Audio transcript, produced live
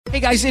Hey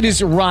guys, it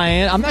is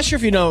Ryan. I'm not sure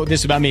if you know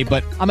this about me,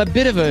 but I'm a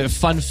bit of a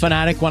fun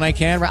fanatic when I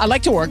can. I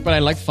like to work, but I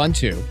like fun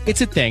too.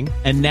 It's a thing.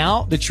 And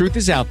now the truth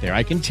is out there.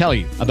 I can tell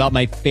you about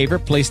my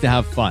favorite place to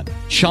have fun.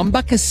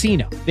 Chumba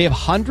Casino. They have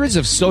hundreds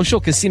of social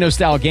casino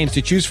style games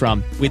to choose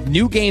from with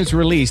new games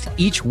released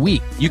each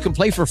week. You can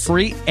play for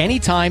free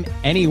anytime,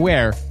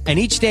 anywhere. And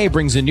each day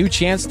brings a new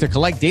chance to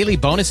collect daily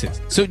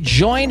bonuses. So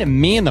join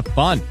me in the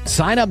fun.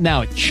 Sign up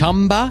now at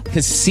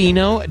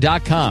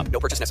ChumbaCasino.com. No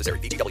purchase necessary.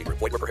 VGW.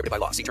 Void where prohibited by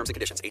law. See terms and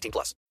conditions. 18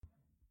 plus.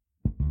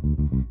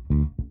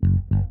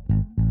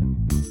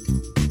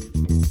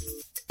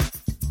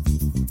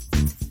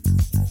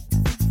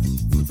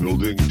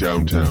 Building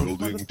downtown.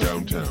 Building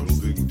downtown.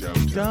 Building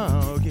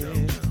downtown.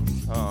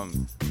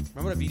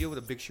 Remember that video with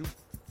a big shoe?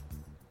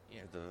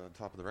 Yeah, the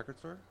top of the record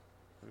store?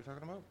 What are you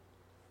talking about?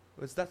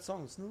 It's that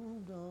song,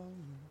 Snoop Dogg.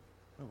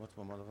 Oh, what's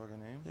my motherfucking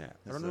name? Yeah, I It's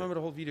don't remember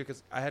the whole video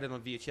because I had it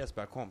on VHS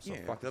back home. So Yeah,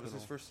 fuck that it, was I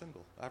his don't- first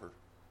single ever.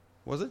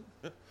 Was it?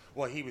 Yeah.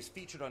 Well, he was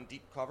featured on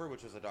Deep Cover,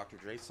 which was a Dr.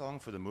 Dre song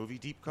for the movie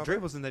Deep Cover. Dre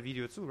was in that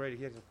video too, right?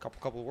 He had a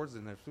couple words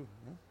in there too.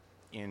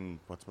 Yeah? In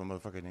What's My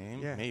Motherfucking Name?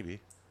 Yeah. Maybe.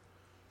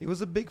 He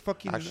was a big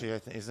fucking. Actually,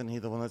 isn't he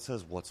the one that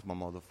says, What's My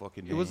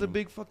Motherfucking Name? it was a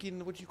big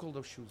fucking. What do you call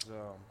those shoes?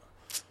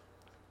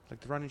 Like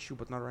the running shoe,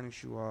 but not running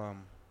shoe. Are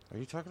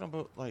you talking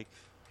about, like,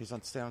 he's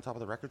on stand on top of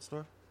the record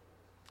store?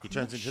 He I'm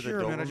turns not into sure,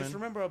 the Doberman? man. I just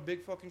remember a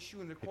big fucking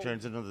shoe in the He cold.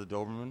 turns into the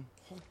Doberman?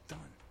 Hold on.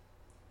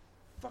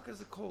 Fuck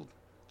is it called?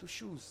 The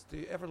shoes,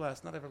 the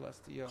Everlast, not Everlast.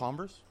 The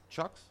Converse?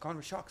 Chucks?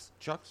 Converse Shocks.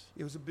 Chucks?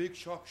 It was a big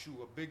shock shoe,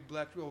 a big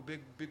black,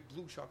 big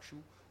blue shock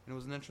shoe, and it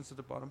was an entrance at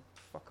the bottom.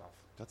 Fuck off.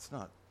 That's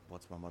not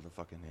What's My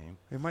Motherfucking Name.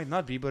 It might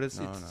not be, but it's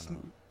No, it's no.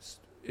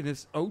 it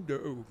is Dogg,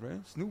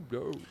 right? Snoop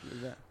Dogg.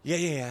 Like that.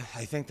 Yeah.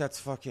 I think that's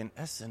fucking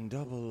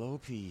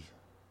SNOOP.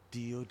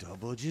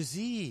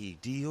 D-O-double-G-Z.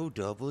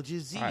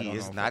 D-O-double-G-Z. I don't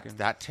Isn't know, that fucking-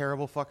 that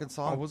terrible fucking I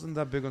song? wasn't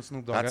that big on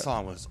Snoop Dogg. That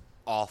song was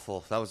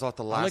awful. That was off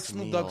the last I like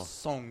Snoop meal. Dogg's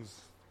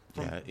songs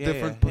from Yeah, yeah,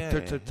 different yeah,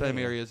 yeah, time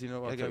yeah. areas, you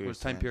know, I get what you're time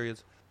saying.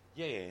 periods.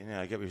 Yeah,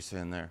 I get what you're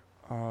saying there.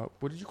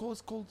 What did you call it?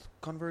 It's called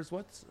Converse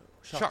what?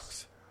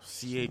 Chucks.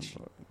 C-H.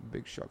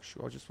 Big shock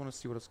shoe. I just want to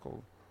see what it's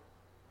called.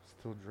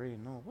 Still Dre.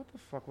 No, what the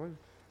fuck? What?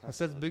 I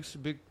said big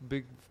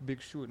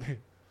shoe.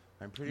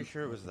 I'm pretty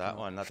sure it was that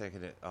one. Not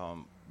thinking it.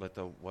 But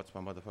the What's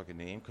My Motherfucking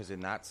Name? Because in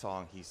that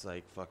song, he's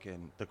like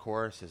fucking. The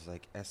chorus is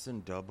like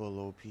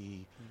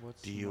SNOOP.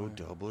 What's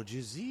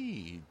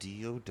D-O-double-G-Z.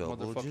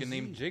 D-O-double-G-Z. Motherfucking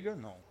name Jigga?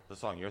 No. The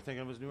song you're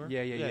thinking was newer?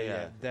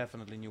 Yeah.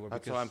 Definitely newer.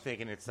 That's because what I'm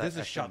thinking. It's that this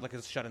is shot SN like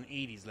it's shot in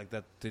 80s, like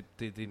that. The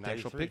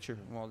actual 93. picture.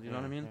 Well, you know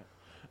what I mean. Yeah.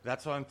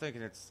 That's what I'm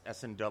thinking. It's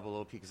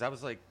SNOOP because that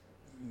was like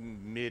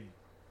mid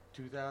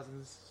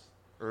 2000s,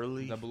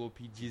 early. Double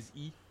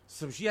OPGZ.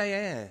 So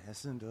yeah.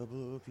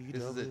 SNOOP.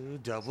 This is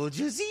it. Double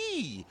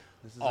G-Z.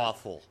 This is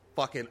Awful.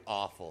 Fucking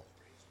awful.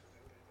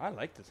 I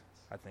liked it.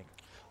 I think.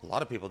 A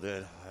lot of people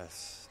did.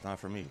 It's not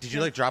for me. Did you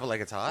like Drop It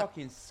Like It's Hot?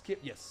 Fucking skip.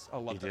 Yes, I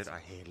You love that. did. song. I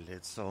hated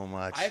it so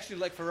much. I actually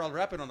like Pharrell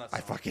rapping on that song.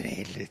 I fucking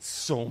hated it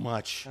so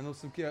much. I know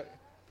some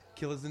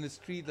killers in the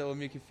street that will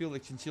make you feel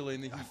like chinchilla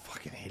in the heat. I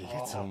fucking hated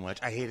it so much.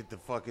 I hated the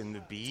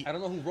fucking beat. I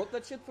don't know who wrote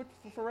that shit for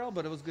Pharrell,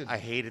 but it was good. I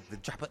hated the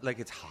Drop It Like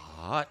It's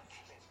Hot.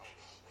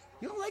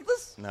 You don't like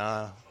this?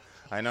 Nah.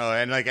 I know,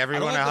 and like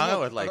everyone I the hung hook.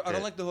 out with liked I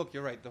don't it. like the hook.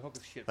 You're right. The hook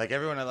is shit. Like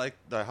everyone I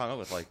hung out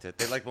with liked it.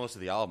 They liked most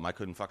of the album. I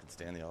couldn't fucking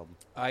stand the album.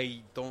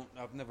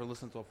 I've never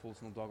listened to a full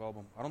Snoop Dogg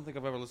album. I don't think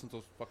I've ever listened to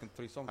those fucking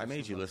 3 songs. I of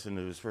made Snoop you Dogg. listen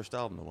to his first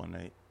album the one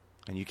night,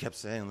 and you kept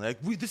saying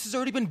like, "This has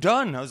already been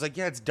done." I was like,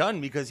 "Yeah, it's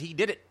done because he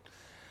did it."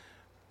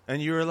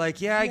 And you were like,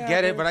 "Yeah, I Yeah,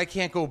 get it, but- but I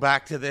can't go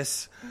back to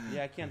this."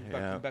 Yeah, I can't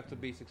Yeah. back to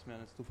basics, man.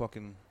 It's too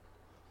fucking.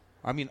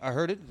 I mean, I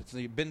heard it. It's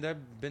been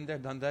there,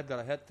 done that. Got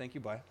ahead. Thank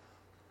you. Bye.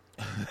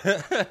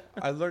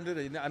 I learned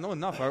it. I know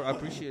enough. I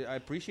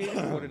appreciate it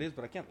for what it is,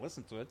 but I can't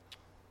listen to it.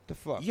 The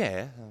fuck.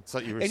 Yeah, that's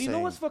what you were And saying. you know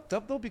what's fucked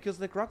up though? Because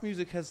like rock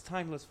music has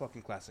timeless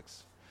fucking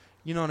classics.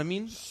 You know what I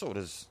mean? So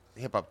does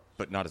hip hop,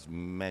 but not as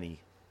many.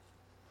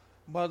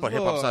 But But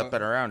hip hop's not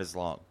been around as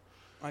long.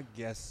 I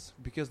guess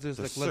because there's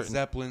There's like Led certain-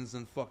 Zeppelins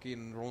and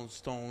fucking Rolling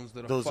Stones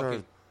that are Those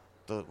fucking.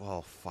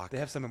 well, fuck. They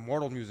have some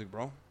immortal music,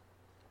 bro.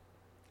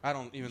 I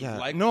don't even Yeah,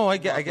 like. no, I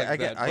rock get, like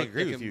that, I but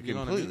agree they with can- you know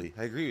what I mean?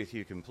 completely. I agree with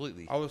you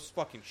completely. I was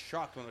fucking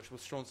shocked when I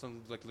was shown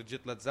some like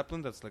legit Led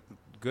Zeppelin that's like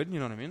good. You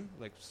know what I mean?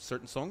 Like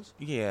certain songs.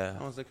 Yeah,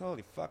 I was like,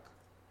 holy fuck.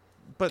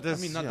 but I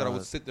mean, not that I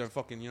would sit there and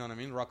fucking, you know what I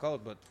mean, rock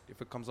out. But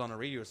if it comes on a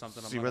radio or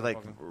something, See, I'm where not like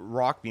fucking.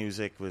 rock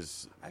music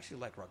was, I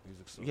actually like rock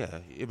music. So yeah,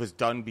 it was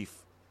done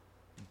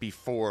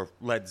before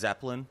Led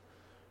Zeppelin,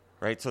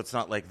 right? So it's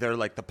not like they're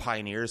like the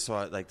pioneers. So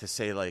I like to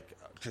say like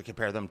to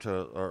compare them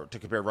to or to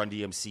compare Run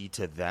DMC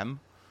to them.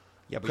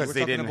 yeah, but because we're they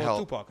talking didn't about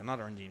help. Tupac and not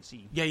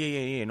RNDMC.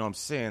 Yeah. No, I'm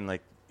saying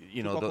like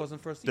Tupac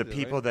wasn't first the either,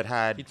 people right? that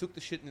had He took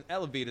the shit and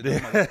elevated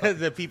it.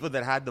 the people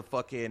that had the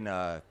fucking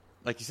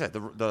like you said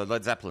the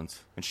Led Zeppelins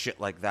and shit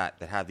like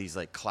that had these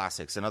like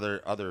classics and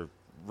other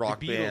rock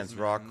The Beatles, bands,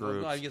 rock man.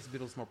 groups. No, I guess the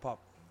Beatles more pop.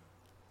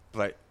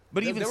 But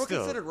They- even they were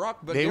still, considered rock,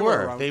 but they they were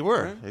were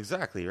around, right?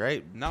 exactly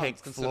right. Now Pink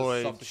it's considered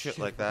Floyd, soft as shit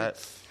shit, like right?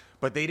 that.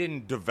 But they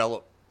didn't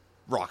develop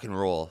rock and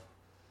roll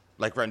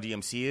like Run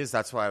DMC is.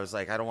 That's why I was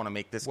like, I don't want to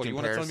make this What, you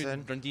want to comparison. tell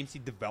me Run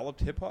DMC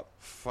developed hip hop?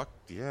 Fuck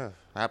yeah,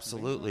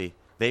 absolutely.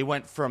 They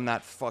went from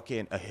that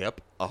fucking a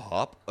hip, a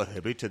hop, a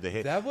hippie to the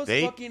hit. That was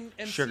they, fucking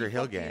MC Sugar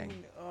Hill fucking,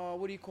 Gang.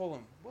 What do you call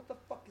him? What the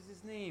fuck is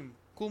his name?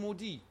 Cool Mo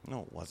D.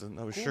 No, it wasn't.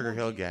 That was Kool Sugar Moe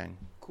Hill D- Gang.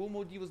 Cool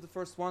Mo D was the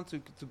first one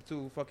to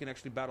fucking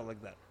actually battle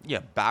like that. Yeah,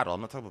 battle.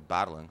 I'm not talking about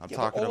battling. I'm Yeah,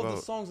 talking but all about. of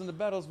the songs in the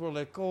battles were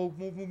like, oh,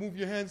 move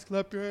your hands,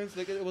 clap your hands.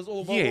 Like it was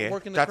all about yeah,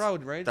 working the that's-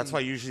 crowd, right? That's And- why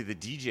usually the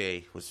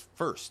DJ was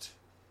first,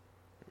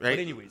 right? But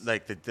anyways,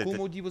 like Cool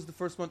Mo D was the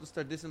first one to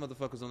start dissing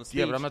motherfuckers on the stage.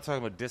 yeah, but I'm not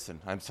talking about dissing.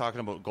 I'm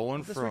talking about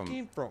going That's where it from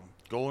came from.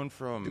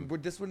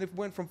 This when it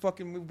went from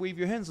fucking wave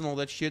your hands and all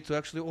that shit to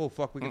actually, oh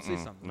fuck, we can say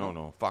something.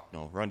 no, fuck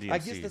no. Run DMC. I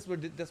guess that's where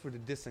the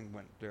dissing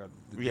went. The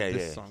yeah,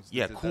 diss yeah, songs.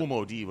 yeah. Did Cool that.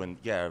 Mo D. When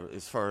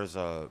as far as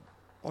Oh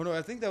no,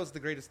 I think that was the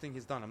greatest thing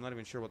he's done. I'm not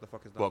even sure what the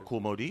fuck he's done. what Cool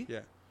Mo D? Yeah,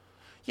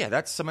 Yeah,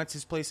 that cements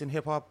his place in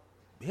hip hop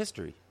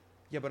history.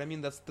 yeah, but I mean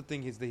that's the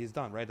thing he's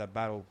done, right? That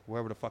battle,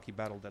 wherever the fuck he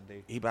battled that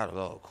day. He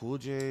battled Cool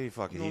J.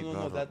 Fucking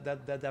No,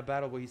 that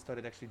battle where he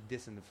started actually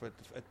dissing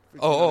the.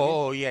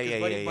 yeah.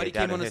 Buddy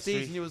Down came on in the stage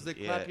history. and he was like,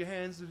 Yeah. "Clap your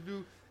hands,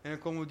 do." And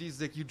Como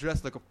D's like, "You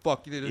dressed like a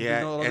fuck." You didn't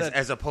Yeah, do all that.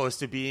 as opposed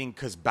to being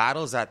because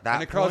battles at that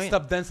And the crowd point,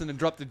 stopped dancing and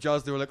dropped the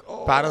jaws. They were like,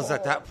 "Oh." battles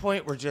at that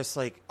point were just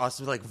like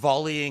us like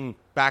volleying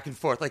back and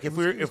forth. Like if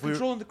we were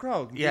controlling the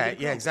crowd. Yeah,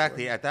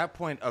 exactly. At that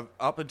point,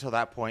 up until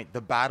that point,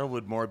 the battle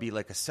would more be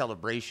like a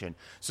celebration.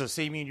 So,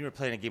 say me and you were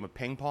playing a game of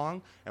ping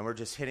pong, and we're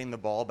just hitting the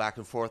ball back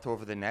and forth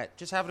over the net,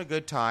 just having a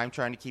good time,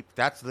 trying to keep.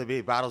 That's the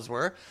way battles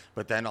were.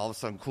 But then all of a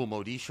sudden, Cool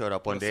Mo D showed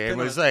up one day and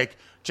was like,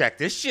 "Check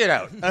this shit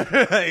out! Like,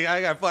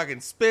 I got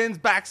fucking spins,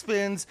 back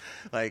spins,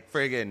 like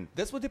friggin'."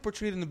 That's what they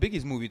portrayed in the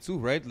Biggie's movie too,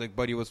 right? Like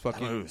Buddy was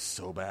fucking. It was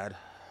so bad.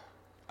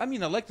 I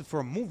mean, I liked it for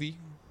a movie.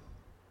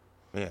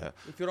 Yeah,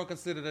 If you don't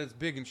consider that it's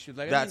big and shit,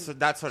 like that's I mean,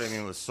 that's what I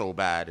mean. Was so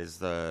bad is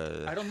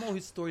the. I don't know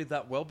his story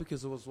that well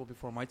because it was well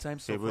before my time.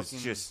 So It was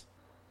fucking- just,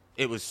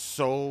 it was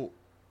so.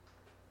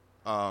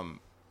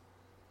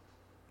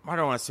 I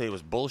don't want to say it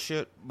was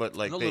bullshit, but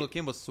like I know Lil'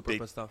 Kim was super they,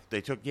 pissed off.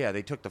 They took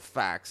the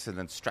facts and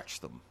then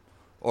stretched them,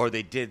 or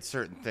they did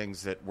certain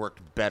things that worked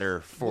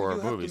better for Well,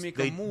 you have to movies. make a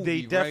They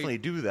movie, definitely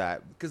right? do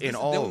that Because in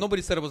all.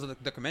 nobody said it was a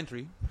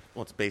documentary.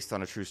 Well, it's based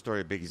on a true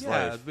story of Biggie's Yeah,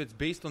 life, it's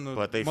based on the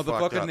But they fucked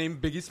motherfucker up.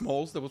 named Biggie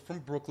Smalls that was from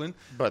Brooklyn.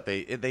 but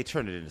they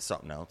turned it into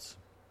something else.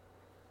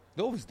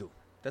 They always do.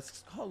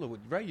 That's Hollywood,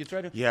 right? You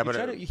try to. Yeah, you but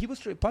try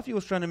to, Puffy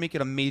was trying to make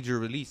it a major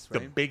release,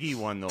 right? The Biggie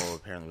one though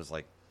apparently was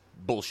like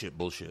bullshit.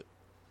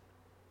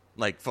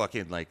 Like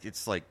fucking like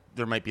it's like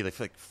there might be like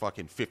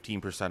fucking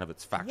 15% of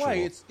it's factual.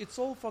 Why? It's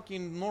all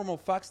fucking normal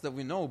facts that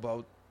we know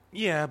about.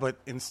 Yeah, but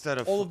instead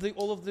of All of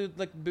the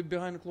like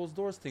behind the closed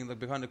doors thing, like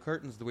behind the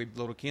curtains, the way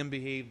Lil' Kim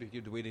behaved,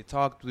 the way they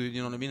talked, you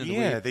know what I mean? And the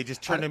Yeah, way, they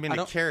just turned them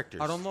into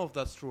characters. I don't know if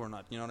that's true or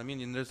not. You know what I mean?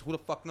 And there's who the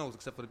fuck knows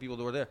except for the people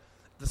that were there.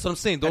 That's what I'm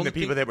saying. and the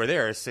people that were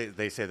there say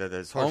that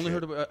it's I only horseshit.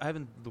 heard about, I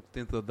haven't looked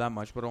into it that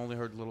much, but I only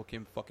heard Lil'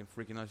 Kim fucking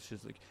freaking out.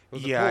 She's like, it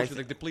was Yeah, I she's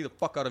like, they played the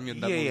fuck out of me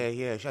in that yeah, movie.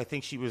 yeah. I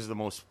think she was the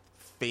most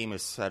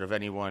famous out of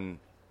anyone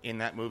in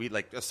that movie,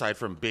 like aside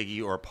from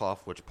Biggie or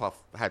Puff, which Puff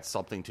had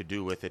something to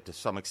do with it to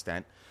some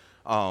extent.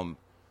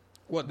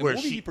 What, the Where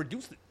movie, she- he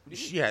produced it.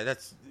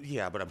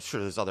 But I'm sure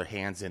there's other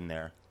hands in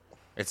there.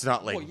 It's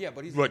not like Well, yeah,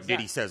 but he's what exact.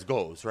 Diddy says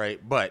goes, right?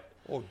 But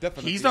Oh,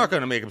 definitely. he's not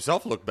going to make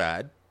himself look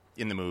bad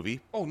in the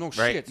movie. Oh, no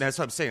right? shit. That's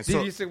what I'm saying. Did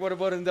So, you say what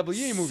about in WA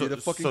movie? so- The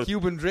fucking so-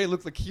 Cube and Dre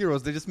look like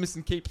heroes. They're just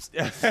missing capes.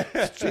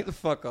 Straight the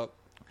fuck up.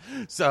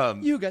 so,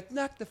 You got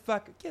knocked the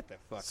fuck. Get the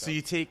fuck So up.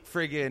 you take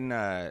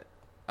friggin'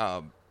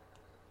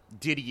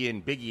 Diddy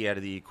and Biggie out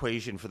of the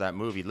equation for that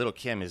movie. Lil'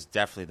 Kim is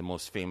definitely the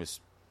most famous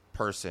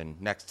person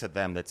next to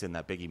them that's in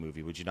that Biggie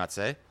movie. Would you not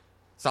say?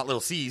 It's not Lil'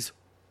 C's.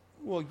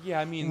 Well, yeah,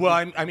 I mean.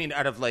 Well, I mean,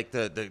 out of like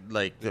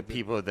the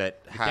people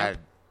that had. camp?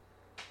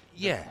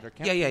 Yeah, Their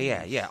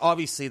camp? yeah.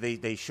 Obviously,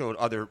 they showed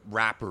other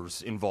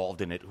rappers involved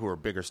in it who are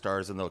bigger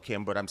stars than Lil'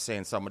 Kim, but I'm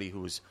saying somebody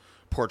who was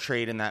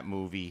portrayed in that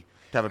movie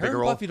to have a her bigger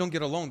and role. Puffy don't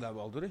get along that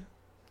well, do they?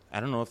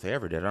 I don't know if they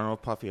ever did. I don't know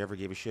if Puffy ever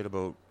gave a shit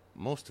about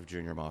most of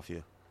Junior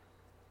Mafia.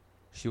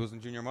 She was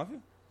in Junior Mafia?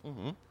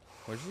 Mm-hmm.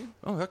 Was she?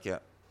 Oh, heck yeah.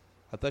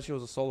 I thought she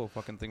was a solo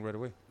fucking thing right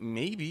away.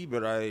 Maybe,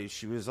 but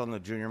she was on the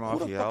Junior Who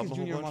Mafia the fuck album. is a whole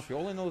Junior bunch. Mafia?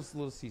 All I know is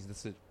Lil C's.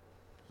 That's it.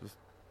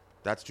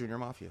 That's Junior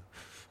Mafia.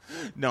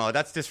 No,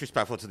 that's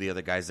disrespectful to the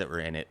other guys that were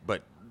in it.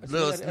 But I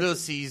Lil said- Lil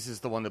C's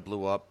is the one that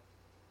blew up.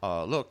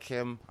 Lil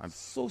Kim.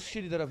 So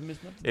shitty that I've missed.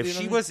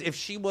 If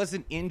she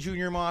wasn't in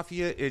Junior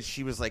Mafia,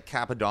 she was like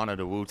Capadonna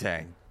to Wu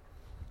Tang.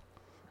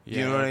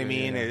 You know what I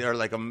mean? Or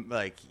like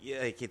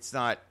it's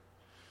not.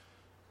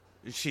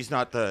 She's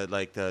not the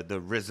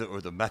RZA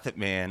or the Method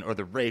Man or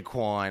the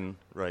Raekwon.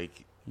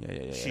 Like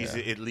she's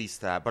at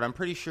least that. But I'm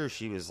pretty sure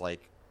she was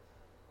like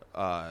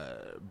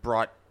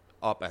brought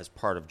up as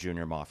part of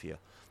Junior Mafia.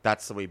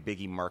 That's the way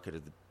Biggie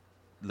marketed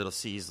Lil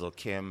C's, Lil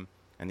Kim,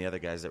 and the other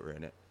guys that were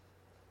in it.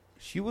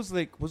 She was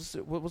like, when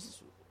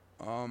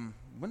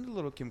did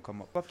Lil' Kim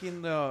come up?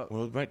 Fucking,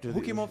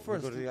 who came up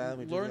first?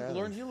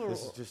 Lauryn Hill or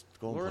This is just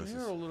going Lauryn places.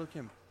 Hill or Lil'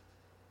 Kim?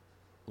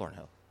 Lauryn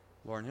Hill.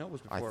 Lauryn Hill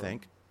was I before.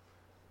 think.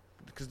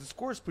 because the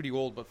score is pretty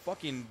old, but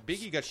fucking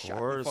Biggie got shot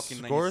in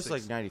fucking 96. Scores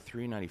like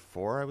 93,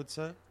 94, I would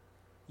say.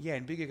 Yeah,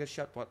 and Biggie got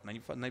shot, what,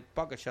 95?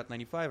 Pac got shot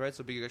 95, right?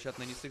 So Biggie got shot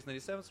 96,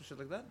 97, some shit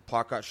like that?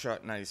 Pac got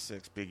shot in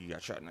 96, Biggie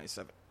got shot in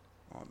 97.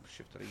 Oh,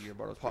 shifted a year,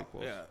 but it was pretty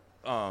close.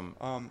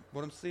 Yeah.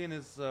 What I'm saying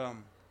is,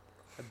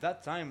 at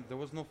that time, there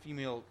was no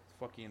female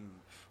fucking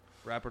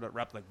rapper that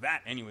rapped like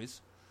that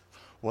anyways.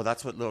 Well,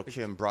 that's what Lil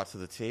Kim brought to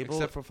the table.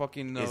 Except for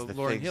fucking is the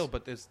Lauryn things- Hill,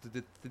 but there's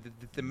the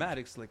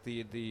thematics, like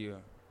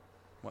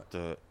what?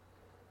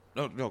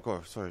 No,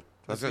 go. Sorry.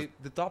 I was gonna-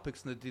 The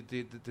topics, the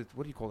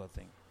what do you call that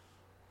thing?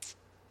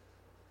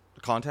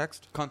 the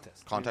context?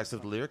 Context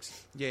Of the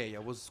lyrics? Yeah,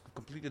 it was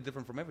completely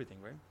different from everything,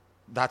 right?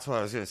 That's what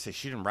I was going to say.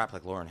 She didn't rap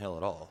like Lauryn Hill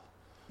at all.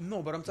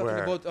 No, but I'm talking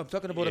Where- about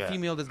yeah. a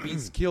female that's being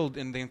skilled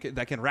and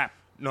that can rap.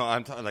 No,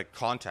 I'm talking like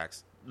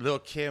context. Lil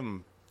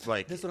Kim,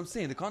 like... That's what I'm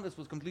saying. The context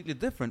was completely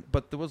different,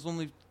 but there was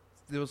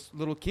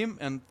Little Kim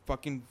and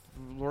fucking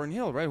Lauryn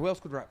Hill, right? Who else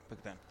could rap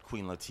back then?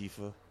 Queen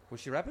Latifah. Was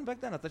she rapping back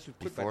then? I thought she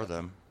quit Before back then.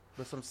 them.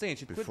 That's what I'm saying.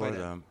 She quit Before by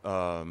then.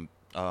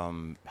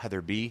 them.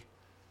 Heather B.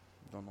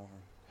 Don't know her.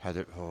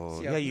 Heather... Oh,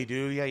 See, yeah, you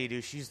do. Yeah, you do.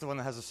 She's the one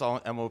that has a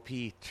song MOP,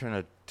 turn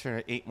an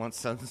 8-month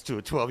sentence to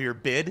a 12-year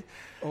bid.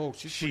 Oh,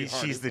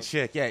 She's the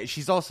chick. Yeah,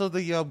 she's also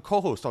the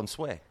co-host on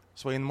Sway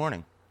in the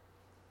Morning.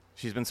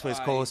 She's been Sway's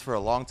co-host for a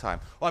long time.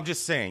 Well, I'm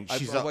just saying.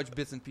 She's I watch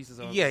bits and pieces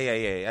of it.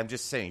 Yeah. I'm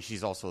just saying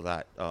she's also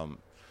that.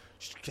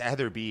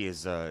 Heather B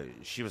is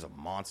she was a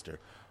monster.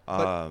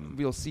 But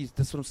we'll see.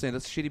 That's what I'm saying.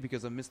 That's shitty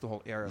because I missed the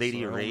whole era. Lady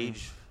so I don't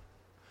Rage.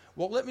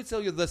 Well, let me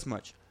tell you this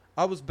much.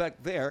 I was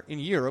back there in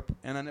Europe,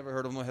 and I never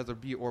heard of no Heather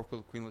B or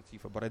Queen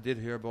Latifah, but I did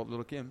hear about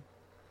Little Kim.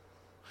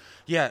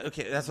 Yeah,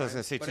 okay, that's what I was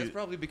gonna say But too. it's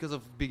probably because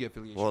of big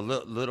affiliation. Well,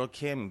 Little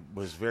Kim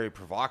was very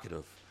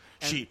provocative.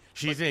 And- She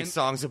but- makes and-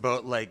 songs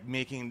about like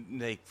making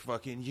like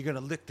fucking you're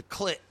gonna lick the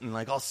clit and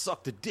like I'll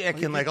suck the dick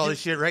you and like give- all this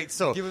shit, right?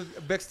 So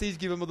backstage,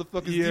 give a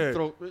motherfucking yeah, deep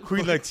throat.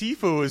 Queen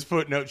Latifah was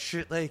putting out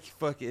shit like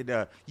fucking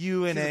feminist,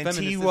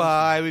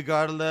 UNNTY. We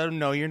gotta let them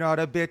know you're not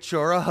a bitch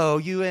or a hoe.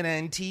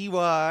 UNNTY,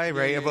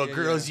 right? yeah, About yeah,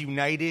 girls yeah.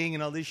 uniting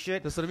and all this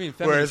shit. That's what I mean.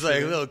 Whereas feminist like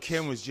shit. Lil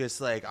Kim was just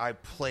like I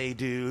play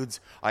dudes,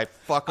 I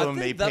fuck I them,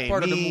 they think that pay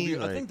part me. of the movie.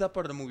 like- I think that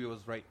part of the movie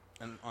was right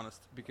and honest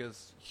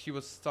because she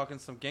was talking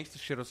some gangster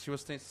shit or she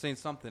was saying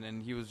something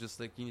and he was just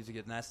like, "You need to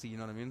get nasty." You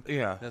know what I mean?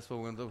 Yeah. That's what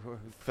went over.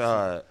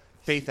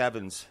 Faith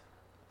Evans.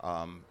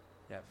 Yeah,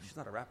 she's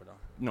not a rapper though.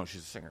 No,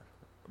 she's a singer.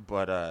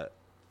 But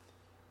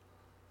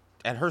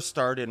and her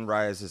star didn't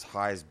rise as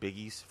high as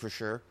Biggie's for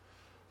sure.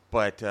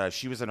 But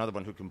she was another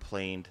one who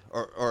complained,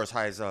 or as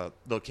high as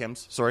Lil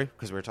Kim's. Sorry,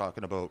 because we were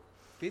talking about.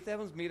 Faith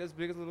Evans made as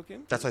big as Little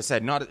Kim. That's what I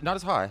said. Not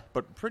as high,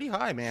 but pretty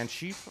high, man.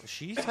 She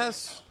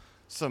has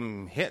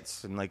some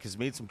hits and like has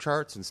made some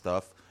charts and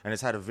stuff, and has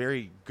had a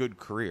very good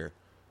career.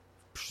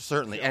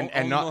 Certainly, Yeah, I and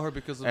only not know her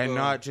because of,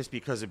 not just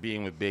because of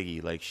being with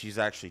Biggie. Like she's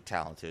actually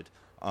talented.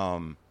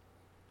 But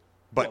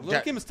Little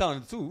that- Kim is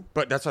talented too.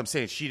 But that's what I'm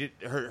saying. She did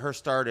her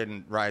star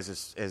didn't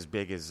rise as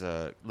big as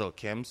Lil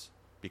Kim's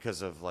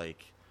because of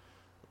like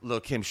Lil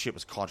Kim's shit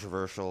was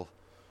controversial.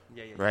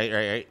 Yeah.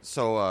 Right.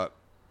 So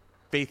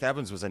Faith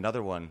Evans was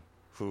another one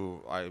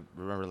who I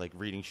remember like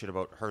reading shit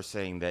about her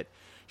saying that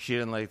she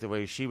didn't like the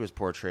way she was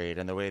portrayed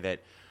and the way that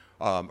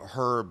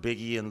her,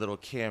 Biggie, and Lil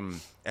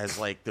Kim as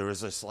like there was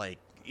this like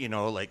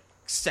like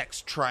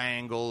sex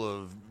triangle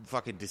of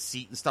fucking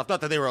deceit and stuff. Not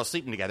that they were all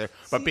sleeping together,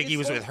 but See, Biggie it's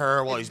was all- with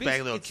her while it's he's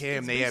banging based- Lil it's- Kim.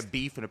 it's They based- have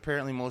beef, and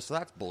apparently most of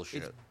that's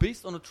bullshit. It's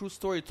based on a true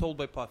story told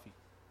by Puffy.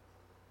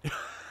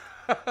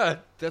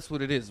 That's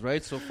what it is,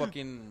 right? So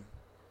fucking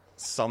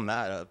Sum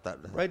that up.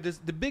 right.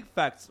 The big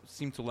facts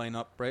seem to line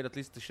up, right? At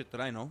least the shit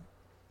that I know.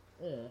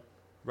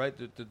 Right,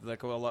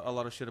 like a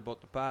lot of shit about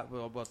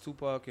about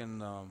Tupac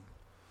and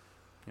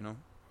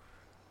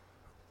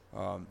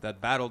that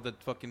battle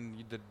that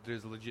fucking that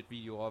there's a legit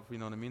video of. You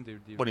know what I mean?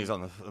 They When he's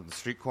on the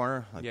street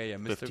corner, like yeah,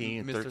 Mr.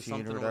 15, Mr. 13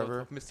 something or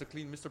whatever. Mr.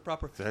 Clean, Mr.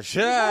 Proper. That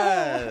shit,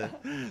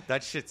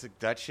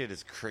 that shit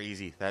is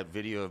crazy. That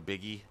video of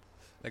Biggie,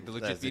 Like the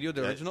legit as video,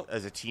 the original.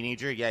 as a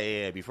teenager,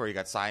 yeah, before he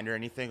got signed or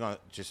anything,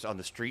 just on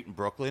the street in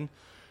Brooklyn,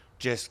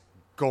 just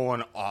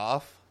going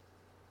off.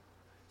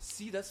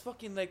 See, that's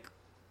fucking like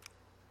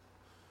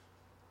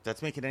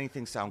That's making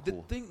anything sound the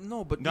cool. thing.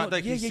 No, but Not no,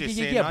 like he's just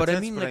saying yeah. But I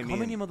nonsense, mean, but like, I how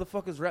many mean-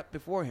 motherfuckers rapped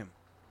before him?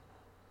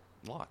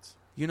 Lots.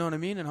 You know what I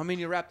mean? And how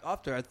many rapped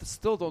after? I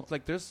still don't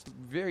like. There's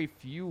very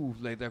few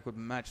like that could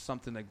match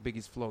something like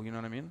Biggie's flow. You know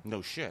what I mean?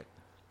 No shit.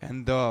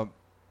 And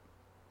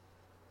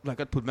like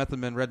I'd put Method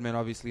Man, Redman,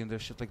 obviously, in there,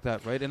 shit like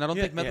that, right? And I don't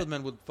Yeah, think Method yeah.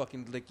 Man would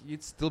fucking like.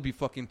 He'd still be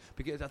fucking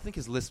because I think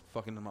his lisp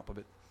fucking him up a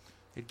bit.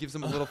 It gives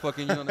him a little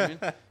fucking. You know what I mean?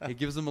 It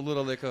gives him a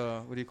little like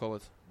a what do you call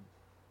it?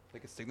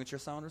 Like a signature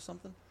sound or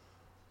something.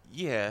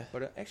 Yeah.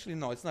 But actually,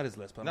 no, it's not his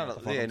lisp. I don't No, know no, what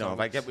the fuck yeah, I'm no. talking If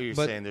I about. get what you're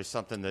But saying, there's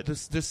something that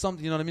There's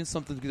something, you know what I mean?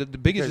 Something. The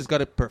Biggest Because- just got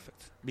it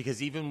perfect.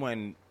 because even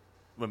when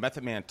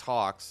Method Man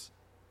talks,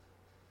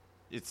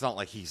 it's not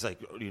like he's like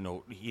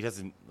he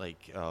doesn't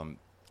like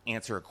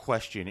answer a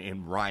question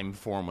in rhyme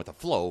form with a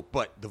flow,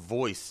 but the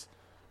voice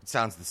it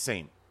sounds the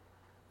same,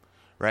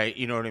 right?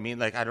 You know what I mean?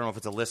 Like, I don't know if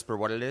it's a lisp or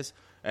what it is.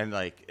 And,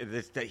 like,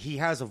 he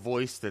has a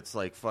voice that's,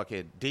 like,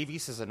 fucking... Dave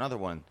East is another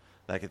one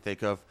that I can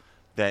think of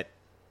that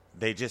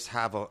they just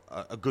have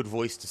a good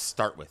voice to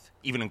start with,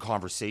 even in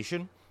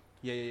conversation.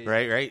 Yeah.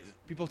 Right?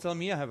 People tell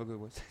me I have a good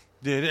voice.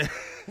 Dude,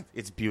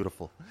 it's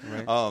beautiful.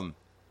 Right.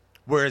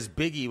 Whereas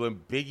Biggie, when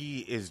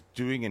Biggie is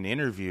doing an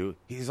interview,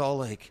 he's all,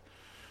 like,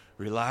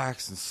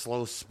 relaxed and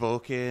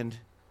slow-spoken.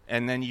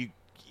 And then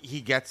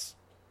he gets...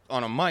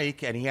 on a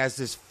mic, and he has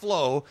this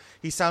flow.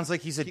 He sounds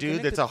like he's a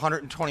dude that's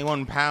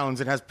 121 pounds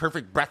and has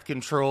perfect breath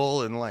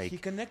control and like... He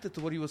connected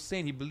to what he was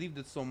saying. He believed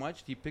it so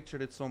much. He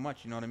pictured it so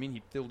much. You know what I mean?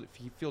 He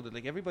felt it.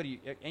 Like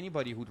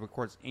anybody who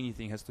records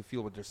anything has to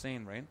feel what they're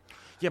saying, right?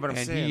 Yeah, but I'm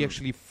and saying... he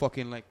actually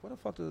fucking like... What the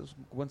fuck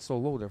went so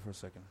low there for a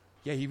second?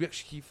 Yeah, he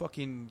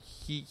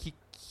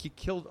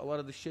killed a lot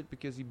of the shit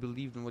because he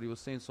believed in what he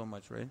was saying so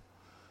much, right?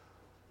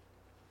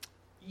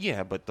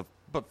 Yeah, but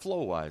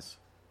flow-wise...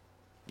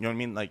 You know what I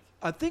mean? Like,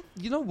 I think,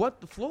 you know what?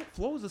 The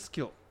flow is a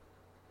skill.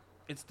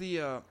 It's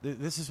the...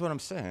 this is what I'm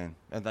saying.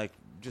 And, like,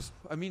 just...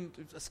 I mean,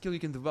 it's a skill you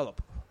can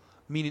develop.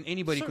 Meaning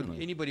anybody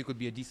could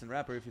be a decent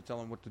rapper if you tell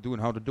them what to do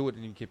and how to do it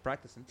and you keep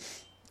practicing.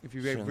 If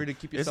you really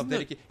keep yourself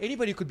dedicated.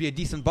 Anybody could be a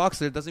decent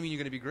boxer. It doesn't mean you're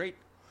going to be great.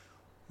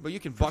 But you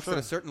can box at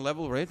a certain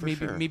level, right?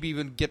 Maybe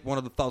even get one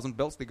of the 1,000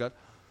 belts they got.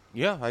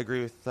 Yeah, I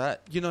agree with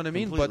that. You know what I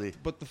mean? Completely.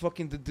 But the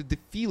fucking... The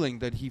feeling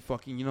that he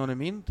fucking... You know what I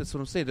mean? That's what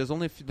I'm saying. There's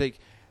only... like...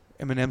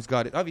 Eminem's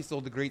got it. Obviously,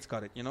 all the greats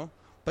got it, you know?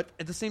 But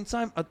at the same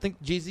time, I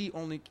think Jay-Z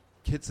only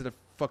hits it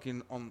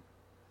on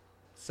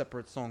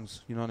separate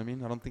songs. You know what I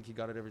mean? I don't think he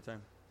got it every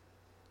time.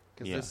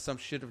 Because there's some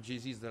shit of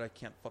Jay-Z's that I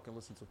can't fucking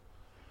listen to.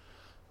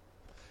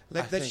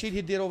 Like that shit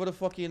he did over the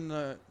fucking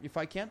If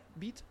I Can't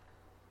beat.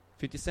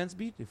 50 Cent's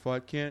beat. If I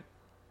Can't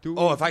do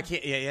Oh, If I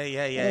Can't...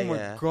 Yeah. Oh,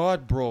 my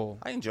God, bro.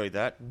 I enjoyed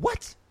that.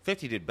 What?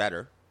 50 did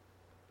better.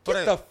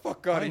 Get the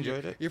fuck out I of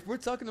enjoyed here. it. If we're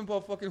talking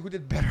about fucking who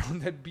did better on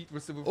that beat,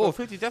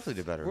 50 definitely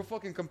did better. We're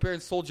fucking comparing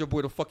Soulja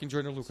Boy to fucking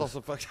Jordan Lucas.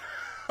 Also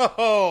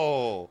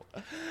Oh,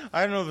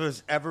 I don't know if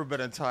there's ever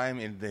been a time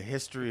in the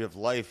history of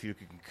life you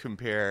can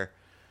compare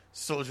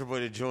Soulja Boy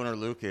to Jonah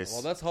Lucas.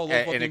 Well, that's how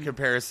low in a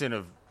comparison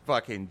of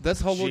fucking.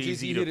 That's how low Jay-Z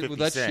Jay-Z to hit it 50 with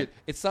that Cent. shit.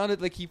 It sounded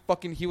like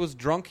he was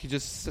drunk. He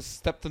just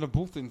stepped in a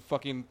booth and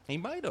fucking He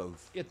might have.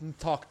 it and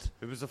talked.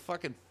 It was a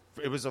fucking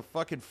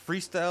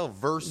freestyle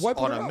verse Why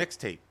put on it a out?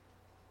 mixtape.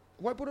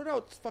 Why put it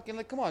out? It's fucking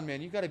like, come on,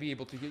 man. You got to be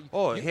able to get.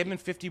 Him and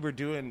 50 were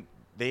doing.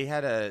 They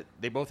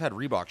both had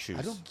Reebok shoes.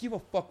 I don't give a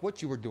fuck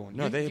what you were doing.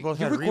 No, they both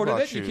you had recorded Reebok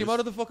it. You shoes. came out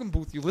of the fucking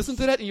booth. You listened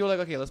to that, and you were like,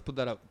 okay, let's put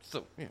that out.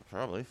 So Yeah,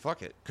 probably.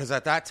 Fuck it. Because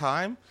at that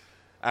time,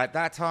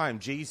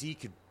 Jay-Z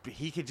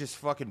could just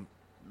fucking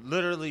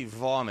literally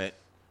vomit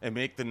and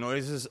make the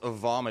noises of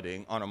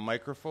vomiting on a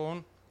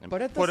microphone and but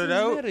that put doesn't it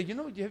out. matter. You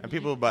know, and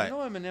people will buy it. You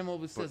know, Eminem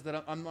always says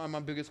that I'm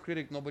my biggest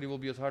critic. Nobody will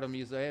be as hard on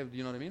me as I have.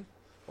 You know what I mean?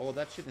 All of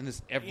that shit in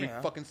this every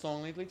Yeah. fucking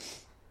song lately.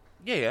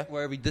 Yeah.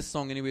 Where every diss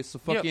song anyway. So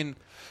fucking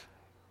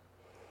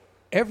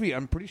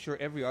I'm pretty sure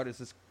every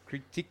artist is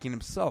critiquing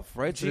himself,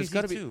 right? So there's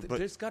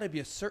got to be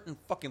a certain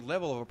fucking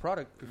level of a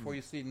product before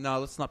you say, no,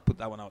 let's not put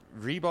that one out.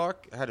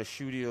 Reebok had a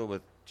shoe deal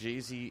with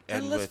Jay-Z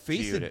and let's with face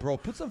G-Unit. it, bro.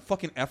 Put some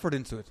fucking effort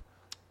into it.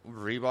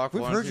 Reebok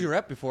We've heard your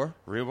rep before.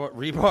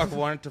 Reebok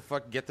wanted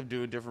to get them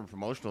doing different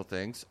promotional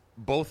things.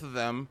 Both of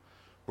them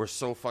were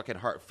so fucking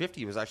hard.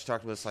 50 was actually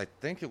talking to us. I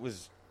think it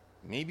was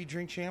maybe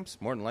Drink Champs,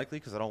 more than likely,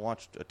 because I don't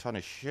watch a ton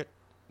of shit.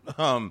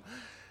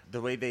 The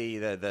way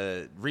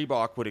the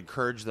Reebok would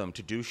encourage them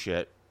to do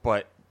shit,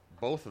 but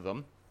both of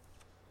them,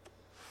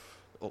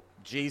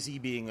 Jay-Z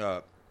being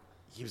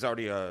he was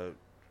already a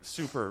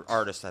super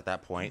artist at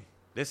that point.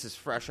 This is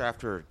fresh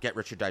after Get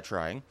Rich or Die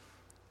Trying,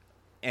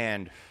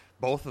 and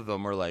both of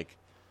them were like,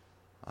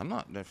 I'm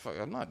not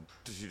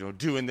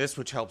doing this,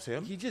 which helps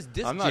him. He just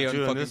dissed I'm not Jay on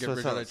doing fucking this, Get which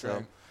Rich or Die helps him.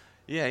 Trying.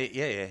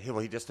 Yeah. Well,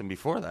 he dissed him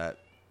before that.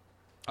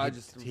 I'm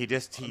just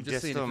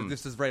dissed saying, him. if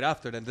this is right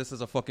after, then this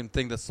is a fucking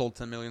thing that sold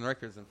 10 million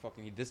records, and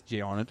fucking he dissed Jay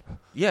on it.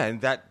 Yeah,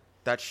 and that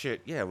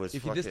shit, was.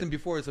 If he dissed him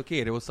before, it's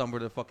okay. There was somewhere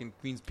the fucking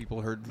Queens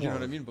people heard. You know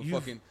what I mean? But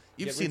fucking,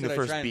 you've Get seen Rich or the Die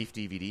first Trying. Beef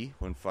DVD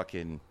when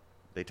fucking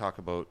they talk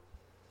about.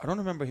 I don't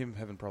remember him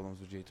having problems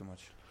with Jay too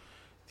much.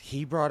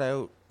 He brought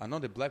out. I know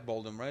they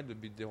blackballed him, right?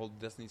 The whole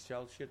Destiny's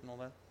Child shit and all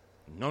that.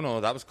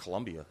 No, that was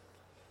Columbia.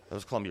 That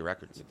was Columbia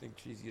Records. You think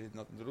Jay-Z had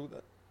nothing to do with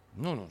that?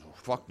 No,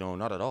 fuck no,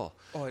 not at all.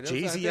 Oh, I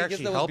Jay-Z guess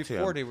actually that was helped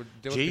before him. they were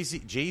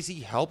Jay-Z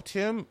helped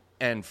him,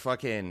 and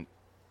fucking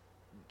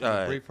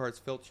Bravehearts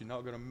felt you,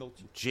 now gonna melt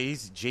you.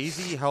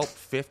 Jay-Z helped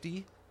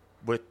 50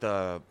 with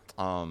the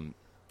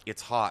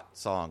It's Hot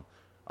song.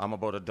 I'm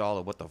about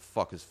 $1. What the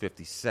fuck is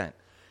 50 Cent?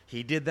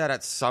 He did that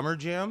at Summer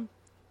Jam,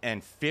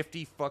 and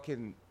 50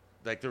 fucking,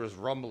 like, there was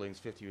rumblings.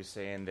 50 was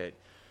saying that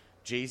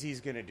Jay-Z's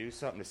gonna do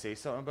something to say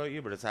something about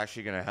you, but it's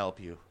actually gonna help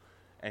you.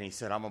 And he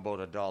said, I'm about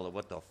 $1.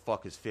 What the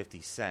fuck is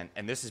 50 Cent?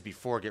 And this is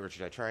before Get Rich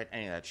or Die Trying,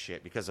 any of that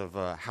shit, because of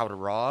How to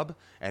Rob.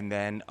 And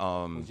then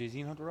Was Jay-Z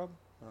in How to Rob?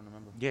 I don't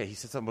remember. yeah, he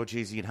said something about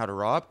Jay-Z and How to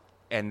Rob.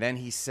 And then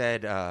he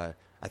said, I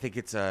think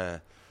it's I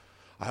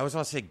always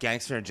want to say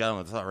Gangster and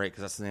Gentleman. It's not right,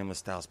 because that's the name of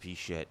Styles P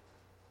shit.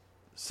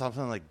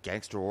 something like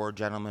Gangster War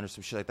Gentleman or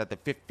some shit like that.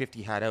 That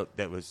 50 had out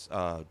that was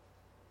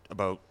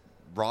about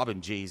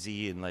robbing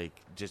Jay-Z and like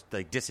just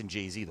like dissing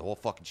Jay-Z, the whole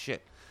fucking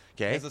shit.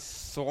 Okay, There's a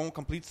song,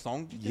 complete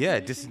song. yeah,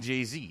 dissing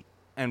Jay-Z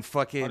and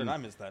fucking. How did I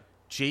miss that?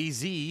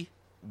 Jay-Z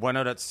went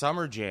out at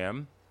Summer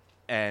Jam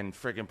and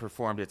friggin'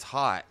 performed It's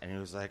Hot, and he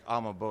was like,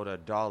 I'm about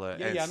 $1.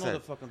 Yeah, and yeah, I know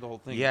said- the whole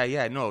thing.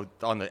 Yeah, no,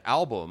 on the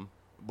album,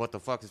 What the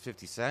Fuck is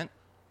 50 Cent?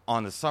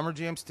 On the Summer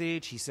Jam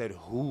stage, he said,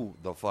 who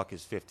the fuck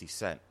is 50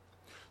 Cent?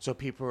 So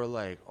people were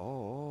like,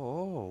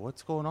 oh,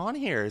 what's going on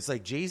here? It's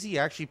like Jay-Z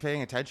actually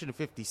paying attention to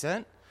 50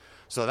 Cent?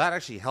 So that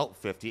actually helped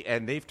 50,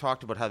 and they've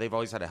talked about how they've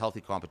always had a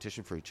healthy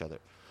competition for each other.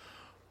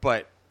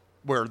 But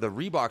where the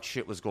Reebok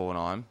shit was going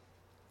on,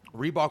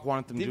 Reebok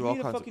wanted them They to do all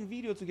made a kinds fucking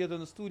video together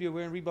in the studio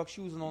wearing Reebok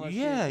shoes and all that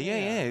yeah, shit.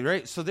 yeah,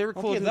 right. So they were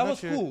cool. Okay, with that was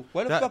shit. cool.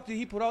 Why the That- fuck did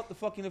he put out the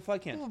fucking If I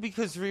Can't? Well,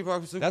 because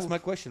Reebok was like, That's well, my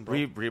question, bro.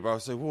 Reebok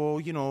was like, well,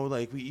 you know,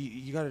 like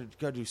you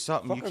gotta do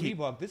something. Fuck You a keep.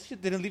 Reebok. This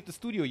shit didn't leave the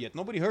studio yet.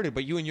 Nobody heard it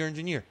but you and your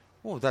engineer.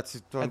 Well, that's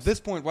At this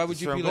point, why would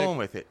that's you where be I'm like- going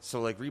with it? So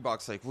like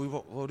Reebok's like,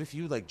 well, what if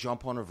you like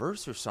jump on a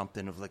verse or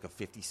something of like a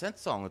 50 Cent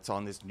song that's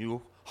on this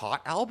new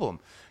hot album?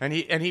 And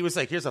he was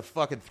like, here's a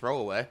fucking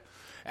throwaway.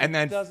 And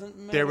then Doesn't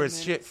matter, there was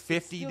man. shit It's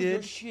 50 still did.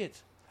 your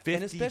shit. 50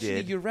 and especially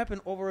did. you're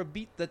rapping over a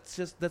beat that's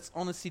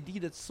on a CD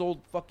that's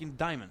sold fucking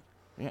diamond.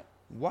 Yeah.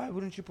 Why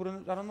wouldn't you put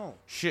in? I don't know.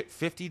 Shit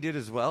 50 did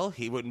as well.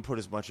 He wouldn't put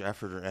as much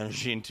effort or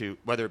energy into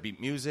whether it be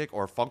music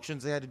or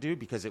functions they had to do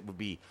because it would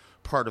be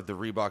part of the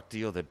Reebok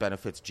deal that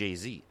benefits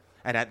Jay-Z.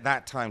 And at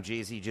that time,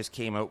 Jay-Z just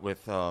came out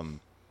with,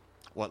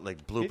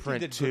 Blueprint 50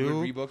 did good 2?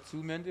 with Reebok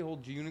too, man. They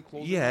hold G-Unit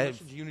clothes. Yeah. and all that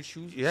shit, G-Unit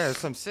shoes. Yeah,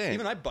 that's what I'm saying.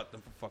 Even I bought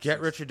them for fuck's Get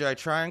sakes. Rich or Die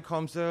Trying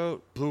comes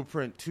out.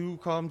 Blueprint 2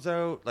 comes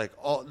out. Like,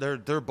 all they're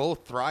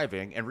both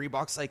thriving. And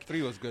Reebok's like,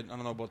 3 was good. I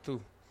don't know about 2.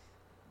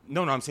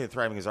 no, I'm saying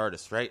thriving as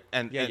artists, right?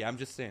 And Yeah, I'm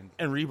just saying.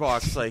 And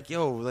Reebok's like,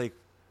 yo, like,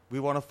 we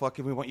want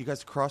you guys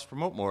to cross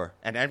promote more.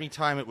 And every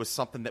time it was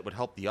something that would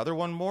help the other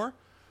one more.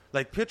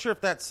 Like, picture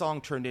if that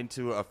song turned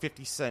into a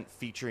 50 Cent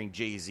featuring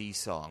Jay-Z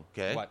song,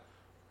 okay? What?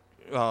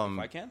 If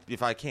I Can't?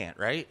 If I Can't,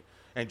 right?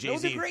 And That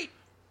would Jay-Z. be great.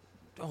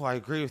 Oh, I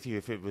agree with you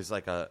if it was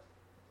like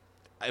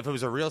if it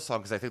was a real song,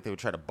 because I think they would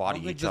try to I body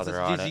don't think each that's other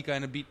a on Jay-Z it.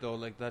 kind of beat though.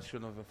 Like that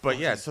shouldn't have. But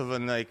yeah, functioned. so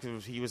then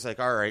like he was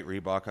like, all right,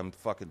 Reebok, I'm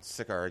fucking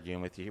sick of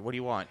arguing with you. What do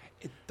you want?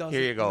 It doesn't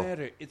Here you go.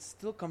 matter. It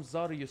still comes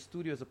out of your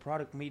studio as a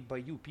product made by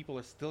you. People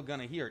are still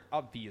gonna hear it.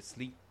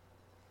 Obviously,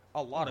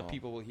 a lot of Oh.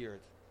 people will hear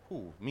it.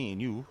 Who? Me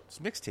and you. It's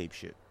mixtape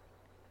shit.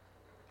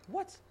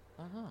 What?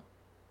 Uh-huh.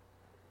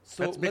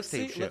 So That's let's mixtape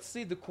say shit. let's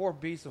say the core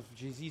base of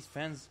Jay-Z's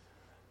fans,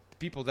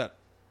 people that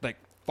like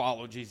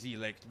follow Jay-Z,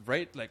 like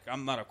right, like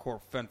I'm not a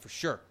core fan for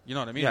sure. You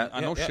know what I mean? Yeah,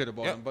 I know yeah, shit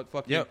about yeah. him, but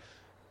fucking, Yeah.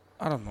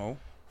 I don't know.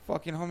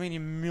 Fucking, how many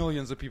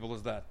millions of people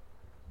is that?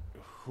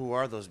 Who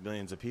are those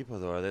millions of people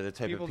though? Are they the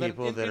type People of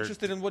people that are?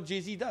 interested in what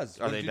Jay-Z does.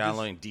 Are What they you just-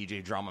 downloading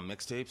DJ drama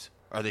mixtapes?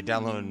 Are they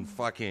downloading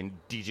fucking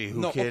DJ Who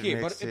No, Kid okay,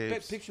 but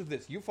mixtapes? picture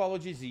this: you follow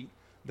Jay-Z,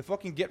 the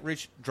fucking Get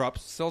Rich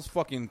drops, sells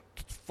fucking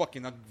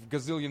a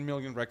gazillion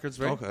million records,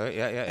 right? Okay,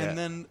 yeah. And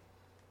then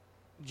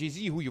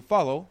Jay-Z, who you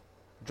follow,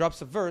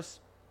 drops a verse,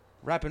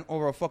 rapping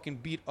over a fucking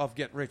beat of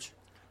Get Rich.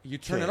 You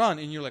turn Okay. it on,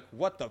 and you're like,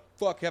 "What the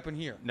fuck happened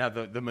here?" Now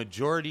the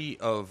majority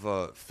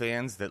of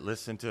fans that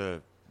listen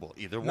to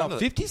either Now, one of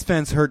 50's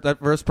fans heard that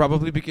verse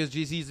probably because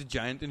Jay-Z is a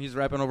giant and he's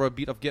rapping over a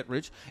beat of Get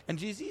Rich, and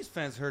Jay-Z's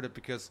fans heard it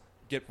because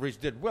Get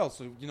Rich did well.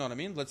 So you know what I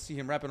mean? Let's see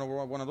him rapping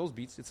over one of those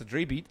beats. It's a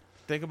Dre beat.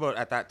 think about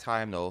at that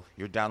time though,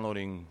 you're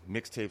downloading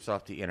mixtapes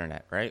off the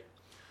internet, right?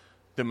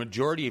 The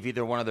majority of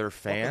either one of their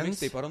Fuck the fans,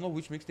 mixtape. I don't know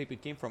which mixtape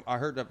it came from. I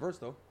heard that verse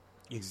though.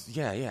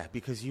 yeah,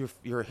 because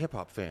you're a hip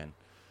hop fan,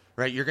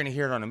 right? You're gonna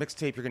hear it on a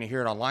mixtape, you're gonna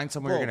hear it online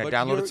somewhere, you're Bro, gonna but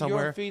download you're it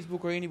somewhere. You're on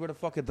Facebook or anywhere the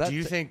fuck at that. Do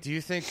you think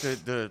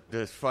the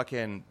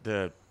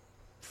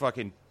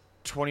fucking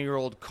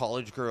 20-year-old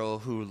college girl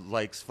who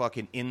likes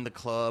fucking In the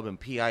Club and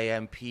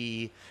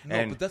PIMP No,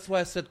 and but that's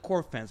why I said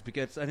core fans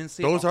because I didn't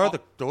say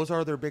those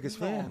are their biggest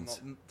fans?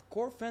 No.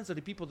 Core fans are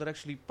the people that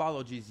actually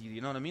follow Jay-Z.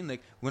 You know what I mean?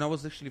 Like when I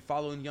was actually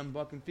following Young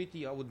Buck and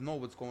 50, I would know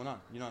what's going on.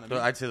 You know what I mean?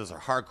 I'd say those are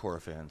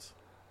hardcore fans.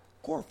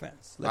 Core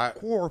fans, like I-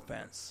 core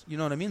fans. You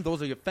know what I mean?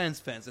 Those are your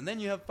fans, and then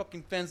you have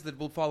fucking fans that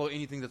will follow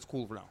anything that's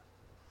cool now.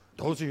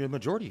 Those are the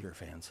majority of your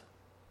fans.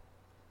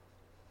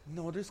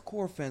 No, there's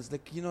core fans.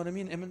 Like you know what I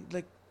mean? I mean,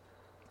 like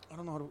I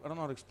don't know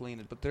how to explain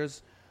it, but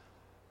there's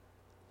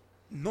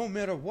no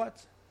matter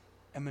what,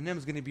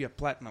 Eminem's gonna be a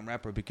platinum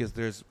rapper because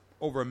there's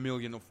over 1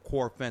 million of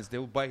core fans. They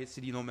will buy his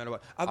CD no matter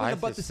what. I went I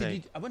and bought the just CD.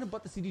 think- I went and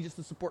bought the CD just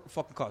to support the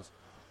fucking cause.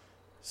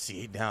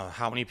 See, now,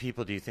 how many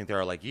people do you think there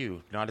are like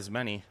you? Not as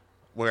many.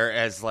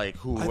 Whereas, like,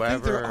 whoever... I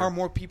think there are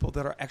more people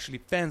that are actually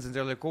fans, and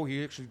they're like, "Oh,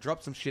 he actually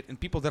dropped some shit." And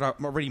people that are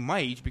already my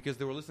age because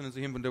they were listening to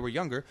him when they were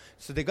younger,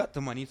 so they got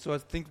the money. So I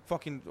think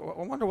fucking.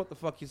 I wonder what the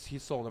fuck he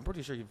sold. I'm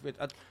pretty sure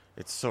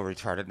It's so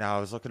retarded. Now,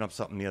 I was looking up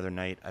something the other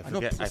night. I know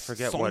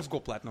forget songs what... go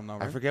platinum now,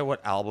 right? I forget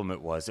what album it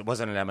was. It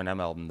wasn't an Eminem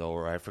album, though,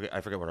 or I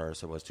forget what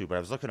artist it was, too. But I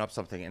was looking up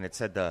something, and it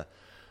said the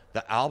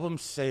album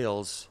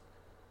sales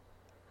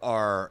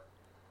are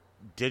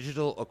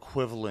digital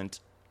equivalent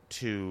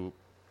to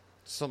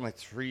something like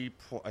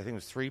I think it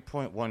was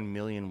 3.1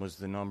 million was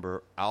the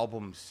number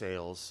album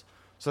sales.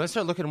 So I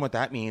start looking at what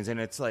that means, and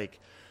it's like,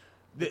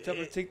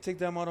 Take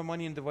that amount of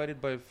money and divide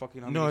it by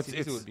fucking how No, many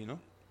CDs it would be, no?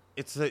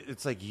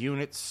 it's like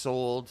units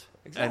sold,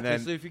 Exactly. and then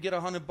so if you get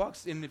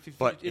 $100, and if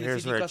But and a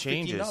here's CD where it costs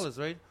changes. $15,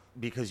 right?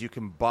 because you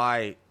can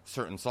buy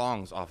certain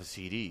songs off a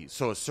CD.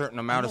 So a certain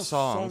amount of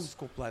songs,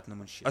 go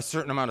platinum and shit. a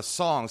certain amount of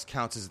songs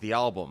counts as the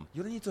album.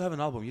 You don't need to have an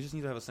album. You just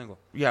need to have a single.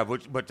 Yeah,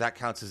 but that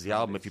counts as the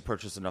album if you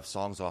purchase enough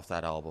songs off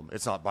that album.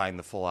 It's not buying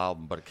the full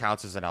album, but it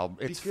counts as an album.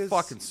 It's Because-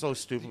 fucking so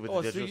stupid with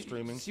Oh, the so digital you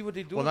streaming. see what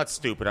they do? Well, not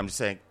stupid. I'm just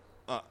saying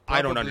I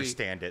don't Probably-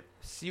 understand it.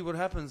 See what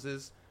happens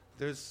is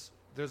there's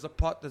a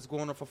pot that's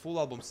going off of full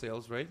album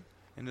sales, right?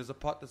 And there's a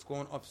pot that's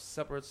going off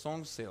separate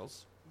song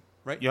sales,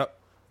 right? Yep.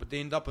 But they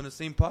end up in the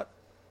same pot,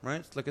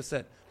 right? Like I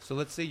said. So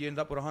let's say you end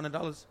up with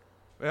 $100,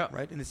 Yeah.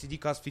 right? And the CD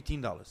costs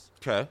 $15.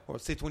 Okay. Or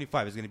say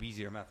 25 is going to be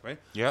easier math, right?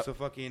 Yep. So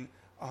fucking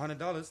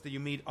 $100 that you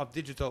made off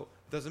digital,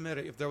 doesn't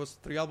matter if there was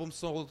 3 albums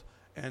sold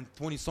and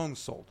 20 songs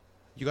sold.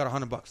 You got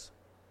 $100.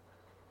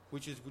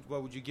 Which is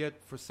what would you get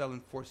for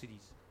selling 4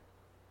 CDs?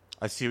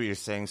 I see what you're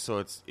saying. So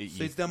it's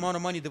So it's the amount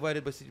of money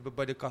divided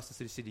by the cost of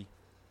the CD.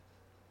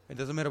 It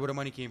doesn't matter where the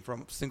money came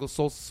from, single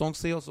song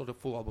sales or the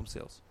full album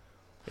sales.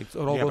 It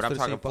all yeah, goes but I'm to the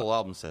talking same pot. full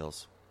album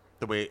sales.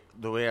 The way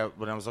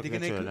when I was They're looking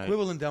going into to it,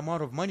 equivalent the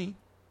amount of money.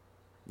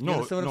 You no,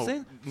 understand what I'm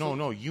saying?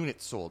 no,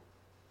 units sold.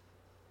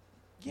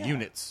 Yeah.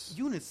 Units.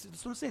 Units.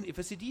 That's what I'm saying. If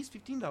a CD is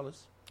 $15,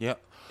 Yeah.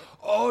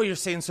 Oh, you're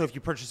saying so if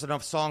you purchase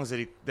enough songs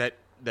that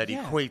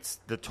Yeah. equates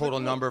the total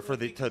Look, number look, for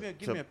the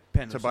give me a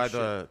pen or to some buy shit.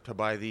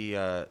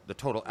 the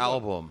total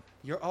album.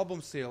 your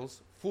album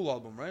sales, full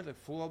album, right? Like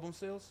full album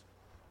sales,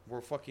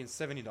 were fucking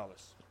 $70.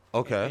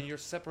 Okay. And your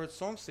separate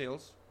song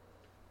sales,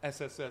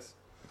 SSS,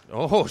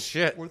 Oh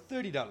shit! were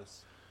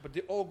 $30. But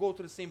they all go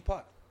to the same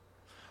pot.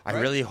 I right?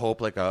 really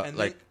hope And then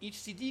like each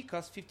CD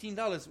costs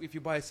 $15 if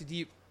you buy a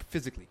CD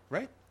physically,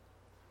 right?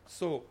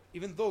 So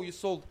even though you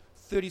sold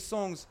 30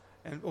 songs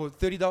or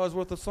 $30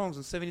 worth of songs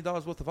and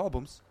 $70 worth of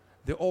albums,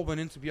 they all went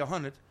in to be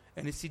 $100,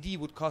 and a CD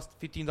would cost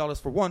 $15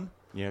 for one.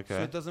 yeah, okay.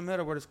 So it doesn't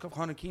matter where this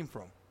 $100 came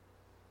from.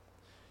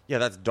 Yeah,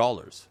 that's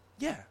dollars.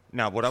 Yeah.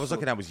 Now, what I was So-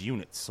 looking at was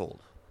units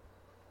sold.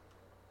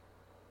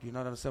 Do you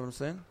not understand what I'm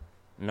saying?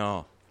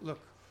 No, Look,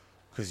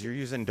 because you're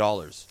using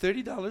dollars.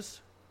 $30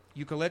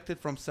 you collected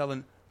from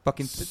selling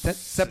fucking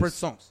separate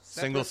songs.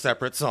 Single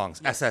separate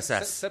songs.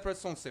 SSS. Separate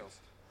song sales.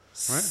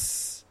 Right?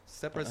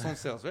 Separate song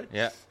sales, right?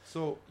 Yeah.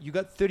 So you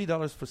got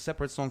 $30 for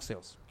separate song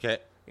sales. Okay.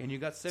 And you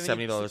got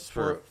 $70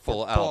 for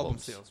full album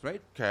albums. sales,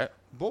 right? Okay.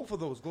 Both of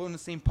those go in the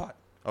same pot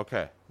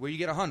Okay. where you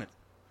get $100.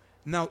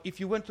 Now, if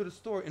you went to the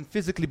store and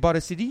physically bought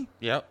a CD,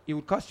 Yep. it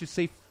would cost you,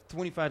 say,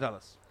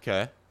 $25,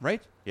 Okay.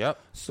 right? Yep.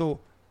 So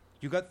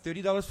you got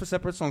 $30 for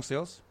separate song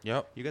sales.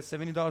 Yep. You got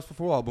 $70 for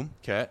full album.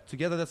 Okay.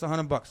 Together, that's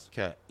 $100.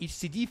 Okay. Each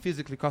CD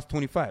physically costs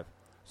 $25.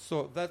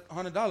 So that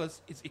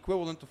 $100 is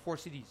equivalent to 4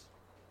 CDs.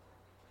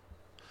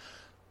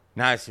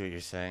 Now I see what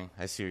you're saying.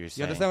 You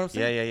understand what I'm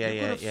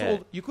saying? Yeah.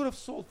 You could have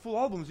sold full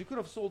albums. You could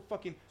have sold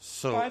fucking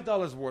So-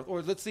 $5 worth.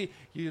 Or let's say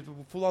the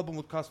full album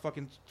would cost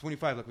fucking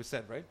 $25, like we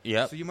said, right?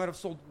 Yep. So you might have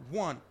sold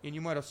one, and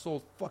you might have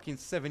sold fucking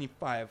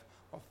 75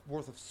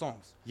 worth of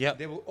songs. Yep.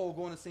 They will all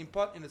go in the same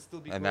pot, and it still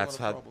be And equivalent that's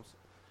of how- albums.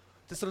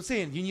 That's what I'm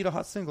saying. You need a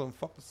hot single, and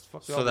fuck the So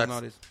album that's-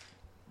 nowadays.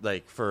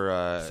 Like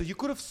for So you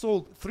could have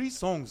sold 3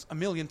 songs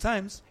 1,000,000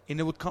 times,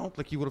 and it would count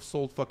like you would have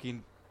sold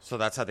fucking. so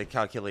that's how they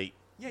calculate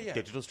Yeah.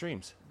 digital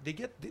streams.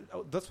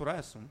 That's what I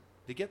assume.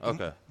 They get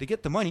Okay. They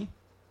get the money,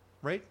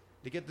 right?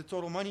 They get the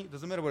total money.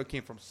 Doesn't matter where it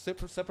came from,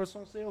 separate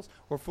song sales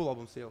or full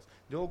album sales.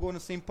 They all go in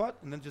the same pot,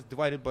 and then just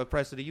divided by the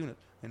price of the unit,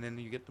 and then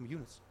you get them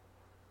units,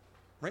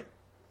 right?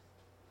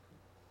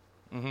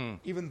 Mm-hmm.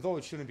 Even though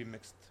it shouldn't be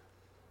mixed,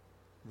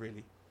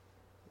 really,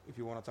 if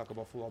you want to talk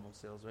about full album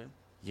sales, right?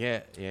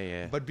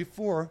 Yeah. But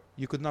before,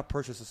 you could not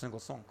purchase a single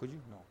song, could you?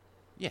 No.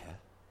 yeah.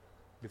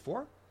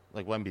 Before,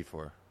 Like when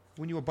before?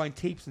 when you were buying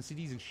tapes and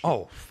CDs and shit.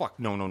 Oh fuck!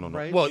 No.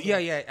 Right? Well, So-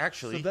 yeah.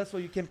 Actually, so that's why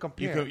you can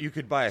compare. you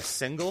could buy a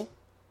single,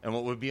 and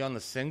what would be on the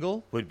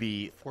single would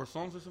be 4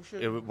 songs or some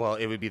shit. it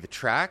would be the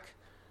track,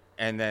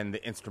 and then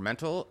the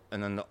instrumental,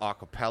 and then the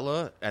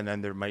acapella, and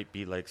then there might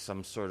be like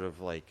some sort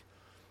of like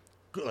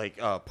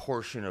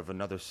portion of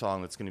another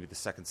song that's going to be the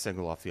second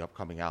single off the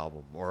upcoming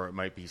album, or it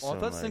might be Oh, some.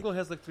 that like- single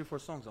has like 3-4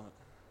 songs on it.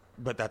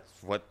 but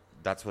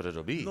that's what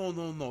it'll be.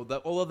 No.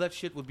 That all of that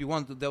shit would be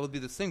one. That would be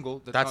the single.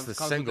 That That's comes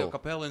the with single. the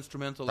capella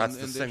instrumental. That's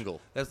and the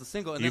single. That's the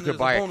single. And You then could there's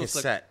buy a bonus,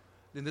 cassette.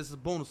 Then there's a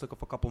bonus like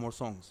of a couple more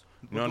songs.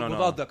 No.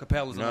 Without the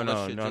capellas and all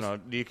that shit. No.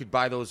 You could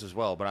buy those as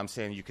well, but I'm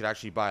saying you could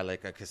actually buy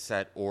like a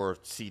cassette or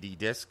CD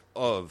disc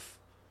of.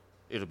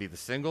 It'll be the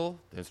single,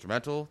 the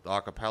instrumental, the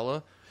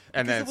acapella,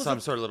 and Because then it was some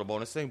a- sort of little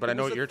bonus thing. But I It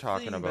know was what a you're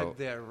talking thing about. back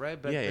there, right?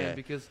 Back Yeah, then, yeah.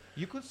 because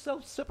you could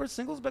sell separate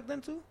singles back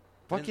then too.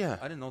 Fuck yeah.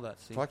 I didn't know that.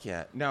 See? Fuck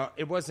yeah! Now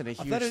it wasn't a I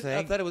huge thought thing.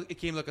 I thought it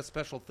came like a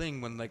special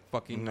thing when like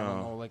fucking I don't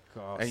No. know like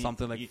And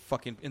something like you-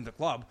 fucking in the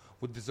club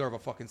would deserve a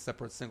fucking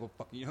separate single.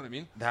 Fucking, you know what I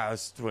mean? That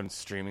was when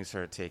streaming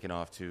started taking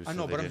off too. I so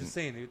know, they but I'm didn't- just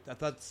saying. I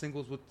thought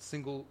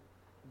single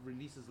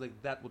releases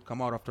like that would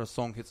come out after a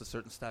song hits a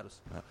certain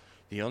status.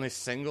 The only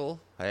single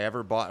I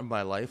ever bought in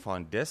my life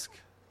on disc,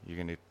 you're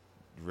going to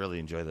really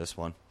enjoy this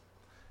one.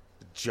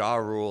 Ja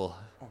Rule.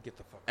 Oh, get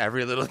the fuck.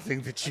 Every little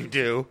thing that you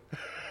do.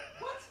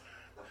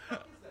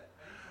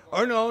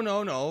 Oh, no.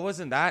 It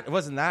wasn't that.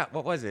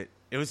 What was it?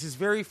 It was his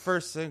very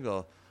first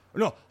single.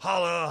 No,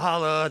 Holla,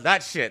 Holla.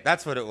 That shit.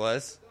 That's what it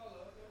was.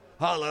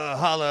 Holla,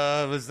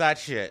 Holla was that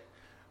shit.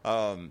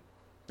 That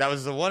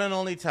was the one and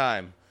only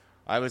time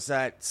I was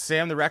at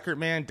Sam the Record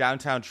Man,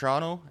 downtown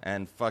Toronto,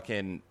 and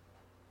fucking...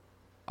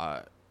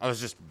 I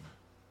was just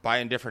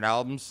buying different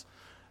albums.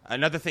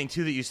 Another thing,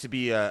 too, that used to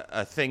be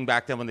a thing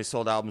back then when they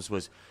sold albums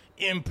was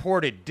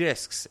imported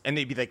discs. And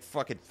they'd be like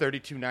fucking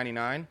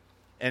 $32.99.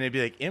 And it'd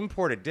be like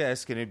imported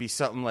disc. And it'd be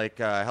something like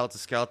Helter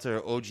Skelter,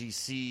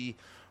 OGC.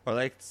 Or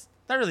like, it's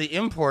not really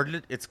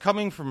imported. It's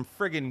coming from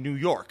friggin' New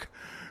York.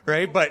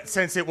 Right? But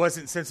since it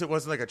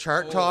wasn't like a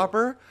chart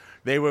topper,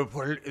 they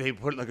put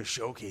it like a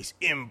showcase.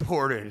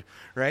 Imported.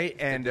 Right?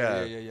 And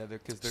Yeah.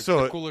 Because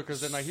they're cooler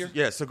because they're not here.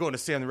 Yeah, so going to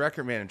Sam the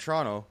Record Man in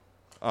Toronto,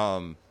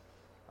 there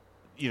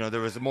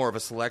was more of a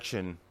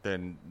selection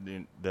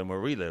than where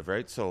we live,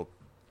 right? So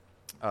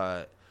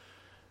I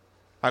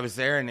was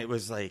there, and it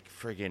was like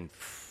friggin'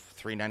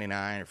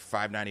 $3.99 or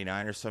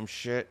 $5.99 or some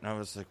shit, and I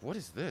was like, "What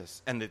is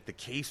this?" And the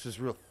case was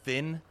real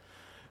thin,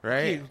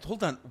 right? Hey,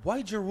 hold on. Why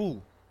Ja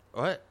Rule?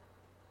 What?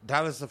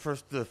 That was the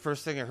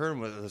first thing I heard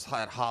was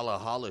that holla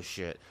holla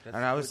shit, and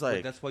I was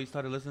like, "That's why you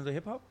started listening to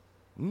hip hop?"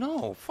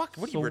 No, fuck.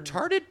 What are you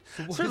retarded?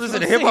 So Started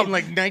listening to hip hop in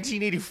like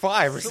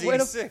 1985 or so why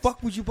the 86.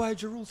 fuck would you buy a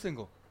Ja Rule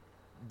single?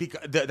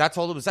 Because that's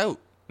all that was out,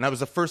 and that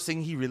was the first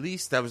thing he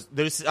released.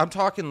 I'm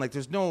talking like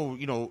there's no So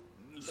you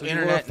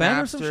internet were a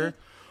fan or some Napster. shit?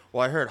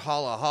 Well, I heard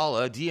Holla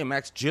Holla.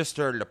 DMX just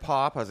started to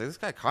pop. I was like, this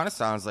guy kind of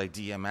sounds like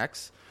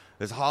DMX.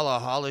 This Holla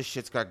Holla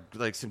shit's got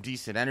like some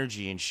decent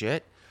energy and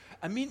shit.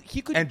 I mean,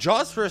 he could. And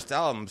Jaw's first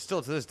album,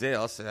 still to this day,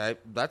 I'll say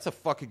that's a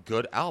fucking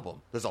good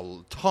album. There's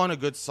a ton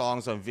of good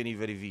songs on Vini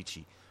Vidi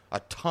Vici,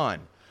 a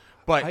ton.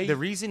 But the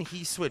reason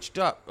he switched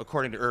up,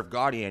 according to Irv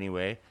Gotti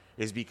anyway,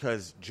 is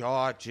because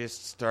Jaw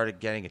just started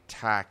getting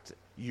attacked.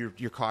 You're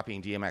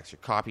copying DMX. You're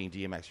copying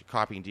DMX. You're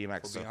copying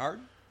DMX. For being hard?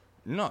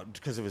 No,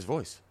 because of his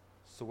voice.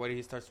 So why did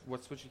he start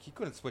switching? He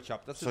couldn't switch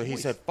up. That's So his he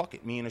voice. said, fuck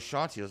it, me and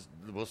Ashanti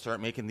will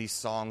start making these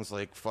songs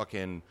like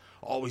fucking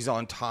Always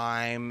on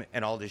Time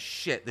and all this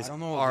shit. I don't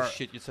know all this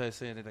shit you started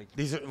saying. Like,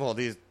 this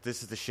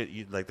is the shit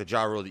you like, the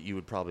Ja Rule that you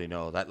would probably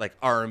know, that like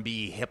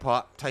R&B hip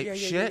hop type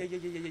shit.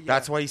 Yeah.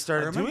 That's why he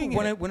started doing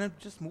it. When I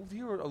just moved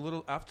here a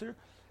little after,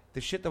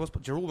 the shit that was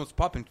Ja Rule was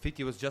popping.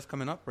 50 was just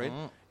coming up, right?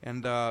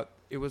 And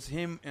it was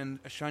him and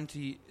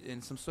Ashanti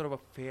in some sort of a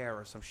fair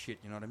or some shit.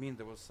 You know what I mean?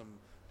 There was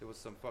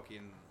some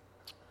fucking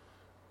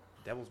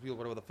Devil's Wheel,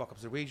 whatever the fuck,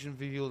 observation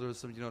video. There was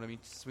some, you know what I mean,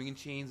 swinging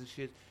chains and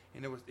shit.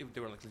 And they were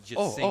like legit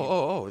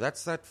singing.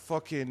 That's that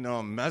fucking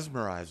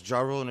Mesmerized, Ja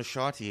Rule and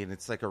Ashanti, and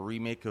it's like a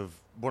remake of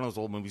one of those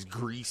old movies,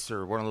 Grease,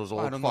 or one of those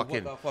old I don't know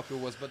fucking. what the fuck it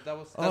was, but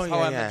that's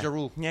how I met Ja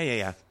Rule.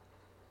 Yeah.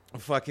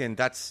 Fucking,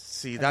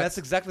 that's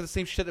exactly the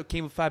same shit that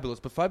came with Fabulous,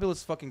 but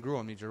Fabulous fucking grew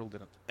on me. Ja Rule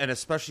didn't. And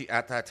especially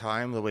at that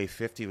time, the way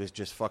 50 was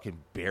just fucking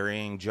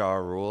burying Ja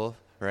Rule,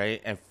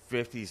 right? And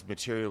 50's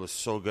material was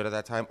so good at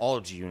that time. All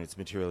of G-Unit's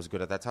material was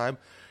good at that time.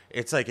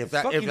 It's like if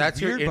that's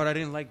weird, your but I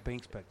didn't like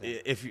Banks back then.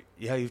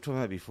 You've told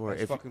me that before.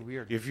 It's fucking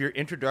weird. If your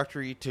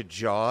introductory to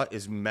Ja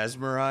is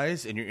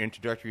Mesmerized and your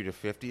introductory to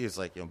 50 is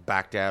like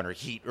Back Down or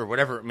Heat or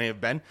whatever it may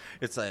have been,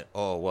 it's like,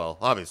 oh well,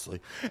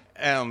 obviously.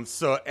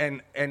 So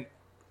and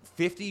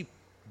 50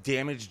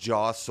 damaged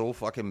Ja so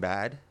fucking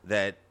bad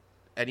that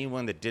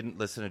anyone that didn't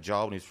listen to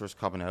Ja when he was first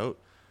coming out,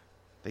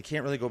 they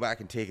can't really go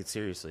back and take it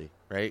seriously,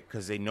 right?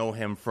 Because they know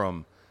him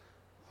from.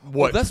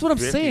 That's what I'm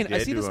 50 saying. I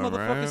did see this to him,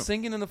 motherfucker right?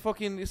 singing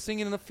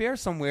in a fair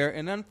somewhere,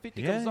 and then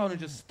 50 comes out and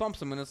just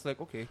stomps him, and it's like,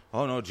 okay.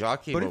 Oh no, Ja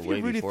came out way before 50.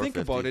 But if you really think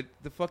about it,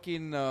 the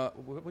fucking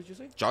what did you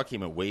say? Ja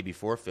came out way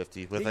before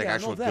 50 with like I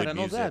actual know that, good I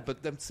know music. that, but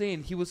I'm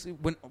saying he was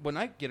when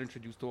I get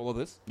introduced to all of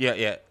this.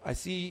 Yeah. I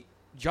see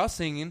Ja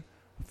singing,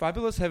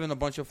 Fabulous having a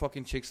bunch of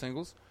fucking chick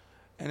singles,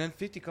 and then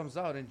 50 comes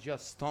out and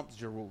just stomps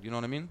Ja Rule. You know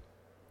what I mean?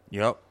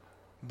 Yep.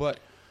 But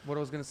what I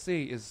was gonna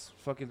say is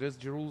fucking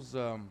there's Ja Rule's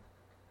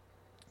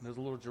there's a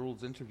little Ja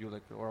Rule's interview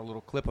or a little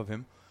clip of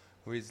him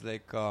where he's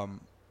like, I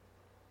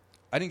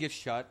didn't get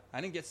shot, I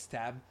didn't get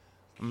stabbed.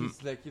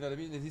 He's like, you know what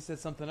I mean? And he said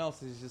something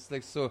else. He's just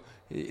like, so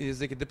he's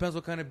like, it depends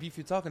what kind of beef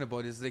you're talking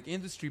about. It's like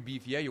industry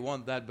beef, yeah, you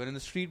want that, but in the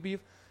street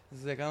beef,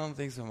 it's like, I don't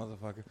think so,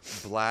 motherfucker.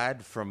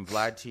 Vlad from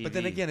Vlad TV. But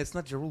then again, it's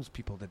not Ja Rule's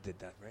people that did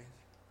that, right?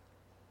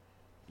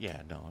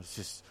 Yeah, no, it's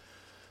just.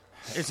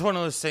 It's one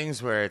of those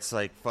things where it's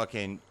like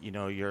fucking,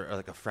 you're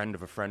like a friend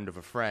of a friend of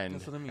a friend.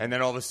 That's what I mean. And then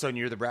all of a sudden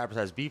you're the rapper that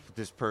has beef with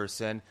this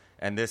person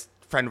and this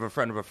friend of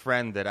a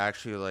friend that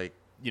actually like,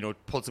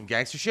 pulled some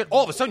gangster shit.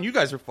 All of a sudden you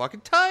guys are fucking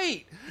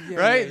tight,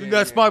 right?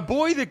 That's my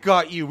boy that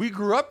got you. We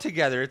grew up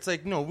together. It's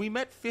like, no, we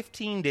met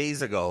 15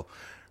 days ago,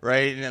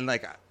 right? And then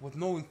like. With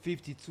knowing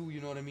 52, you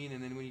know what I mean?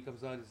 And then when he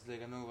comes out, it's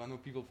like, I know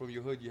people from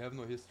your hood, you have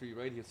no history,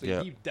 right?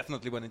 So he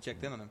definitely went and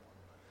checked in on him.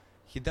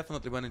 He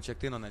definitely went and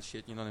checked in on that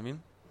shit, you know what I mean?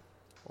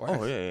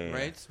 Oh, yeah.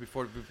 Right?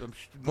 Before knowing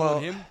Well,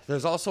 him.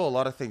 there's also a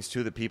lot of things,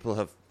 too, that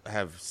people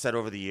have said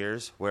over the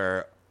years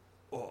where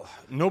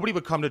nobody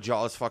would come to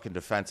Jaw's fucking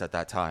defense at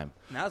that time.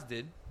 Nas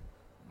did.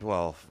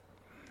 Well,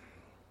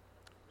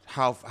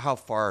 how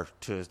far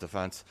to his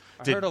defense?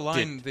 I heard a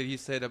line that he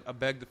said, "I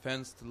beg the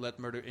fans to let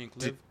Murder Inc.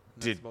 live."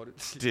 That's about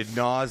it. Did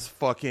Nas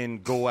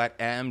fucking go at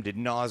M? Did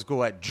Nas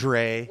go at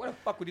Dre? Why the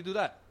fuck would he do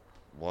that?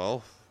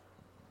 Well,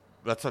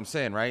 that's what I'm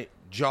saying, right?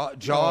 Jaw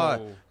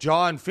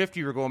and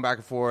 50 were going back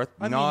and forth.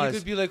 I mean, Nas, you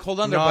could be like, hold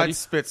on there, buddy. Nas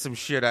spit some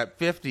shit at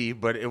 50,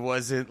 but it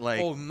wasn't like...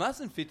 Oh, Nas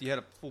and 50 had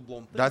a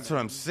full-blown thing. That's man.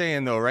 what I'm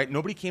saying, though, right?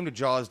 Nobody came to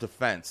Jaw's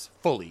defense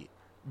fully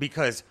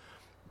because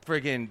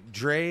friggin'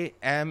 Dre,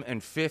 M,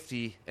 and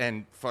 50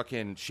 and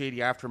fucking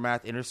Shady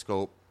Aftermath,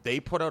 Interscope, they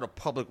put out a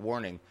public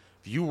warning.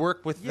 If you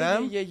work with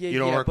them, you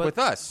don't work with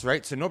us,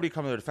 right? So nobody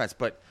come to their defense.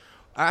 But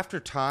after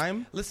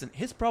time... Listen,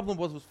 his problem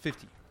was with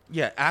 50.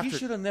 Yeah, after... He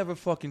should have never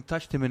fucking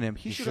touched Eminem.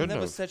 He should have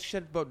never said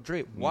shit about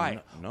Dre.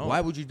 Why? No.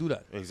 Why would you do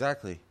that?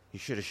 Exactly. You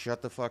should have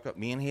shut the fuck up.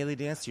 Me and Haley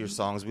dance to your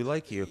songs. We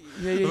like you.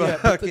 Yeah.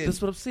 But that's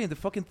what I'm saying. The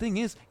fucking thing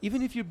is,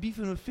 even if you're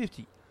beefing with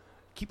 50,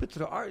 keep it to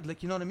the art.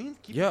 Like, you know what I mean?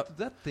 Keep it to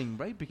that thing,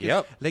 right?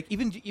 Because, like,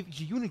 even if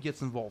G-Unit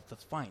gets involved,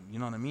 that's fine. You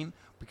know what I mean?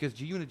 Because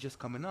G-Unit just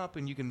coming up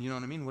and you can, you know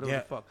what I mean? Whatever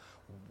the fuck.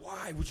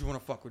 Why would you want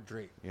to fuck with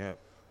Dre? Yeah.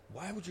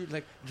 Why would you,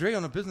 like, Dre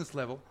on a business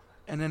level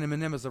and then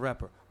Eminem as a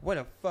rapper? Why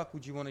the fuck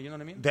would you want to, you know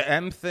what I mean? The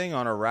M thing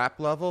on a rap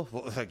level,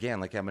 well, again,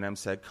 like Eminem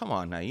said, come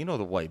on now, you know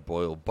the white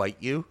boy will bite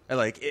you.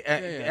 Like,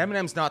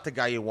 Eminem's not the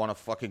guy you want to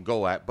fucking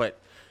go at, but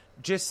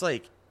just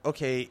like,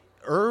 okay,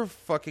 Irv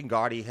fucking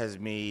Gotti has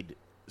made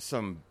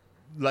some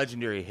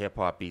legendary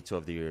hip-hop beats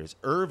over the years.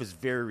 Irv is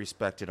very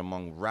respected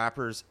among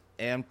rappers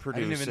and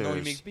producers. I didn't even know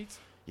he makes beats.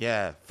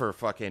 Yeah, for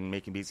fucking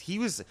making beats.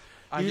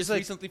 I just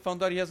recently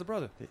found out he has a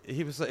brother.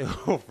 He was like,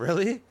 oh,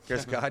 really?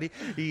 Chris Gotti?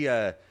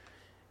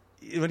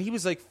 When he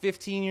was like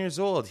 15 years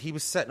old, he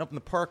was setting up in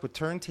the park with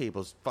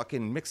turntables,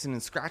 fucking mixing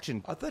and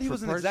scratching. I thought he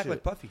wasn't exactly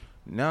like Puffy.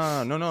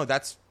 No.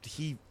 That's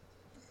he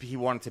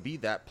wanted to be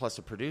that plus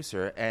a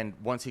producer. And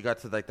once he got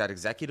to like that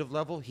executive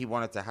level, he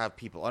wanted to have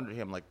people under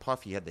him like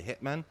Puffy had the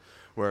Hitmen,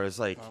 whereas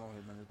like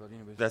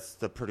that's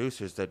the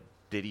producers that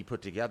Diddy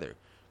put together.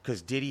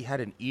 Because Diddy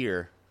had an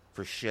ear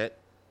for shit,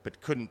 but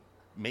couldn't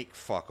make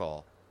fuck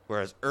all.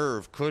 Whereas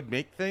Irv could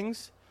make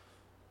things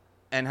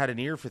and had an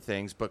ear for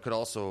things, but could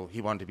also,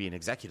 he wanted to be an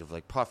executive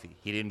like Puffy.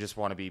 He didn't just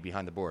want to be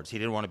behind the boards. He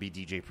didn't want to be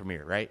DJ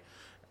Premier, right?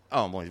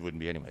 Oh, well, he wouldn't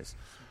be anyways.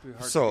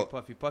 So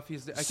Puffy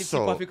is I can see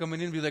Puffy coming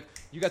in and be like,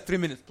 you got 3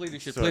 minutes, play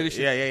this shit, play this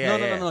shit.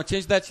 Yeah. No,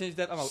 change that.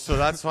 I'm out. So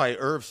that's why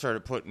Irv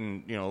started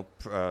putting,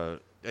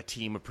 a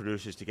team of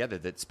producers together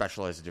that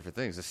specialize in different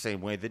things, the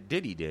same way that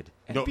Diddy did.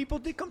 And people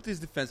did come to his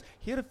defense.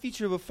 He had a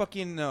feature of a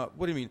fucking, what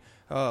do you mean?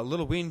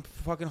 Lil Wayne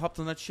fucking hopped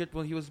on that shit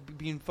while he was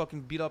being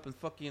fucking beat up and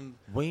fucking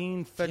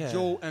Fat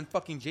Joe and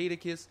fucking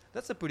Jadakiss.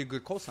 That's a pretty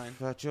good cosign.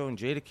 Fat Joe and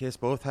Jadakiss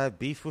both had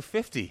beef with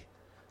 50.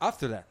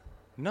 After that.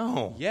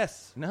 No.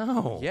 Yes.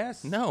 No.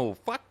 Yes. No.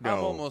 Fuck no.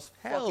 I'm almost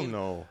Hell fucking...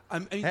 no. I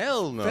mean,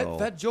 Hell no.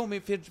 Fat Joe,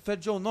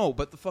 Fat Joe, no.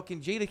 But the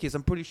fucking Jadakiss,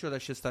 I'm pretty sure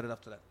that shit started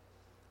after that.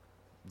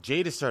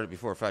 Jada started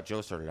before, Fat Joe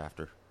started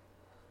after.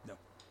 No.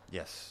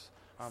 Yes.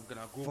 I'm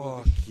going to Google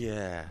Fuck this.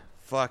 yeah.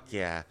 Fuck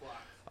yeah.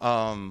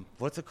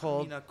 What's it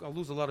called? I mean, I'll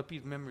lose a lot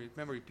of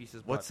memory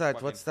pieces. What's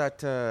that? What's that?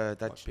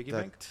 Piggy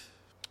Bank?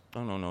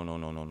 Oh, no.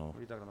 What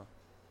are you talking about?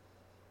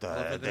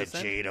 The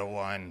Jada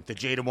one. The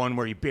Jada one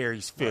where he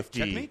buries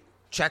 50.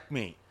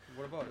 Checkmate?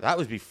 What about it? That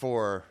was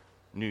before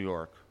New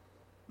York.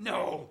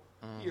 No.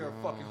 You're a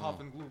fucking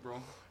hop and glue,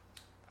 bro.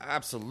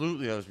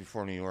 Absolutely, that was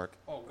before New York.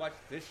 Oh, watch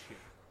this shit.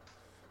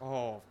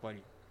 Oh,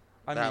 buddy.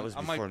 That was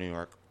before New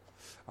York.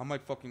 I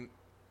might fucking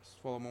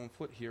swallow my own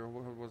foot here.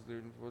 What was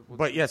there?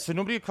 But yeah, so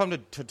nobody had come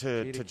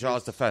to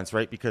Jaw's defense,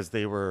 right? Because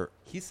they were...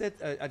 He said,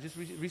 I just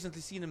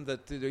recently seen him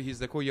that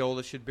he's like, oh yeah, all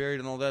the shit buried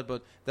and all that,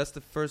 but that's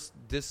the first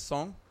diss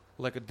song,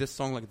 like a diss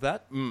song like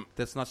that,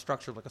 that's not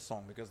structured like a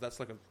song, because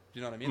that's like a,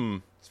 you know what I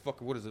mean? It's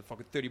fucking, what is it,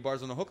 fucking 30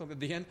 bars on the hook at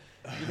the end,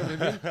 you know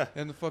what I mean?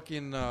 And the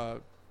fucking, you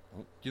know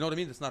what I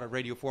mean? It's not a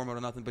radio format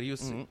or nothing, but he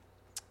was...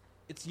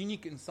 It's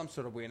unique in some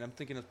sort of way, and I'm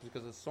thinking it's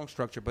because of the song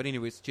structure. But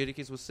anyways,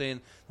 Jadakiss was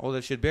saying all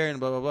that shit buried and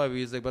blah, blah, blah.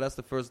 He's like, but that's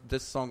the first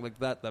diss song like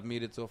that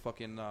made it to a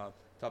fucking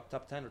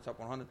top 10 or top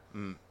 100.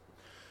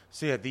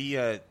 So yeah,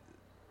 the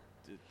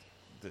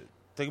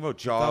thing about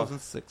Jaw...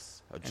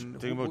 2006.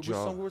 Thing about Jaw...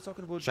 Which song we were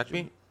talking about?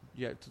 Checkmate?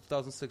 Yeah,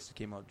 2006 it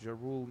came out. Ja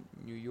Rule,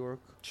 New York.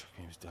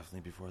 Checkmate was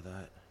definitely before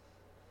that.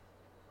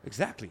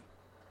 Exactly.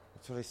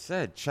 That's what I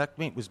said.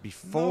 Checkmate was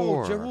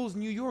before. No, Ja Rule's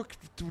New York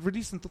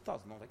released in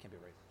 2000. No, that can't be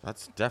right.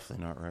 That's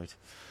definitely not right.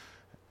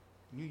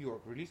 New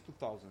York, released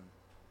 2000.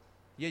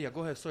 Yeah,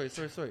 go ahead.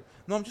 Sorry.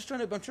 No, I'm just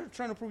trying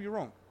to prove you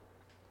wrong.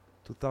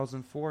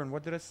 2004, and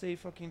what did I say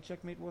fucking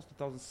Checkmate was?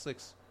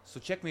 2006. So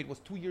Checkmate was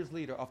 2 years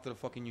later after the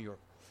fucking New York.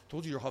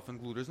 Told you you're huff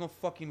and glue. There's no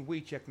fucking way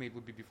Checkmate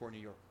would be before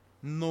New York.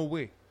 No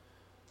way.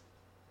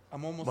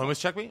 I'm almost... When was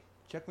Checkmate?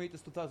 Checkmate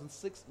is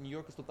 2006, New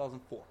York is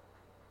 2004.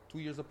 2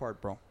 years apart,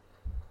 bro.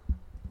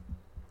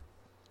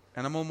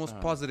 And I'm almost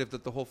positive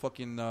that the whole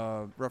fucking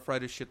Rough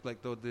Rider shit,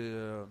 like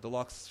the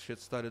Locks shit,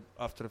 started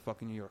after the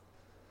fucking New York.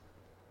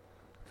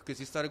 Because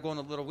he started going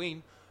to Lil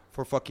Wayne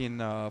for fucking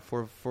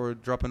for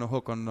dropping a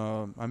hook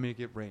on I Make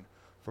It Rain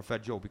for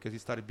Fat Joe, because he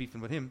started beefing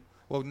with him.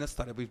 Well, not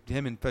started with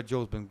him, and Fat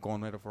Joe's been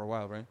going at it for a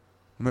while, right?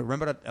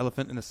 Remember that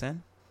Elephant in the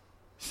Sand?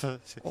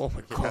 Oh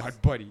my God,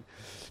 buddy.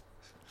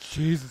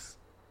 Jesus.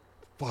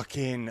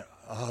 Fucking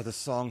the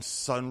song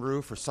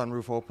Sunroof or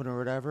Sunroof Open or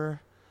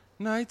whatever.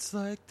 Nights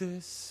like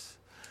this.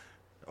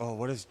 Oh,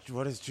 what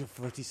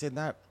he said in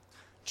that?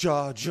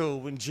 Joe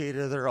and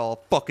Jada, they're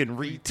all fucking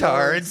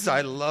retards.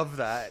 I love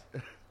that.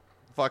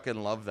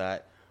 Fucking love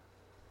that.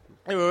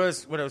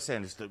 Anyways, what I was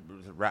saying, just to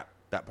wrap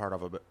that part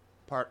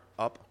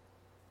up,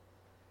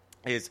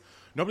 is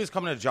nobody's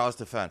coming to Jaw's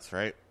defense,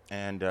 right?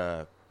 And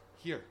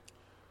Here.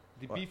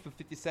 The beef with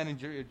 50 Cent and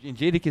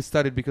Jadakiss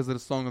started because of the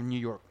song of New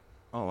York.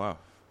 oh wow,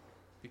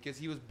 Because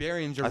he was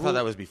burying Ja I Rule. thought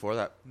that was before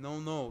that.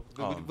 No.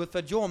 With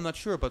Fat Joe, I'm not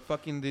sure, but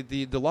fucking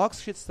the Locks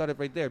shit started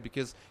right there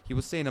because he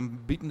was saying, I'm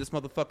beating this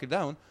motherfucker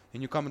down,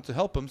 and you're coming to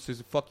help him, so he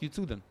said, fuck you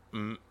too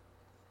then.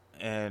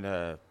 And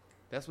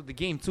That's what the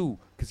Game too,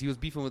 because he was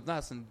beefing with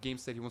Nas, and Game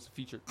said he wants to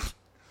feature.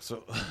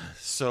 so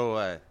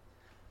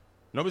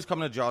nobody's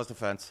coming to Jaw's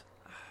defense,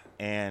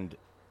 and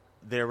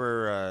there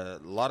were a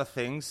lot of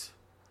things,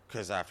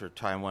 because after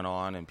time went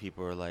on and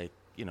people were like,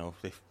 you know,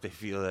 they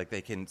feel like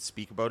they can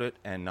speak about it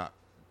and not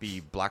be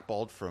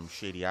blackballed from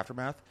Shady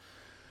Aftermath,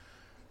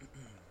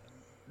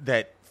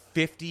 that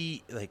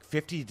 50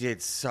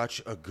 did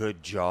such a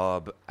good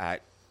job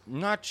at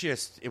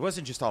it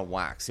wasn't just on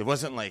wax. It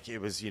wasn't like it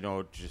was, you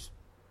know, just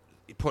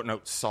putting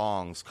out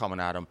songs coming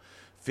at him.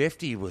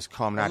 50 was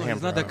coming at him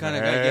he's not from that kind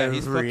of guy. Yeah,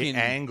 he's every fucking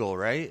angle,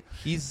 right?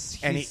 He's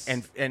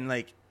And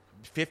like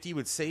 50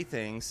 would say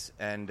things,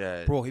 and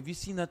bro, have you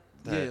seen that?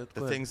 the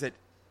things that,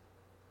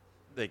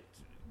 like,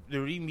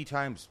 there would even be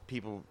times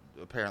people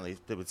apparently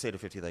that would say to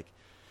 50 like,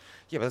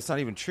 yeah, but that's not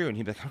even true, and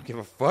he'd be like, I don't give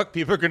a fuck,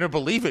 people are gonna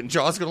believe it, and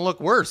Jaw's gonna look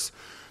worse.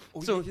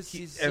 So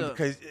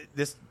because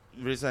this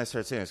the reason I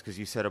started saying this because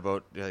you said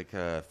about like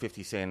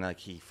 50 saying like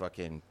he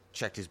fucking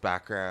checked his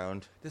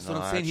background. That's what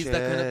I'm saying. He's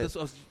that kind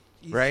of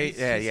right?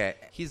 Yeah.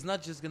 He's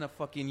not just gonna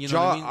fucking, you know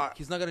Jaw, what I mean?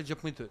 He's not gonna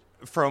jump into it.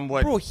 From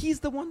what, Bro, he's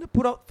the one that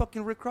put out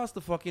fucking Rick Ross,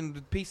 the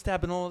fucking paste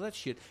tab and all of that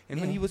shit.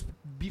 And when he was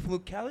beefing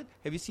with Khaled,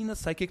 have you seen that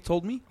Psychic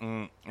Told Me?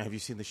 have you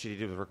seen the shit he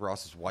did with Rick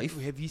Ross's wife?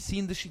 Have you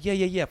seen the shit?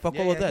 Yeah. Fuck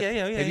all of that.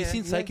 Have you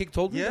seen Psychic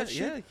Told Me? That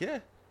shit? Yeah.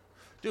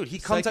 Dude, he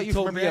comes at Psychic you from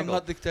told every me I'm angle.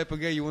 not the type of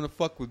guy you want to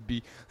fuck with,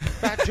 B.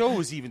 Fat Joe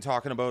was even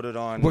talking about it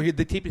on. Where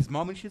they tape his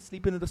mom and shit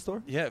sleeping in the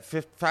store? Yeah,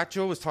 Fat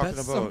Joe was talking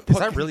That's about. some Is that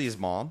fucking- really his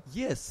mom?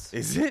 Yes.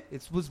 Is it?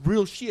 It was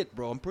real shit,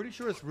 bro. I'm pretty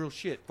sure it's real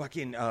shit.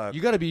 Fucking. You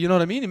gotta be, you know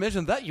what I mean?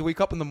 Imagine that. You wake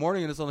up in the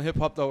morning and it's on a hip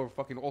hop or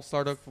fucking All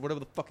Star Dog, whatever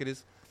the fuck it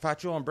is. Fat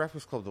Joe on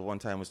Breakfast Club the one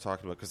time was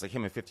talking about, because like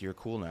him and 50 are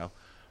cool now,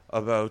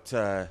 about.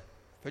 Fat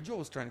Joe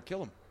was trying to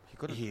kill him. He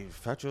couldn't.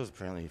 Fat Joe's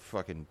apparently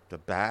fucking the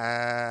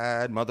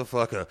bad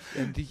motherfucker.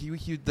 And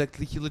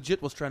he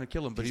legit was trying to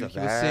kill him, but He's he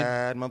a was saying,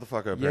 bad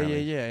motherfucker.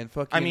 Apparently. yeah, and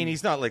fucking. I mean,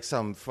 he's not like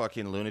some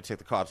fucking lunatic.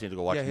 The cops need to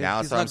go watch Yeah, him now.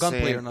 he's So not I'm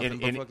gunplay saying, or nothing,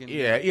 but fucking-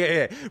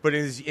 yeah. But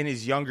in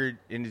his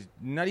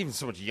not even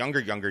so much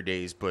younger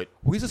days, but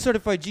well, he's a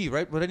certified G,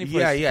 right? But any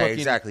place, yeah, fucking,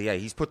 exactly. Yeah,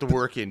 he's put the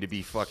work in to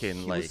be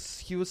fucking like.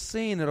 He was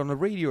saying it on the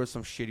radio or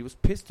some shit. He was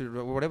pissed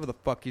or whatever the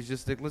fuck. He's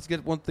just like, let's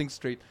get one thing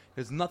straight.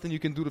 There's nothing you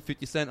can do to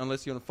 50 Cent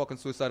unless you're on a fucking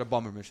suicide or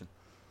bomber mission.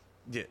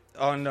 Yeah,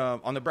 on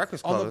the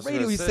Breakfast Club. On the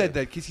radio, he said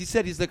that because he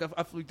said he's like,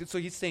 so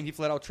he's saying he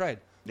flat out tried.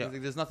 Yeah.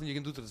 Like, there's nothing you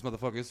can do to this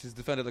motherfucker. He's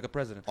defended like a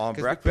president. On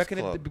 'Cause Breakfast back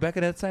Club. back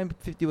at that time,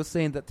 50 was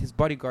saying that his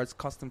bodyguards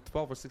cost him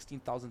 $12,000 or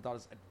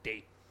 $16,000 a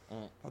day.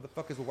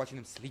 Motherfuckers were watching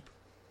him sleep.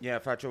 Yeah,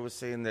 Fat Joe was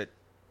saying that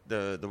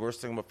the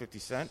worst thing about 50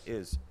 Cent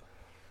is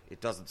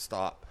it doesn't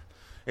stop.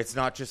 It's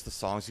not just the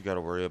songs you got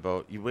to worry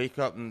about. You wake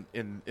up in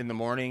the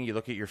morning, you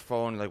look at your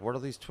phone, like, what are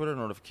these Twitter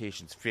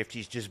notifications?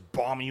 50's just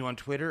bombing you on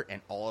Twitter,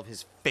 and all of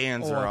his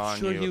fans are on I'm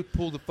sure you. he would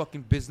pull the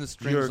fucking business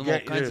strings You're and all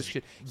getting- kinds of there's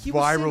shit.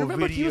 viral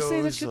remember he was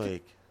saying that videos, shit.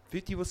 like-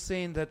 50 was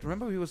saying that.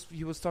 Remember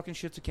he was talking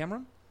shit to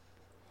Cameron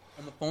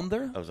on the phone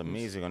there. That was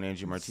amazing on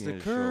Angie It's Martinez's the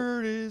show.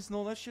 Curtis and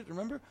all that shit.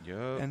 Remember?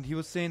 Yeah. And he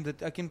was saying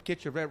that I can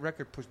get your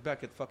record pushed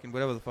back at fucking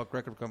whatever the fuck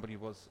record company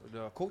was.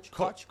 Koch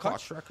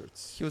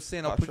Records. He was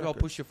saying Koch I'll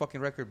push your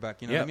fucking record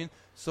back. You know what I mean?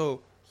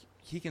 So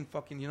he can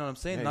fucking, you know what I'm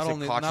saying? Yeah, not he said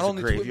only Koch not is a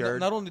only graveyard.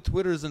 not only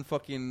Twitters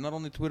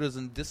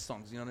and diss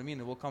songs. You know what I mean?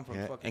 It will come from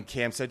Yeah. fucking. And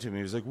Cam said to me,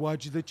 he was like,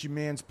 why'd you let your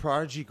man's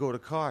Prodigy go to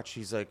Koch?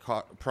 He's like,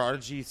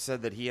 Prodigy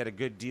said that he had a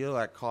good deal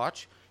at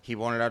Koch. He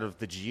wanted out of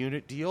the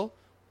G-Unit deal.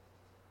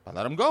 I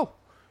let him go.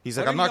 He's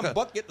like, I'm not gonna.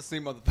 Buck get the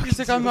same motherfucker. He's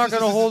like, I'm not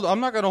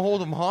gonna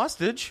hold him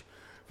hostage.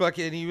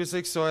 Fucking, he was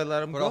like, so I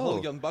let him But go. a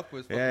whole Young Buck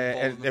was fucking Yeah,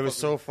 balls in and the it was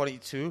fucking- so funny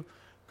too,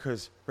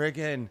 because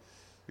again,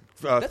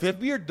 That's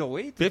weird though,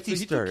 eh? 50 So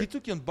he started.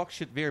 took Young Buck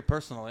shit very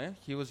personal, eh?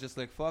 He was just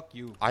like, fuck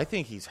you. I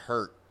think he's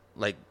hurt.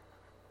 Like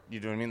You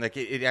know what I mean? Like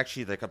it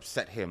actually like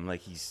upset him. Like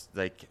he's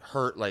like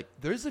hurt. Like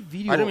There's a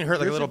video. I don't mean hurt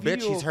like a there's little bitch.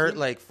 video He's of hurt him-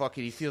 like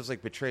fucking. He feels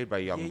like betrayed by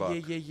Young Buck.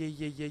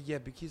 Yeah.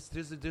 Because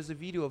there's a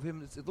video of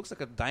him. It looks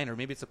like a diner.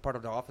 Maybe it's a part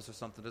of the office or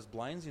something. There's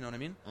blinds, you know what I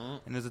mean?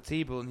 And there's a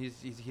table, and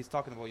he's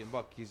talking about Young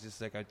Buck. He's just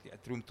like, I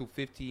threw him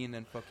 250, and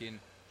then fucking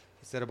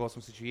he said about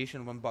some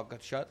situation when Buck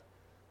got shot,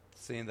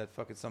 saying that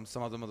fucking some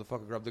other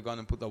motherfucker grabbed the gun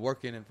and put the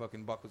work in, and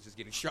fucking Buck was just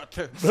getting shot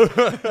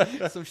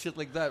there. Some shit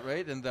like that,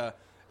 right? And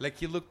like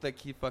he looked like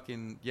he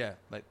fucking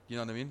like you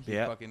know what I mean? He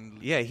Yeah. fucking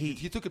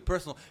He took it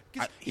personal.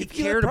 'Cause he if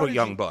you had cared about Prodigy-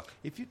 Young Buck.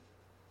 If you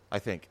I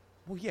think.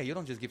 well, yeah, you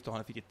don't just give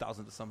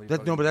 250,000 to somebody. No,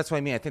 fucking- but that's what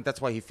I mean. I think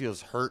that's why he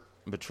feels hurt,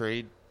 and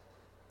betrayed.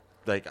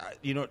 Like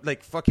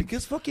like fucking.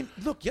 Because fucking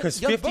look, Young 'Cause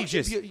Buck 50 should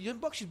just- be Young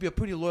Buck should be a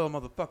pretty loyal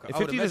motherfucker. If I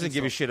would 50 doesn't imagine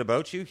give a so. shit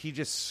about you, he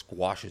just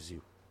squashes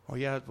you. Oh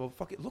yeah, well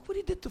fucking look what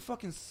he did to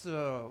fucking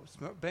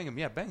Bangham.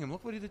 Yeah, Bangham.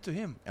 Look what he did to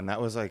him. And that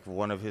was like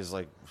one of his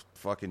like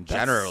fucking That's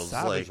generals,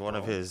 savage, like one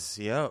of bro. his.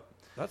 Yep.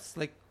 That's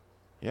like,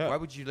 Yeah. why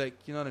would you like,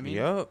 you know what I mean?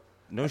 Yep.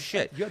 No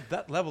shit. You're at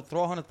that level.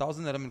 Throw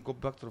 100,000 at him and go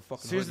back to the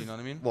fucking hood. Seriously, You know what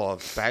I mean? Well,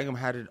 Bangham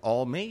had it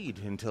all made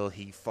until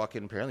he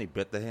fucking apparently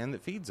bit the hand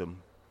that feeds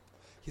him.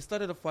 He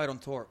started a fight on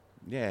tour.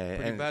 Yeah,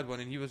 Pretty and bad one,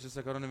 and he was just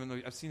like, I don't even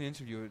know. I've seen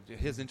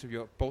his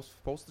interview,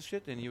 post the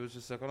shit, and he was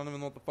just like, I don't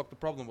even know what the fuck the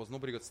problem was.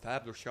 Nobody got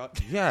stabbed or shot.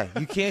 yeah,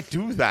 you can't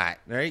do that,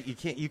 right? You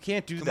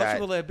can't do Too much that.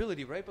 of a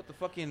liability, right? But the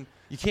fucking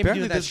You can't be apparently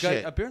doing that this guy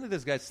shit. apparently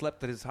this guy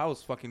slept at his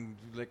house, fucking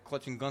like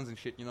clutching guns and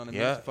shit. You know what I mean?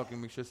 Yeah. To fucking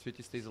make sure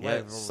 50 stays Yeah,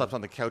 alive. slept on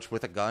the couch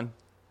with a gun.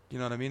 You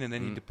know what I mean? And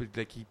then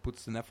he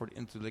puts an effort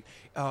into like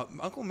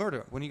Uncle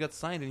Murder when he got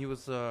signed and he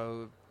was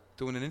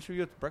doing an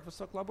interview at the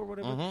Breakfast Club or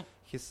whatever. Mhm.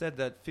 He said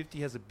that 50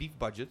 has a beef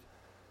budget,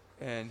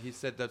 and he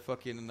said that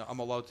fucking I'm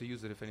allowed to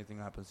use it if anything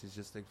happens. He's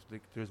just like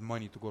there's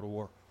money to go to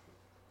war.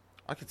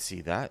 I could see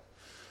that,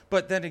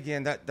 but then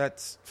again,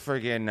 that's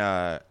friggin'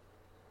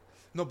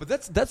 No, but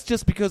that's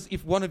just because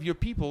if one of your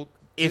people,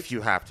 if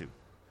you have to.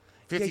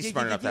 50's yeah,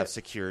 smart yeah, enough to yeah. have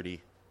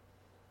security.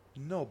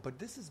 no, but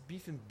this is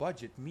beef in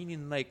budget,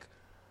 meaning like,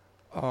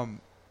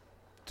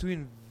 to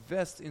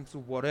invest into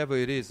whatever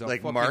it is,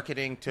 Like fucking-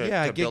 marketing to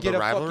get build a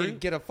rivalry?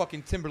 get a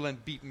fucking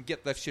Timberland beat and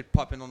get that shit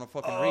popping on a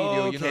fucking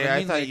radio. You know what I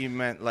mean? thought Like, you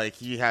meant like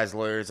he has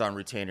lawyers on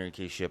retainer in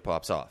case shit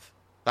pops off.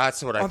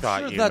 That's what I I'm thought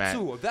sure you that meant.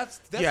 too. That's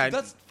Yeah,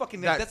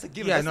 fucking that- that's a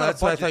given. Yeah, that's no, not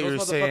that's a what I budget. thought you Those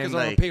were saying. motherfuckers are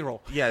on Like,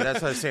 payroll. yeah, that's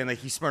what I was saying. Like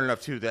he's smart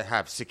enough too to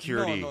have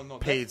security, No.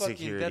 paid that's fucking,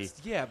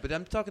 security. but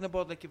I'm talking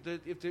about like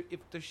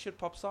if the shit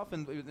pops off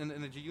and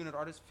a G-Unit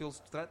artist feels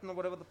threatened or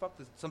whatever the fuck,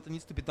 something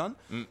needs to be done.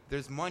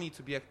 There's money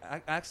to be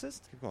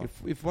accessed. going.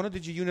 If one of the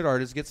G-Unit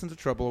artists gets into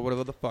trouble or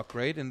whatever the fuck,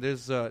 right? And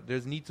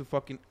there's need to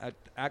fucking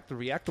act or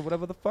react or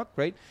whatever the fuck,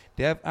 right?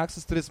 They have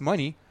access to this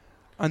money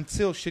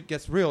until shit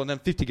gets real, and then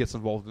 50 gets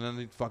involved, and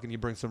then he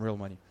brings some real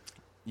money.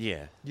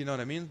 Yeah, You know what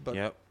I mean? But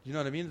Yep. you know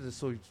what I mean?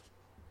 So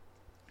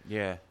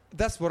yeah.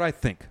 that's what I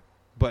think.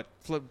 But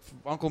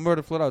Uncle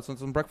Murder flat out on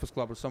some Breakfast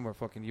Club or somewhere.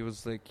 Fucking, he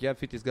was like, "Yeah,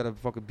 50's got a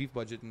fucking beef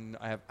budget, and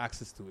I have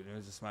access to it." And I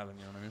was just smiling.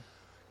 You know what I mean?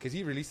 Because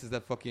he releases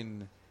that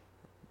fucking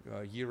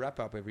year wrap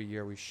up every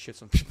year. We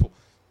shits on people.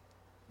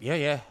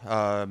 Yeah.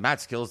 Mad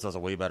Skills does a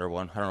way better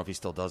one. I don't know if he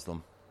still does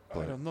them.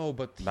 I don't know,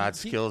 but Mad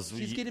Skills,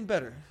 he's getting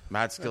better.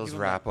 Mad Skills give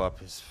him wrap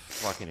up is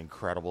fucking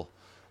incredible.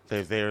 They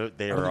I don't were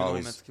even know what Mad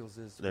always Skills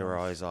is, to they be were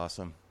honest. always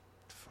awesome.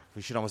 Fuck,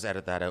 we should almost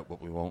edit that out,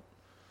 but we won't.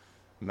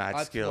 Mad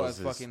That's Skills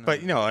why I is, fucking,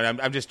 but you know,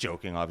 and I'm just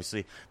joking.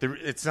 Obviously,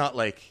 it's not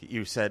like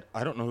you said.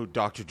 I don't know who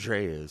Dr.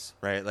 Dre is,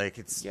 right? Like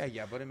it's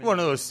Yeah, but I mean, one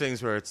of those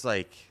things where it's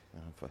like,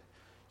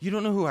 you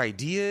don't know who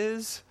Idea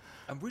is.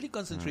 I'm really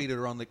concentrated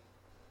around like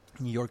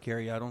New York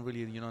area. I don't really,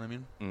 you know what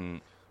I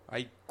mean?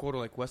 I go to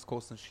like West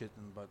Coast and shit,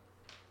 but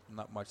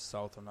not much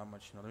South or not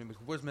much. You know what I mean? But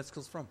where's Mad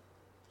Skills from?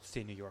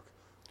 Stay in New York.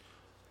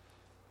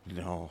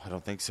 No, I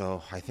don't think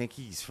so. I think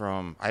he's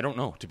from, I don't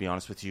know, to be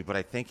honest with you, but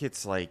I think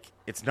it's like,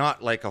 it's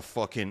not like a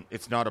fucking,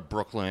 it's not a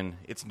Brooklyn,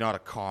 it's not a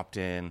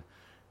Compton.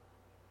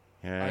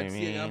 You know what I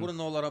mean? I wouldn't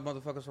know a lot of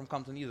motherfuckers from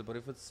Compton either, but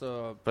if it's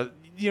But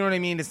you know what I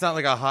mean? It's not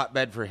like a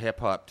hotbed for hip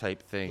hop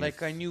type thing.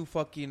 like I knew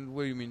fucking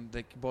what do you mean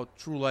like about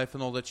True Life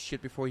and all that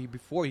shit before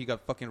he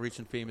got fucking rich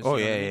and famous. Oh,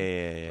 you know yeah, what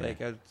I mean?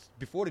 yeah. Like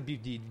before the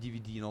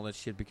DVD and all that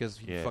shit because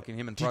Yeah. fucking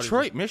him and Prodigy.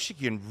 Detroit,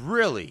 Michigan,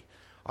 really?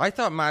 I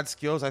thought Mad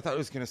Skills, I thought it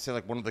was going to say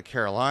like one of the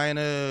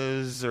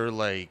Carolinas or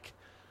like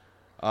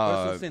That's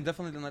what I'm saying.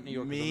 Definitely not New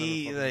York. 'cause I've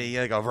me, never fucking-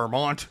 like a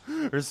Vermont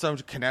or some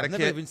I've Connecticut.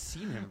 never even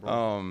seen him,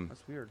 bro.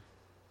 That's weird.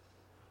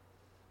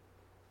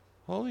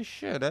 Holy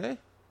shit, eh?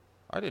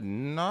 I did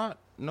not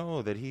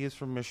know that he is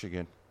from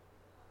Michigan.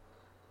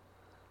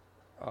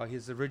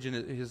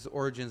 His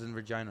origins in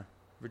Virginia.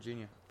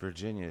 Virginia.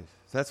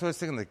 That's what I was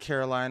thinking, the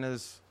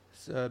Carolinas.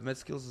 Mad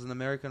Skills is an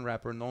American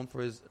rapper known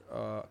for his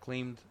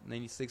acclaimed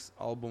 '96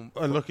 album.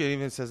 Oh, look, it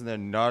even says in there,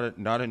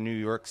 not a New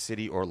York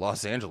City or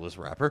Los Angeles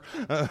rapper.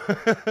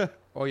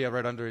 Oh yeah,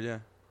 right under it. Yeah.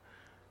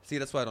 See,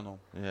 that's why I don't know.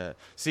 Yeah.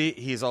 See,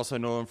 he's also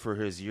known for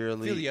his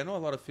yearly... Philly, I know a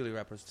lot of Philly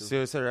rappers too. See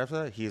what I said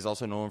after that? He is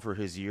also known for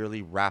his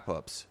yearly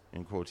wrap-ups,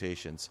 in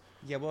quotations,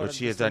 Yeah, well, which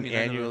he has done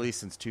annually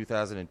since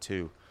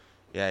 2002.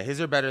 Yeah, his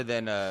are better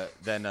than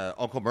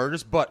Uncle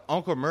Murder's, but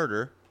Uncle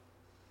Murder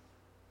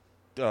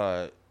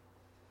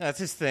that's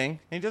his thing.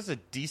 He does a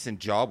decent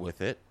job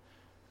with it.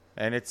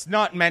 And it's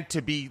not meant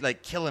to be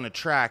like killing a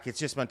track. It's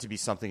just meant to be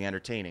something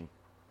entertaining.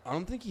 I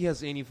don't think he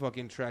has any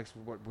fucking tracks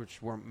which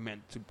were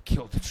meant to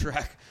kill the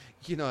track.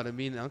 You know what I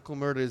mean? Uncle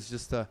Murda is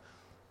just a,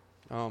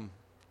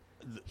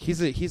 he's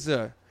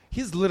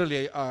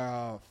literally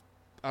I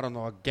don't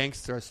know, a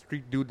gangster, a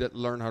street dude that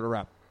learned how to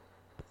rap.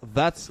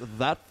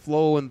 That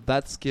flow and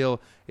that skill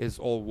is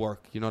all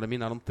work. You know what I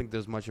mean? I don't think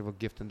there's much of a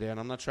gift in there, and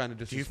I'm not trying to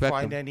disrespect Do you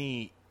find him.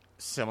 any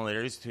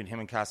similarities between him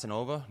and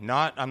Casanova?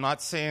 I'm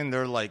not saying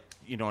they're like,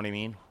 you know what I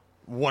mean,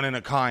 one in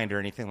a kind or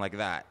anything like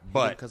that.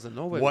 But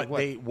Casanova,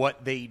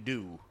 what they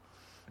do,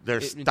 their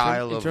in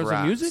style terms of raps,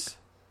 of music,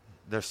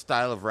 their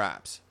style of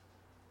raps,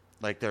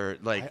 like they're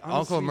like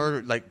honestly, Uncle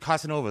Murder, like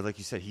Casanova, like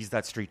you said, he's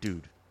that street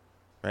dude,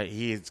 right?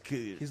 he's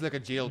like a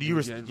jail.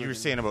 You dude, were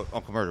saying about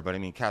Uncle Murder, but I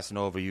mean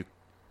Casanova,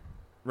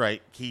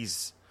 right?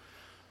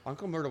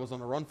 Uncle Murda was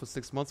on the run for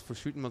 6 months for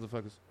shooting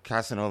motherfuckers.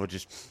 Casanova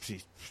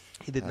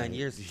He did 9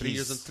 years,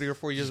 3 or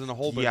 4 years in a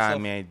hole. By Yeah,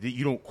 himself. man.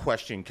 You don't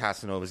question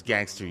Casanova's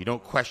gangster. You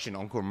don't question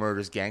Uncle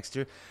Murder's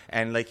gangster.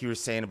 And like you were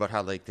saying about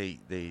how like they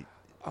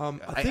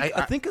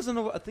I think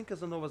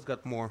Casanova's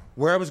got more.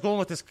 where I was going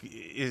with this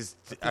is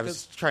I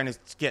was trying to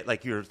get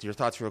like your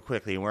thoughts real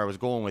quickly, and where I was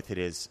going with it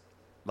is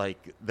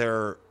like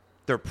their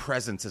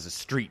presence as a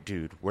street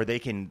dude, where they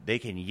can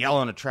yell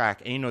on a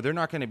track, and they're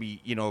not going to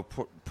be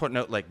putting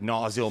out like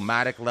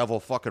Nauseomatic level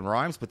fucking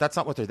rhymes, but that's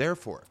not what they're there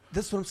for.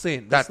 That's what I'm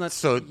saying. That's not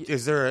so.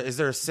 Is there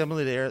a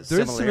similarity there?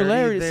 There's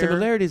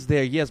similarities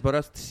there, yes, but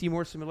I see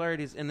more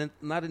similarities, and then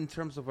not in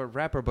terms of a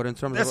rapper, but in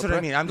terms That's of what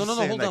I mean. I'm no, just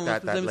no, saying hold like on.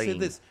 that Let me say lane.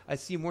 this. I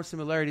see more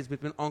similarities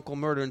between Uncle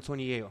Murda and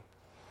Tony Yayo.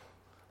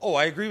 Oh,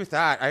 I agree with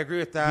that. You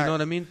know what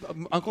I mean?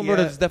 Uncle yeah.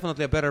 Murda is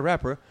definitely a better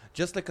rapper,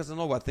 just like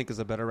Casanova, I think, is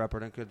a better rapper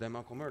than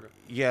Uncle Murda.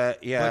 Yeah.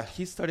 But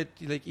he started,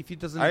 like, if he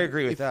doesn't... I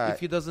agree with that. If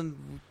he doesn't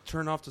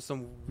turn off to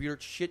some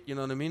weird shit, you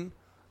know what I mean?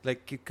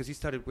 Like, because he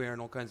started wearing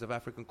all kinds of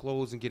African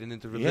clothes and getting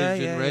into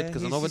religion, right?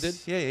 Casanova did?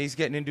 Yeah, he's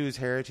getting into his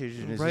heritage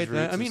and his Right, roots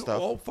man. I and mean, stuff.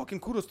 all fucking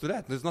kudos to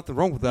that. There's nothing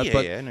wrong with that. Yeah,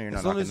 but yeah, no, you're not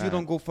as long as knocking you that.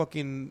 don't go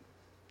fucking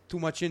too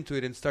much into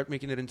it and start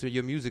making it into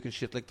your music and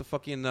shit, like the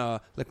fucking,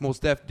 like Mos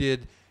Def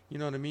did. You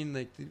know what I mean?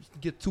 Like,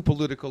 get too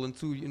political and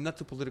not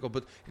too political,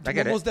 but I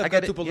get it. Mos Def I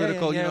get got too it.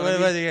 political. Yeah, you know what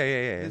I mean?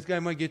 yeah. This guy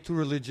might get too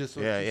religious.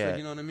 Or Yeah, just yeah. Like,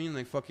 you know what I mean?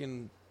 Like,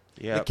 fucking...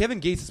 Yeah. Like Kevin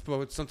Gates is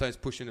sometimes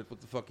pushing it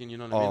with the fucking, you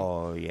know what I mean?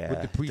 Oh, yeah.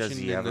 With the preaching Does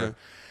he and ever? the...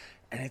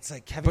 And it's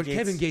like But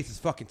Kevin Gates is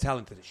fucking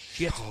talented as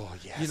shit. Oh,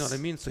 yes. You know what I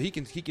mean? So he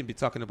can be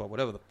talking about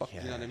whatever the fuck,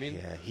 you know what I mean?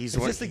 Yeah, It's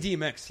just like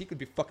DMX. He could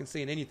be fucking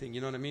saying anything,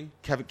 you know what I mean?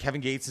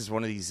 Kevin Gates is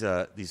one of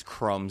these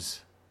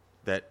crumbs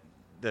that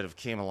have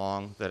came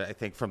along that I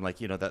think from like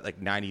that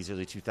like 90s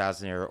early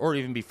 2000 era, or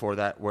even before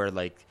that, where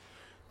like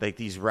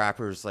these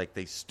rappers, like,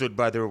 they stood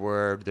by their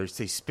word. They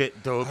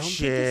spit dope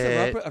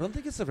shit. I don't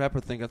think it's a rapper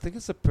thing. I think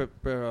it's a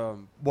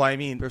Well, I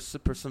mean,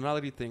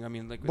 personality thing. I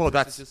mean, like, well, it's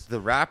that's just, the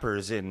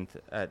rappers in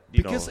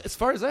because as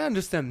far as I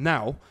understand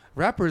now,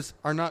 rappers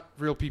are not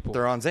real people.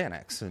 they're on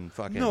Xanax and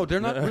fucking. No, they're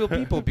not real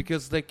people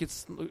because, like,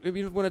 it's. I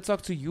mean, when I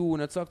talk to you,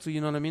 you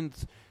know what I mean.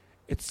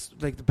 It's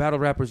like the battle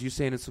rappers. You're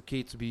saying it's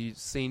okay to be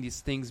saying these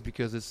things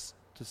because it's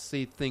to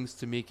say things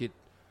to make it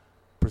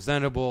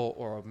presentable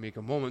or make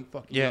a moment.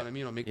 You know what I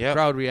mean, or make the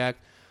crowd react.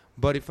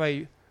 But if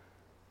I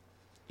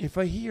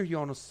hear you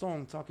on a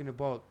song talking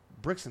about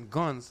bricks and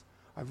guns,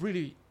 I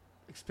really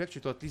expect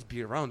you to at least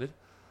be around it.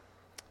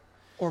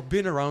 Or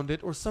been around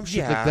it, or some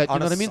shit like that. You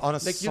know what I mean?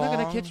 Like, you're not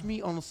gonna catch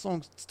me on a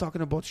song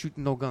talking about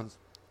shooting no guns,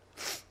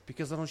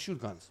 because I don't shoot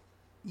guns.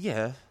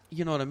 Yeah,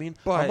 you know what I mean.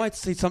 But I might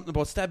say something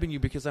about stabbing you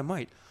because I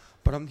might,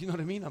 but you know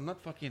what I mean. I'm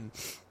not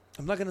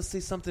gonna say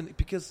something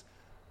because.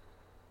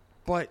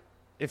 But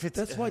if it's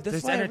that's why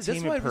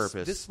entertainment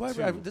purpose.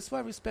 That's why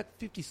I respect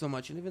 50 so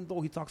much, and even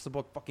though he talks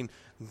about fucking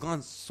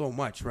guns so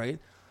much, right?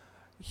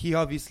 He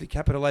obviously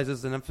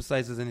capitalizes and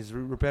emphasizes, and is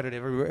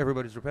repetitive.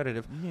 Everybody's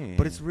repetitive,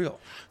 but it's real.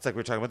 It's like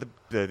we're talking about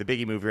the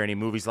Biggie movie, or any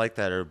movies like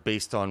that are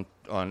based on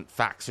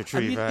facts or true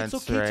events,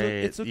 it's okay right?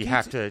 It's okay you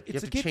have to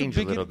change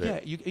a little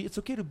bit. Yeah, it's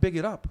okay to big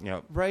it up,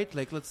 right?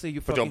 Like, let's say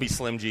you. But don't be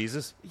Slim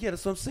Jesus. Yeah,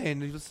 that's what I'm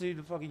saying. Let's say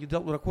you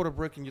dealt with a quarter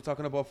brick, and you're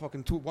talking about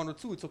fucking 1 or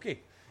 2. It's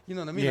okay. You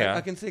know what I mean? Yeah.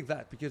 I can take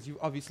that because you've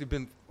obviously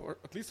been, or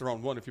at least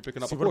around 1 if you're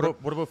picking up a what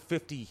quarter. about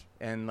 50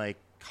 and like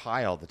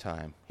high all the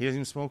time? He doesn't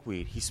even smoke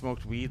weed. He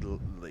smoked weed.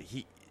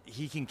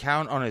 He can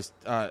count on his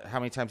how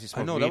many times he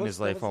smoked weed in his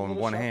life on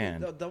one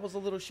hand. That was a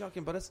little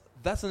shocking, but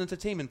that's an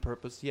entertainment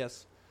purpose.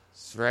 Yes.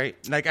 Right,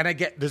 like, and I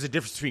get there's a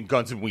difference between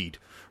guns and weed,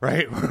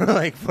 right?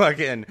 Like,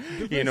 fucking,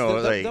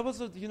 that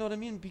was you know what I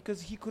mean,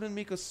 because he couldn't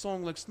make a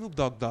song like Snoop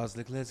Dogg does,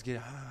 like "Let's Get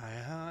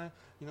High,"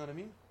 you know what I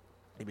mean?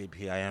 He made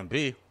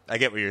PIMB. I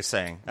get what you're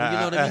saying. You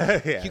know what I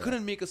mean? Yeah. He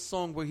couldn't make a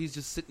song where he's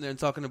just sitting there and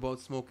talking about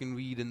smoking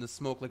weed and the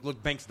smoke, like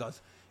look Banks does.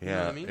 You know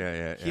what I mean?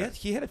 Yeah.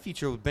 He had a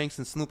feature with Banks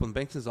and Snoop on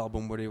Banks'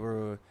 album where they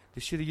were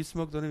the shit you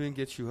smoke don't even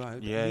get you high.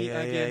 Yeah. You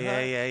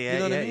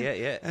know what I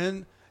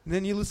mean? And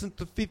then you listen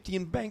to 50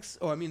 and Banks,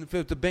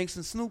 to Banks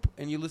and Snoop,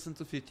 and you listen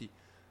to 50.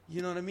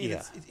 You know what I mean?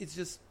 Yeah. It's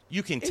just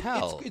You can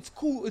tell. It's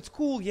cool. It's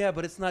cool. Yeah,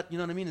 but it's not. You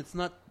know what I mean? It's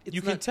not. It's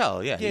You not, can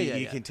tell. Yeah. Yeah.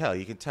 You can tell.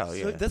 You can tell.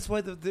 Yeah. So that's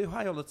why the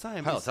high all the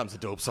time. Hell, is- sounds a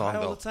dope song high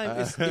though. all the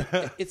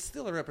time. It's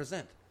still a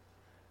represent.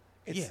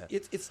 It's, Yeah.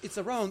 It's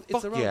around.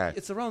 Fuck yeah.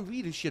 It's around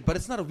weed and shit. But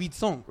it's not a weed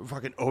song.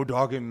 Fucking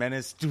O-Dog and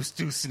Menace,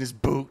 Deuce in his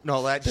boot and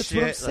all that That's shit.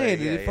 what I'm saying.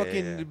 Like, yeah, You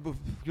fucking, yeah.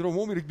 you don't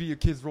want me to be your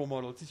kid's role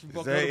model. Teach you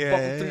fucking that- yeah,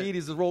 fucking yeah.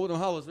 380s and roll with them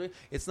hollows, right?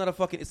 It's not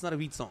a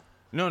weed song.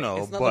 No,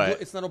 It's not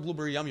but it's not a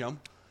blueberry yum yum.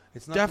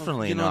 It's not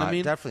definitely you know not. What I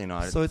mean? Definitely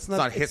not. So it's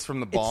not hits from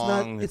the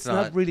bong. It's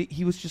not really.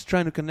 He was just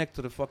trying to connect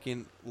to the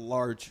fucking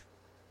large,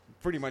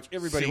 pretty much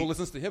everybody See- who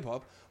listens to hip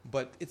hop.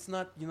 But it's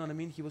not. You know what I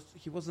mean? He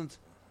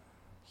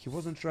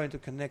wasn't trying to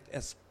connect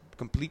as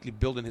completely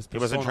building his He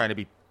persona. wasn't trying to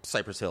be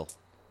Cypress Hill.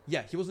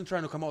 Yeah, he wasn't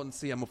trying to come out and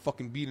say I'm a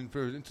fucking beat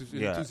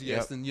enthusiast,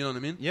 yep. and you know what I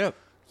mean? Yep.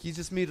 He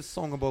just made a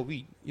song about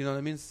weed. You know what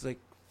I mean? It's like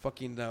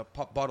fucking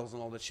pop bottles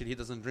and all that shit. He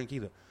doesn't drink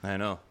either. I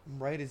know.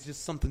 Right? It's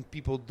just something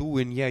people do,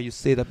 and yeah, you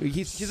say that.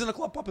 He's in a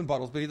club popping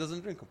bottles, but he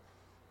doesn't drink them.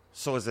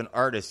 So as an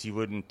artist, you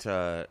wouldn't,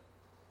 like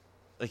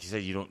you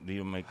said, you don't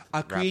make. I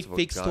raps create about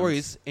fake guns.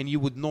 stories, and you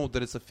would know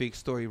that it's a fake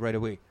story right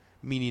away.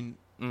 Meaning,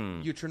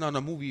 Mm. you turn on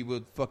a movie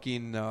with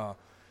fucking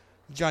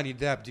Johnny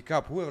Depp,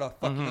 DiCaprio, whoever the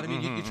fuck. You know what I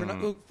mean? You turn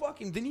on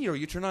fucking De Niro.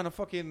 You turn on a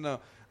fucking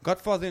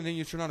Godfather, and then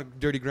you turn on a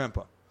Dirty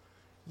Grandpa.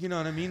 You know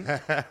what I mean?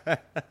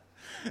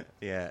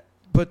 Yeah.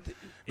 But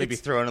Maybe it's-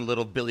 throw in a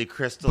little Billy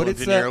Crystal but and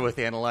De it's, Niro with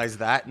Analyze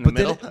That in the But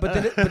then, middle.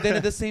 but then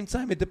at the same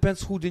time, it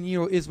depends who De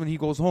Niro is when he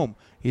goes home.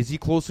 Is he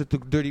closer to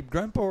Dirty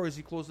Grandpa or is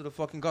he closer to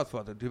fucking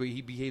Godfather? The way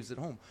he behaves at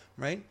home,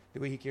 right? The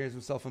way he carries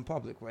himself in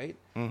public, right?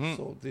 Mhm.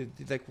 So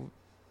like,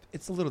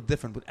 it's a little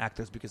different with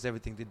actors because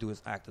everything they do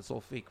is act. It's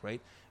all fake,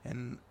 right?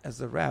 And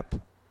as a rap,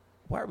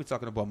 why are we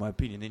talking about my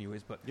opinion,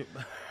 anyways? But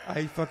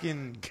I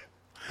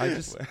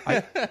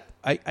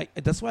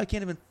that's why I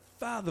can't even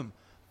fathom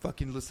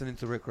fucking listening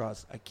to Rick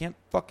Ross. I can't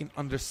fucking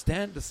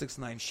understand the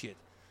 6ix9ine shit.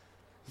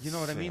 You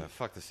know what I mean? Yeah,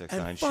 fuck the 6ix9ine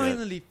And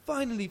shit.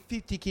 finally,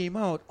 50 came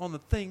out on the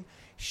thing,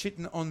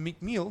 shitting on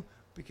Meek Mill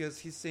because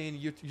he's saying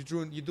you're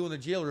doing a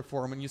jail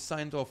reform and you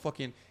signed to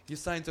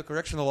a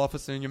correctional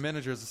officer and your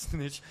manager is a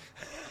snitch.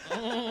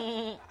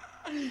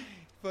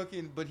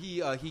 Fucking, but he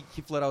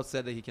flat out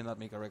said that he cannot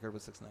make a record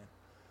with 6ix9ine.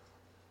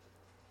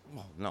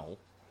 Well, no.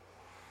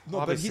 No,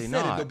 Obviously but he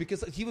said not. it though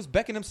because he was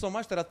backing him so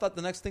much that I thought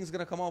the next thing's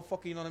gonna come out.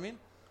 Fucking, you know what I mean?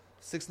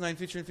 6ix9ine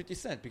featuring 50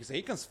 Cent because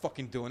Akon's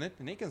fucking doing it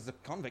and Akon's the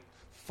convict.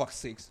 Fuck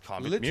sakes,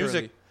 Convict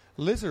music.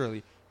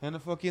 literally. And the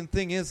fucking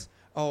thing is,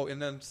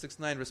 and then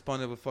 6ix9ine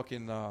responded with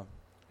fucking.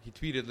 He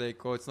tweeted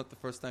like, "Oh, it's not the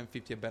first time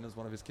 50 abandons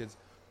one of his kids."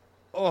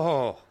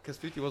 Oh. Because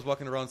 50 was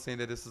walking around saying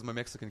that this is my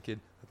Mexican kid.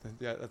 I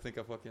think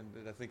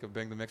I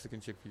banged the Mexican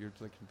chick for you,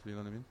 like, you know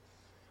what I mean?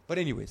 But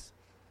anyways.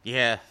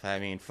 Yeah, I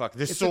mean, fuck.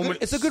 There's so many.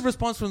 It's a good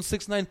response from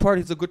 6ix9ine part.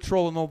 He's a good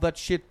troll and all that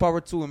shit. Power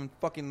to him.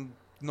 Fucking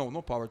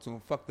no power to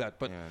him. Fuck that.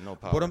 But Yeah, no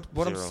power.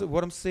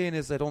 what I'm saying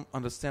is I don't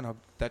understand how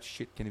that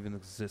shit can even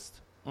exist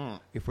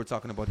if we're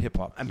talking about hip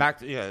hop. I'm back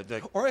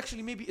to Or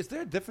actually, maybe is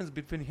there a difference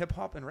between hip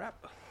hop and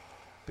rap?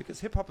 Because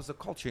hip hop is a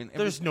culture. And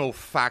there's no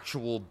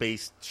factual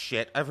based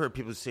shit. I've heard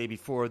people say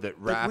before that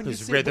rap when you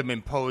is say- rhythm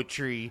and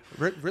poetry.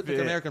 rhythmic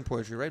American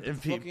poetry, right?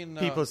 And But fucking,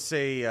 people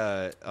say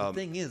the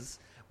thing is,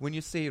 when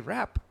you say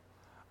rap,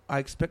 I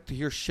expect to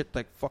hear shit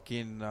like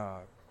fucking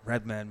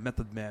Redman,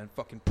 Method Man,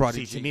 fucking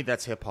Prodigy. see, to me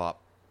that's hip hop.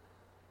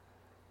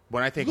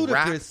 When I think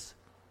rap, Ludacris,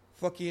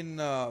 fucking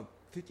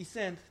 50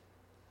 Cent,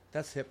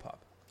 that's hip hop.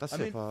 That's I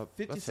mean, hip-hop.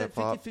 50 That's Cent,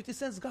 hip-hop. 50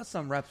 Cent's got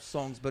some rap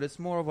songs, but it's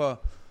more of a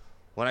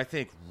when I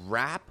think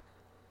rap,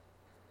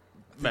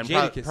 man,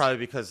 Jadakiss. probably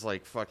because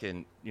like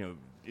fucking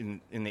in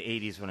the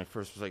 80s when I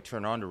first was like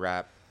turned on to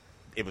rap,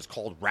 it was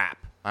called rap.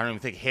 I don't even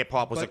think hip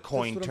hop was But a that's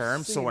coined what I'm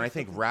term. So saying. when I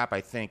think rap,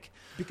 I think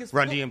Because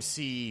Run fuck-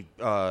 DMC,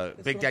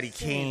 that's Big what Daddy I'm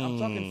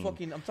saying.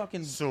 Kane. I'm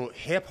talking. So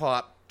hip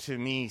hop to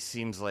me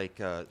seems like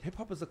Hip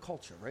hop is a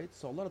culture, right?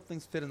 So a lot of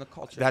things fit in the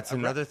culture. That's A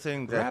another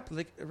thing that-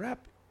 rap.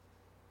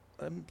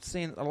 I'm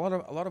saying a lot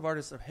of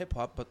artists are hip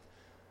hop, but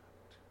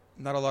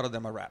not a lot of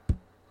them are rap,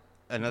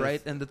 another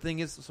right? And the thing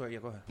is, sorry, yeah,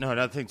 go ahead. No,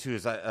 another thing too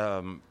is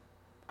I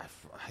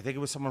think it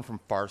was someone from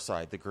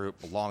Farside, the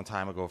group, a long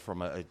time ago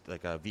from a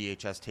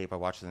VHS tape I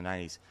watched in the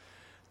 90s.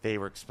 They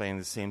were explaining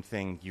the same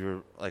thing you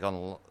were like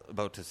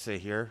about to say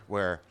here,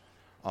 where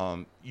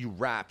you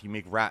rap, you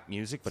make rap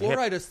music, but Flow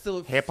Rider's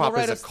still- hip Flow hop is a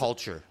Rider's-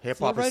 culture. Hip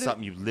Flow hop is Rider-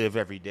 something you live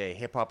every day.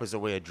 Hip hop is a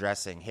way of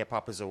dressing. Hip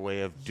hop is a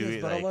way of doing.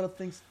 Yes, but like, a lot of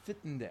things fit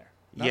in there.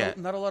 Yeah.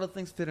 Not a lot of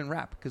things fit in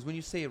rap because when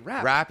you say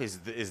rap is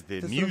the that's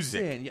what I'm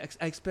music. saying. Yeah,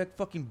 I expect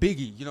fucking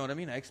Biggie. You know what I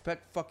mean? I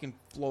expect fucking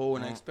Flow,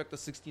 and I Mm. expect the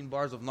 16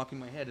 bars of knocking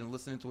my head and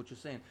listening to what you're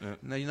saying. Yeah.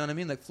 Now, you know what I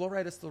mean? Like Flow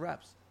Rider still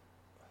raps,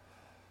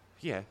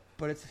 Yeah,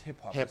 but it's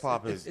hip hop. hip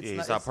hop It's- is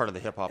it's not part of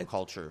the hip hop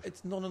culture.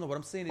 It's no. What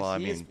I'm saying is Well, I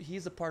he mean-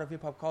 is a part of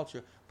hip hop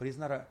culture, but he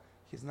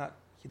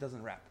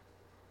doesn't rap.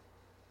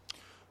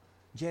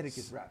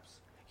 Jadakiss raps.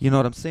 You know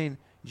what I'm saying?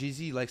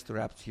 Jay-Z likes to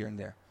rap here and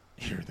there.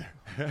 Here and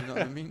there. You know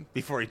what I mean?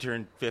 Before he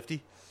turned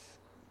 50.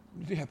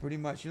 Yeah, pretty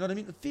much. You know what I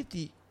mean?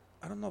 50.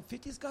 I don't know.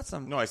 50's got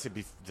some. No, I said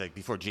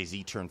before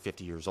Jay-Z turned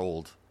 50 years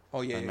old.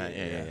 Oh yeah, I yeah, meant-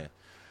 yeah.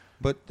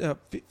 But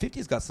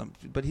 50's got some.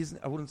 But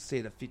I wouldn't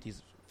say that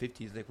 50's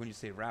like when you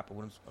say rap. I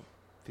wouldn't.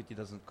 50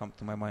 doesn't come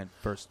to my mind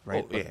first,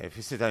 right? Oh, yeah. If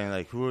you sit down and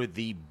like, who are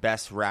the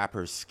best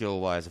rappers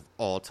skill-wise of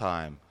all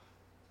time?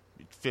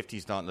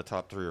 50's not in the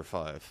top 3 or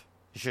 5.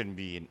 He shouldn't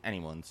be in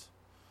anyone's.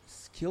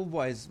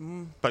 Skill-wise,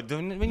 but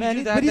when you Man,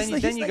 do but that, he's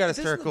then you like- got to there's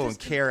start no- going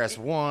there's-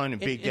 KRS-One and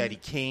Big Daddy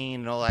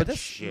Kane and all that but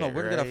shit. no,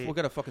 we're right?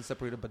 gonna fucking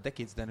separate it by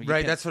decades then. You Right,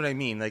 can't- that's what I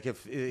mean. Like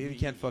if you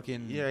can't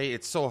fucking yeah,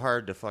 it's so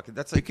hard to fucking.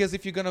 That's like because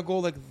if you're gonna go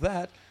like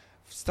that,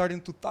 starting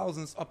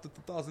 2000s up to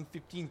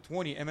 2015,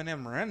 20,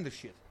 Eminem ran the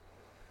shit.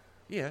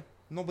 yeah,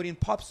 Nobody in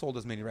pop sold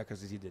as many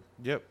records as he did.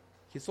 yep.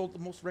 He sold the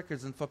most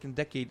records in fucking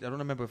decade. I don't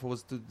remember if it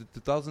was the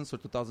 2000s or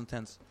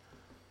 2010s.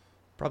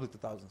 Probably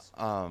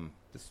 2000s.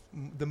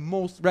 The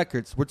most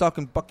records. We're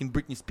talking fucking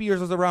Britney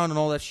Spears was around and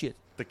all that shit.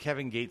 The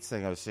Kevin Gates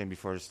thing I was saying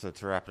before, just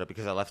to wrap it up,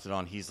 because I left it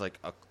on. He's like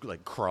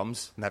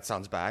crumbs, and that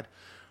sounds bad.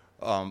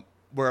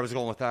 Where I was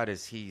going with that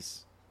is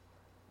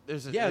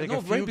there's a few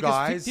right? Because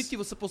guys. 50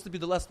 was supposed to be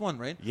the last one,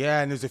 right?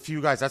 Yeah, and there's a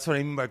few guys. That's what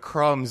I mean by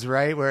crumbs,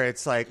 right? Where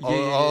it's like,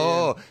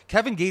 Yeah.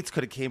 Kevin Gates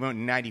could have came out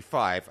in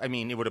 '95. I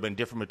mean, it would have been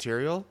different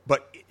material,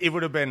 but it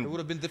would have been. It would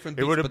have been different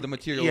It beats, would have but the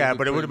material. Yeah, would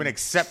but it put would have been in-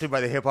 accepted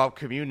by the hip hop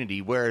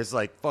community. Whereas,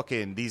 like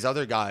fucking these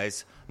other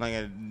guys, I'm not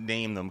gonna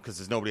name them because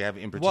there's nobody I have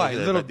in particular. Why?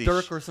 Little but these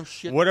Dirk or some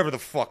shit? Whatever the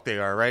fuck they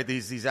are, right?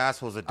 These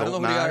assholes that I don't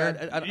don't know who they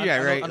matter. are. Yeah,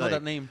 right. I know like-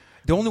 that name.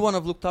 The only one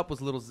I've looked up was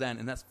Little Xan,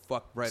 and that's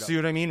fucked right up. See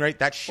what I mean, right?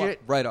 That shit.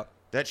 Fucked right up.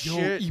 That Yo,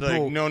 shit, Ebro.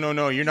 like,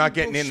 no, you're not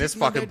getting in this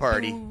shitting on fucking that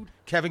party. dude.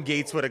 Kevin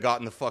Gates would have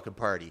gotten the fucking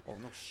party, Oh,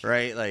 no shit.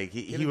 right? Like,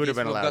 he Kevin would have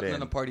Gates been allowed gotten in.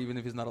 in a party even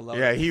if he's not allowed.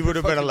 Yeah, he would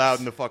have been Fucking- allowed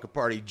in the fucking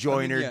party.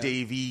 Joyner, yeah.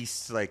 Dave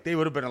East, like, they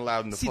would have been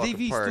allowed in the See, fucking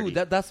Dave East party.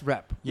 too. That's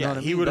rap. You know Yeah, what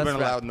I he mean? would have That's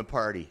been rap. allowed in the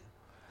party.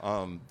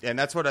 And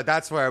that's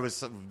where I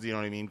was, you know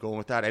what I mean, going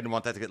with that. I didn't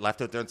want that to get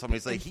left out there and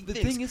somebody's like, he The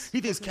thinks, thing is-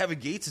 he thinks Kevin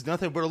Gates is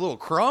nothing but a little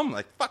crumb.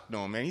 Like, fuck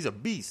no, man, he's a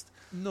beast.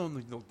 No,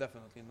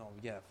 definitely no.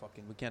 Yeah,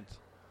 fucking, we can't.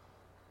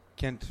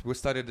 We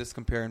started this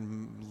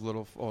comparing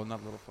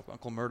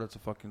Uncle Murder to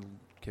fucking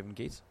Kevin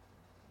Gates.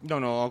 No,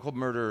 Uncle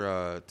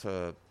Murder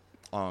to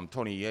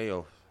Tony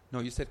Yayo. No,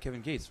 you said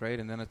Kevin Gates, right?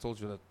 And then I told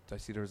you that I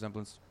see the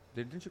resemblance.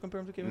 Didn't you compare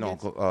him to Kevin No,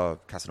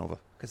 Gates? Casanova.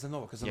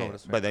 Casanova, Yeah,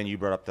 that's right. but then you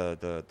brought up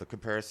the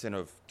comparison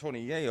of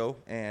Tony Yayo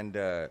and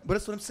But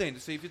that's what I'm saying.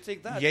 So if you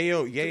take that,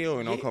 Yayo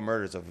and Uncle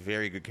Murder is a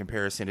very good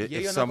comparison. Yayo If and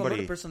Uncle somebody,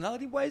 Murder,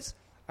 personality-wise,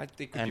 I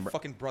think could And- be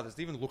fucking brothers.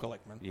 They even look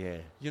alike, man. yeah,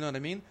 You know what I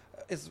mean?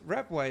 It's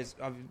rap-wise,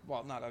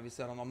 well, not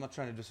obviously. I don't know. I'm not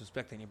trying to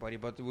disrespect anybody,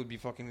 but it would be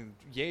fucking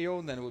Yayo,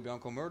 and then it would be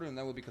Uncle Murder, and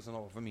that would be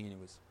Casanova for me,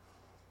 anyways.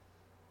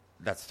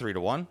 that's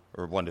 3-1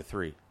 or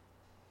 1-3.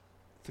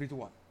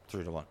 3-1.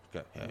 3-1.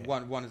 Okay. Yeah, yeah.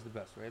 One is the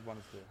best, right? One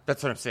is the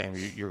That's what I'm saying.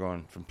 You're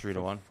going from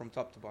 3-1. from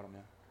top to bottom,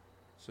 yeah.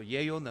 So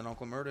Yayo, and then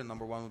Uncle Murder, and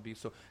number one would be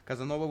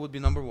Casanova would be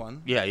number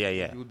one. Yeah.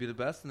 He would be the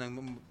best, and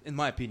then in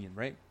my opinion,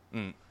 right?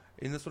 Mm.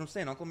 And that's what I'm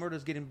saying. Uncle Murder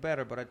is getting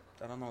better, but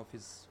I don't know if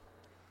he's.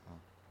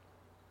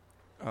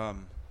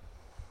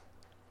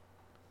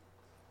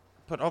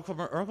 But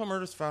Uncle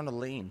Murder's found a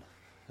lane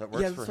that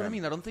works Yeah, for that's him. what I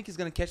mean. I don't think he's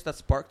gonna catch that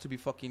spark to be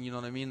fucking, you know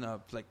what I mean,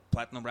 like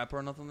platinum rapper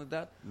or nothing like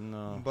that.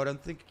 No. But I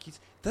think he's.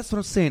 That's what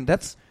I'm saying.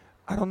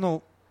 I don't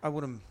know. I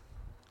wouldn't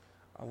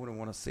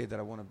want to say that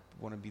I want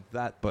to be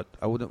that, but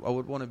I would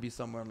want to be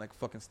somewhere like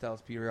fucking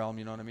Styles P. Realm.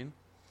 You know what I mean?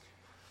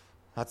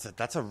 That's a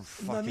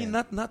fucking. No, I mean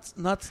not.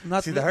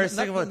 See, the hardest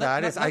thing about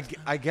that is I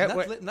get not,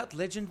 what. not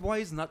legend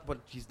wise, not what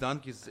he's done,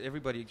 because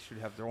everybody should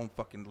have their own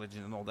fucking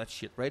legend and all that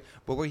shit, right?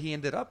 But where he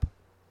ended up,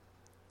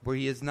 where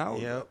he is now,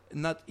 Yep.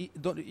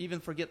 don't even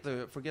forget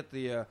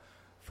the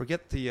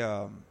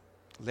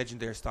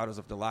legendary status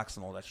of Deluxe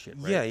and all that shit,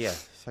 right? Yeah. I get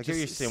what you're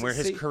Just saying. Where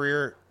his say-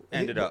 career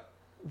ended up.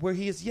 where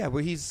he's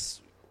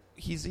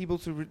able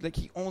to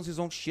he owns his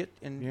own shit,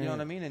 and you know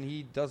what I mean, and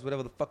he does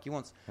whatever the fuck he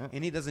wants,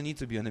 and he doesn't need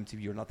to be on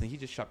MTV or nothing. He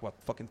just shot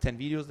fucking 10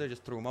 videos there,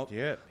 just threw them out.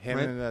 Yeah, him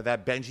Right? and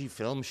that Benji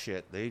film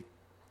shit. They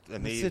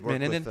That's they it, work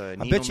man. And with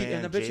then I Nino bet you, Man,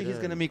 and I bet you Jada he's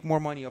gonna and- make more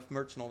money off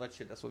merch and all that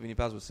shit. That's what Vinny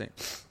Paz was saying.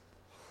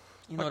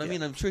 You know Fuck what I yeah.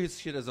 mean? I'm sure his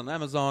shit is on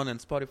Amazon and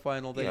Spotify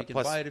and all that. Yeah, You can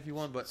plus buy it if you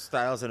want, but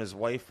Styles and his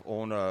wife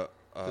own a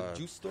the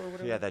juice store or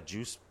whatever. Yeah, that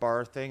juice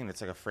bar thing, and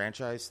it's like a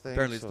franchise thing.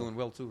 apparently so- it's doing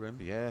well too, right?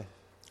 Yeah,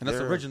 And that's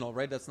They're- original,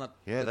 right? That's not.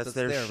 Yeah, that's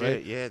their there, shit.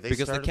 right? Yeah, they because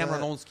the started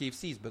Cameron that. owns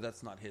KFC's, but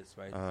that's not his,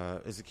 right?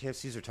 Is it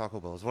KFC's or Taco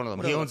Bell? It's one of them.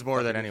 Whatever He owns the more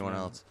fuck than it is, anyone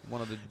man. else. One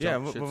of the Yeah,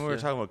 junk when shits, we were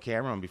talking about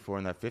Cameron before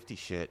in that 50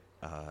 shit,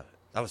 that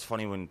was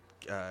funny when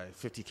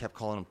 50 kept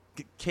calling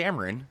him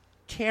Cameron,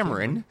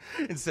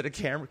 instead of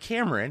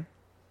Cameron.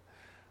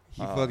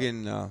 He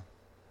fucking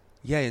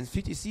yeah, and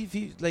 50. See, if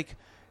he like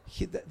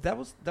that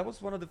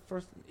was one of the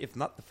first, if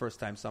not the first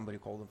time somebody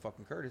called him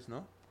fucking Curtis.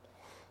 No.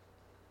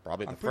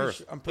 Probably the I'm pretty first,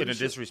 sure- I'm in pretty a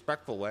sure-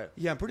 disrespectful way.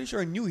 Yeah, I'm pretty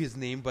sure I knew his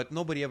name, but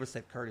nobody ever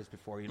said Curtis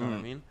before. You know what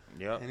I mean?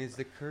 Yeah. And it's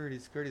the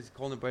Curtis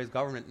calling him by his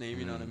government name.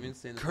 You know what I mean?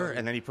 Saying Kurt,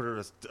 and then he put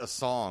out a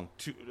song,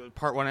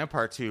 part 1 and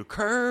part 2.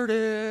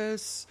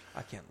 Curtis.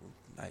 I can't.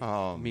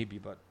 Maybe,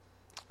 but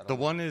I don't The know.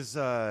 one is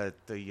the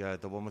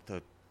one with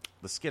the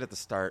skit at the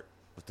start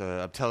with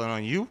the I'm telling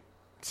on you,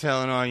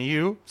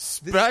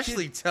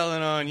 especially kid-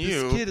 telling on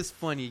you. This kid is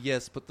funny,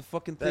 yes, but the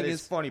fucking That thing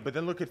is funny, but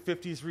then look at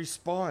 50's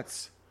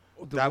response.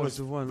 That was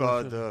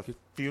the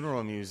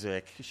funeral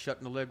music. Just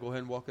shutting the leg, go ahead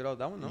and walk it out.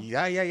 That one, no?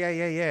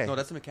 Yeah. No,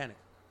 that's the mechanic.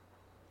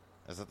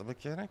 Is that the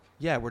mechanic?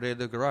 Yeah, where they're in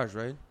the garage,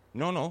 right?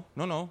 No.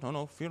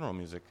 Funeral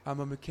music. I'm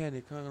a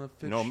mechanic. I'm gonna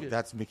fix No, shit.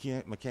 that's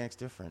mechanic's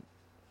different.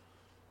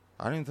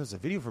 I don't even think there's a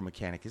video for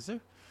Mechanic, is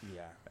there?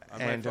 Yeah.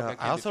 And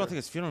I also don't think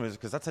it's funeral music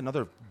because that's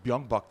another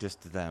Young Buck diss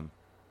to them.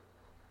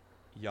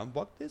 Young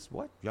Buck this?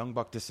 What? Young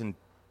Buck diss and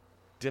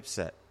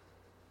Dipset.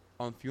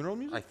 On funeral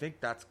music? I think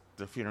that's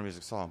the funeral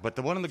music song. But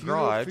the one in the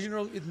Funeral garage.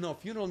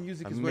 funeral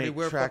music I is where they make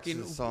wear tracks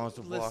fucking and songs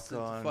to walk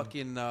on.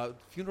 fucking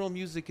funeral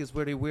music is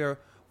where they wear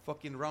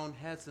fucking round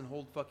hats and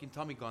hold fucking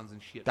Tommy guns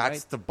and shit. That's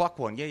right? the Buck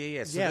one. Yeah. So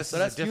yeah, this so is a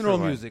that's different funeral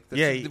one. music. That's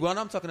Yeah, the one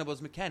I'm talking about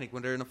is Mechanic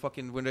when they're in a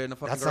fucking that's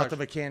garage. not the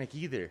Mechanic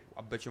either.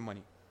 I'll bet you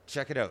money.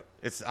 Check it out.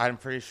 I'm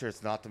pretty sure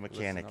it's not the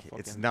Mechanic.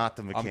 It's not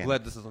the Mechanic. I'm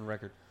glad this is on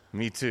record.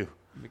 Me too.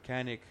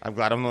 Mechanic. I'm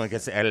glad I'm the one that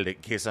gets to edit it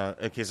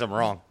in case I'm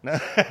wrong.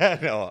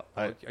 No.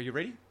 Are you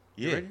ready?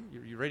 Yeah. You ready?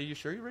 You ready? You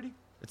sure you're ready?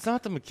 It's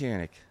not the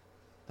Mechanic.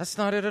 That's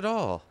not it at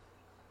all.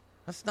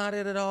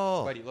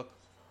 Buddy, look.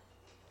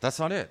 That's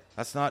not it.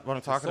 That's not what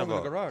I'm talking song in the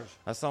about. garage.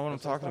 That's not what I'm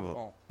That's what I'm talking talking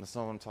about. about. That's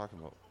not what I'm talking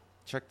about.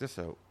 Check this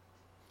out.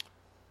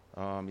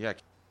 Yeah.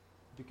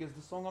 Because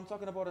the song I'm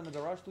talking about in the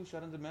garage too,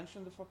 Shadow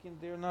Dimension,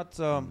 they're not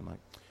Like,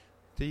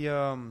 the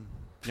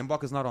Young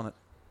Buck is not on it.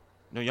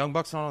 no, Young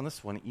Buck's not on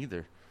this one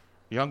either.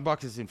 Young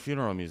Buck is in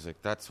funeral music.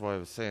 That's why I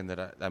was saying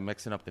that I'm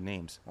mixing up the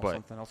names. Oh, but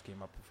something else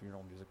came up with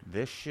funeral music.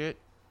 this shit,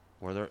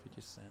 where they're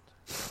 50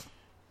 Cent.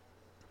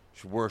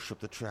 should worship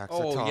the tracks I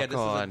Oh talk yeah, this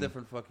on. is a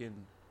different fucking.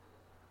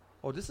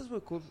 Oh, this is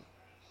what cool.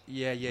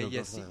 Yeah.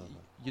 go See, ahead.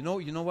 you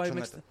know why I Turn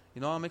mixed. that-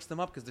 You know how I mixed them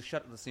up because they're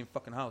shut in the same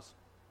fucking house.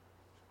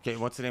 Okay,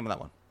 what's the name of that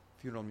one?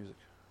 Funeral music.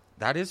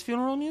 That is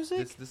funeral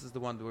music. This is the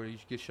one where you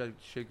get shot,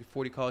 shake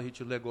 40 call, hit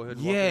your leg, go ahead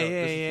and walk Yeah. it out.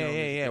 This is funeral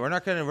music.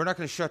 We're not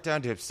gonna shut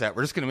down Dipset.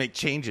 We're just gonna make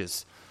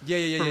changes.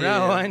 Yeah. From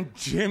now on,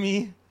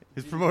 Jimmy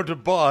is promoted to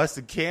boss,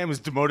 and Cam is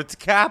demoted to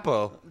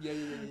capo. Yeah.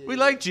 We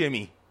like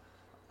Jimmy.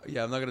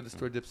 Yeah, I'm not gonna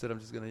destroy Dipset. I'm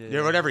just gonna.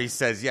 Yeah, whatever he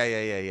says.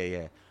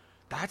 Yeah.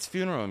 That's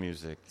funeral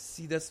music.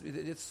 See,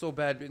 it's so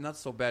bad. Not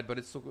so bad, but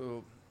it's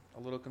so a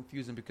little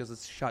confusing because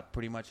it's shot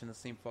pretty much in the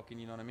same fucking.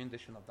 You know what I mean? They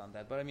shouldn't have done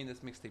that. But I mean,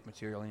 it's mixtape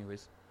material,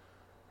 anyways.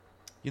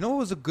 You know what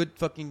was a good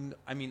fucking.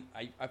 I mean,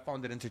 I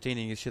found it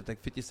entertaining as shit.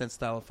 Like 50 Cent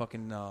style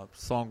fucking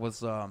song was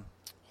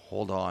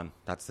Hold on,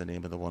 that's the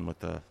name of the one with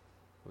the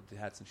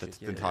hats and shit.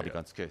 the Tommy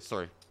guns. Okay,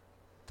 sorry.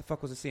 The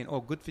fuck was it saying?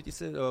 Oh, good 50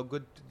 Cent.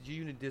 Good G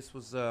Unit. This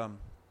was.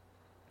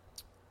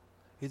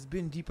 It's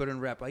been deeper than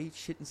rap. I eat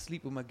shit and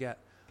sleep with my gat.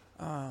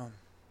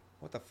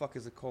 What the fuck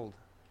is it called?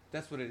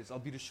 That's what it is. I'll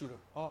be the shooter.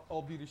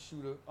 I'll be the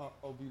shooter.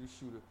 I'll be the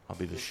shooter. I'll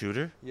be the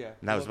shooter. Yeah.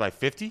 And that was by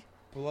 50.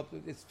 Pull up.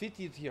 It's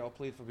 50th here. I'll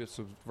play it for you.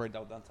 So right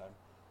down that time.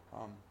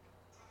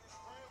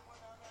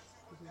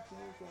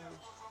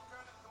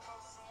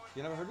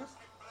 You never heard this?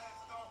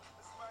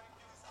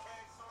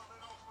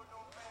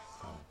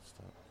 Oh,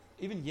 stop.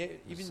 Even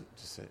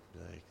Just say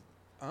like,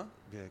 huh?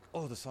 be like,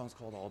 oh, the song's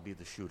called "I'll Be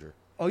the Shooter."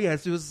 Oh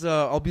yes, it was.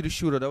 I'll be the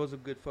shooter. That was a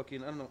good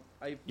fucking. I don't know.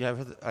 Yeah,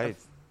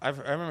 I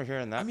remember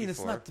hearing that. I mean,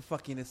 before. it's not the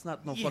fucking. It's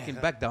not no Yeah. fucking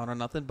back down or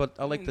nothing. But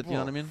I like that. You know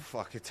what I mean?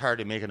 Fuck, it's hard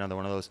to make another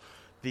one of those.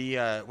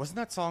 The wasn't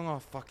that song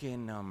off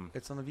fucking?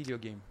 It's on a video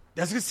game.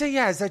 I was gonna say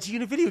it's that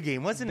G-Unit video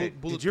game, wasn't it?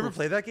 Did you ever Bulletproof.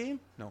 play that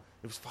game? No.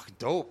 It was fucking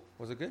dope.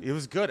 Was it good? It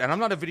was good, and I'm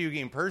not a video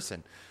game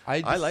person.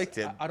 I liked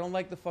it. I don't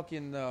like the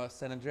fucking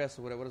San Andreas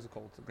or whatever. What is it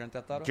called? Grand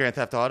Theft Auto. Grand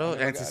Theft Auto, I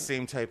never and it's the got-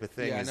 same type of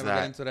thing Yeah, I as never that.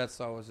 got into that,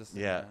 so I was just.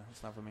 Yeah.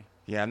 It's not for me.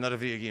 Yeah, I'm not a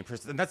video game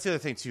person, and that's the other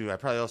thing too. I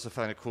probably also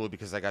find it cool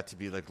because I got to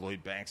be like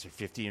Lloyd Banks or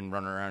 50 and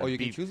run around. Oh, and you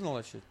can beat. choose and all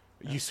that shit.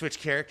 You switch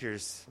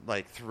characters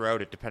like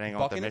throughout it, depending on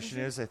what the Buck in it mission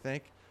and is. I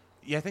think.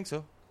 Yeah, I think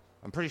so.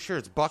 I'm pretty sure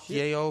it's Buck, Shit.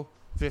 Yayo,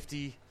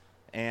 50,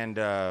 and.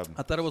 I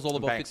thought it was all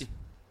about Banks. 50.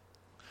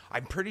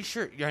 I'm pretty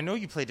sure. Yeah, I know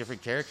you play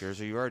different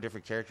characters, or you are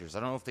different characters. I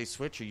don't know if they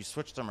switch or you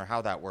switched them or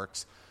how that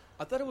works.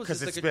 I thought it was Because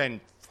just it's like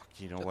been,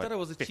 I thought it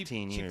was a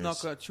 15 cheap years.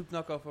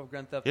 knockoff of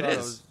Grand Theft It Auto.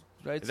 is.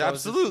 Right? It So I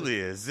was just- absolutely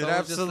is. so It I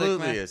was just like,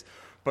 absolutely man, is.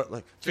 But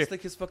like, Just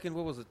like his fucking,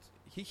 what was it?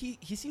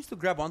 He seems to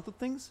grab onto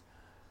things,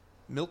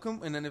 milk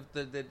them, and then if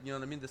they you know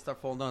what I mean, they start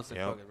falling down. It's like,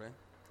 Yep. fuck it, right?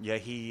 yeah,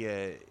 he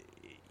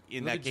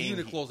in Look that at game.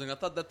 G-Unit closing. I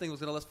thought that thing was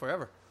gonna last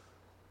forever.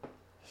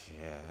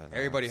 Yeah, no,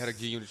 Everybody had a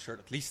G-Unit shirt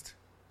at least.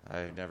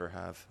 I never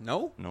have.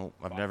 No? No,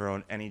 I've never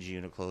owned any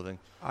G-Unit clothing.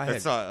 I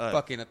That's had not,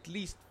 fucking at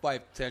least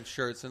 5-10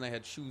 shirts, and I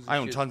had shoes. And I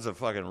own shit. tons of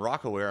fucking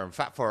Rockaware and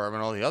Fat Farm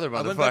and all the other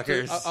I went back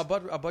to,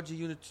 motherfuckers. I bought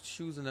G-Unit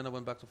shoes, and then I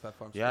went back to Fat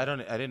Farm. Yeah, I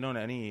didn't own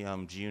any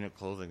G-Unit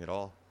clothing at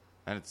all,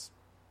 and it's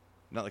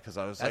not because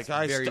I was That's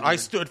like very I weird.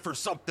 stood for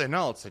something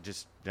else. I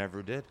just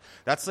never did.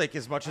 That's like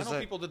as much I as know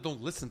people that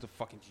don't listen to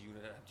fucking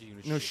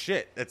G-Unit no shit.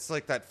 shit. It's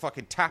like that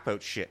fucking tap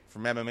out shit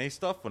from MMA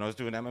stuff when I was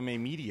doing MMA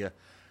media.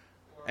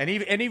 And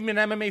even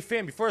an MMA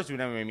fan before I was doing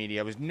MMA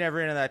media, I was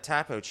never into that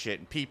tap out shit.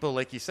 And people,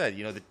 like you said,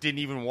 you know, that didn't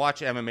even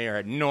watch MMA or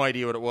had no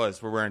idea what it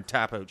was, were wearing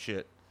tap out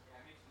shit.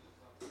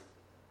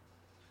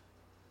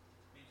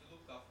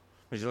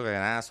 Makes you look like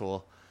an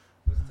asshole.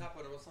 It was tap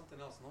out, it was something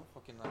else, no?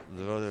 Fucking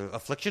The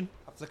Affliction?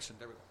 Affliction,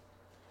 there we go.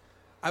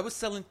 I was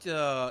selling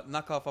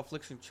knockoff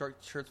Affliction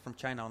shirts from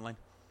China online.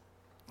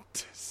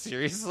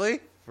 Seriously?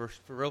 For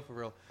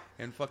real.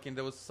 And fucking,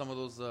 there was some of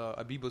those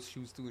Abibos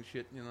shoes too and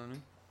shit. You know what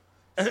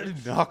I mean?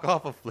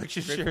 Knockoff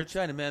Affliction Straight from shirts.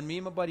 China, man. Me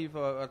and my buddy,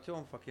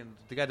 Artyom, fucking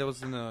the guy that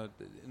was in the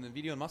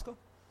video in Moscow.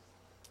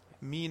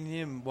 Me and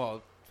him,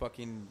 well,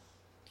 fucking,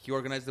 he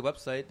organized the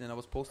website and I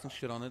was posting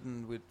shit on it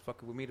and we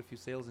made a few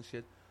sales and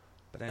shit.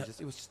 But then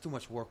it was just too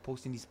much work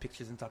posting these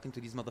pictures and talking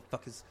to these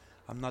motherfuckers.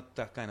 I'm not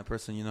that kind of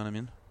person, you know what I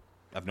mean?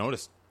 I've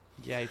noticed.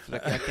 Yeah,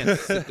 I can't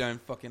sit there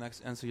and fucking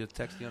answer your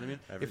text. You know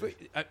what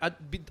I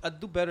mean? I'd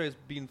do better as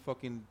being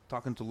fucking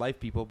talking to live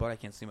people, but I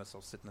can't see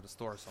myself sitting at a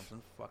store or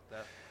something. Fuck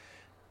that.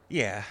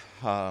 Yeah.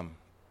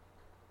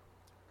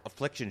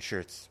 Affliction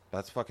shirts.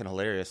 That's fucking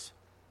hilarious.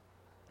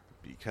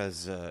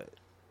 Because,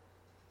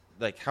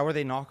 like, how are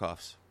they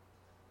knockoffs?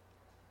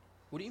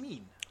 What do you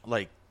mean?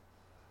 Like,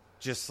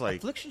 just like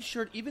Affliction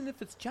shirt, even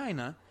if it's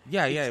China.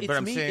 Yeah, it's but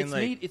I'm made, saying it's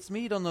like made, it's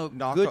made on a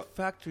knock good off-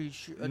 factory.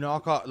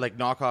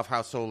 knockoff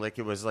how so like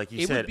it was like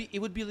you said it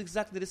would be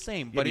exactly the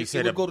same, yeah, but you it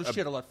said would go to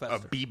shit a lot a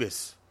faster.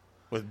 Beebus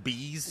with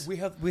bees. We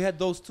had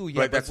those too, yeah.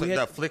 but that's we what had,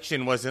 the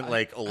affliction wasn't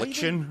like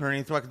election or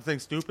anything fucking thing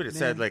stupid. It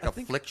said Man, like I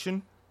think-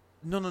 affliction.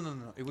 No.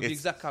 It would be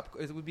exact copy.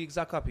 It would be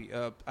exact copy.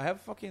 I had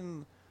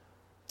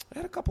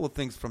a couple of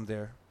things from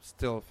there.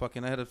 Still,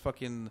 fucking, I had a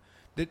fucking.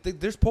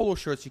 There's polo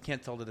shirts you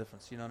can't tell the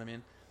difference. You know what I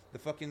mean? The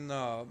fucking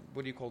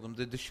what do you call them?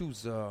 The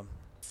shoes,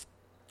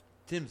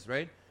 Tim's,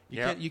 right?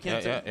 You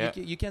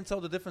can't tell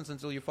the difference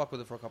until you fuck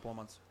with it for a couple of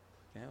months.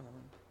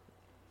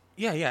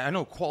 Yeah, Yeah, I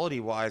know quality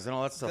wise and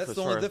all that stuff. that's as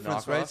the far only as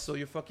difference, knockoffs. right? So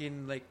you're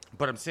fucking like.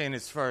 But I'm saying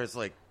as far as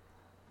like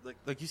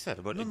you said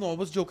about No, I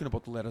was joking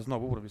about the letters. No,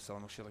 what would I be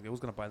selling? No shit like that. Who's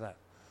gonna buy that?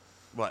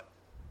 what?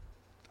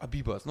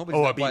 Abibas. Nobody's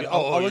Oh, gonna buy Abibas. that.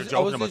 Oh, I you're was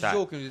joking about just that.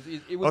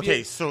 joking. It would Okay,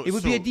 be, so- it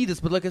would be so- Adidas,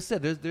 but like I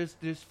said,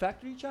 there's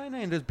factory China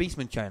and there's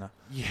basement China.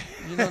 Yeah.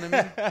 You know what I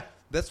mean?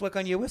 That's why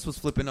Kanye West was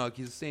flipping out.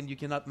 He's saying you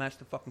cannot match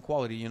the fucking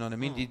quality. You know what I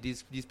mean?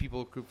 These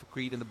people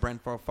creating the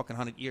brand for a fucking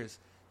 100 years.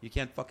 You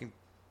can't fucking,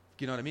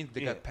 you know what I mean?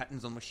 They got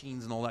patents on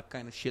machines and all that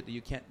kind of shit that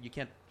you can't. You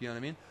know what I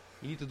mean?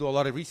 You need to do a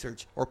lot of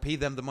research or pay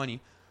them the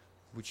money,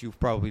 which you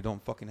probably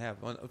don't fucking have.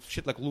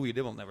 Shit like Louis,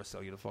 they will never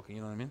sell you the fucking.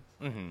 You know what I mean?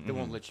 Mm-hmm, They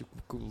won't let you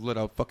let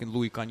out fucking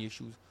Louis Kanye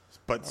shoes.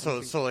 But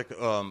so like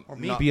Or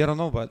maybe I don't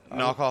know, but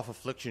knockoff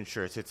affliction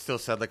shirts. It still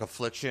said like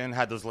affliction,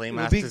 had those lame It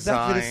would ass be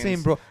exactly the designs.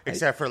 same, bro.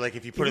 Except for like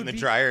if you put it in would the be-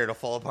 dryer, it'll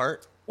fall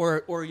apart.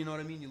 Or you know what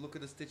I mean? You look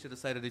at the stitch at the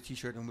side of the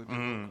t-shirt and it would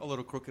be a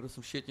little crooked or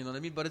some shit. You know what I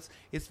mean? But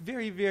it's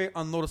very very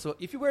unnoticeable.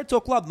 If you wear it to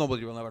a club,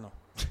 nobody will ever know.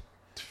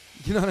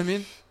 You know what I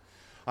mean?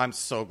 I'm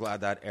so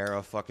glad that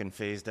era fucking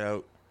phased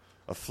out.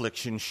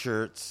 Affliction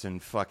shirts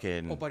and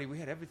fucking. Oh, buddy, we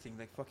had everything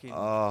like fucking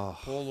Oh,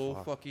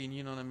 polo, fucking.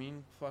 You know what I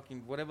mean?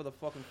 Fucking whatever the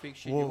fucking fake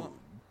shit you Well, want.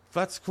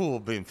 that's cool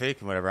being fake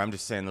and whatever. I'm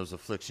just saying those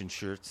affliction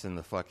shirts and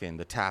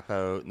the tap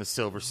out and the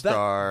silver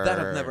star. That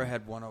I've never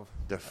had one of.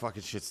 The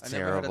fucking shit's I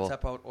never terrible. had a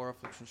tap out or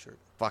affliction shirt.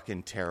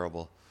 Fucking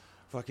terrible.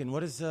 Fucking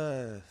what is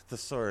the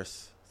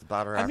source? The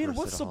battle I rappers mean,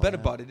 what's that so all bad that.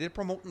 about it? They're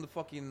promoting the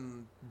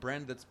fucking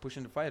brand that's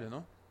pushing the fighter,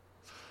 no?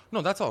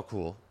 No, that's all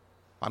cool.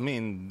 I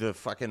mean,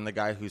 the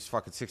guy who's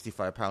fucking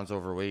 65 pounds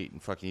overweight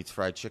and fucking eats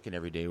fried chicken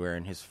every day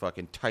wearing his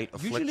fucking tight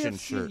affliction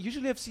shirt.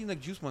 Usually I've seen like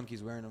Juice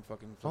Monkeys wearing them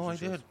fucking. Oh, I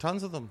affliction did. shirts.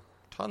 Tons of them.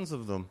 Tons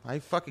of them. I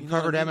fucking You know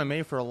what covered I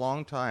mean? MMA for a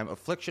long time.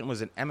 Affliction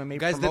was an MMA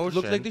Guys that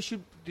promotion. look like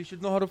they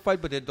should know how to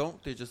fight, but they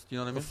don't. They just, you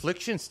know what I mean?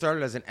 Affliction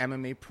started as an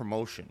MMA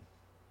promotion.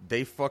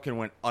 They fucking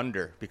went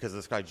under because of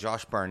this guy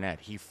Josh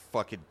Barnett. He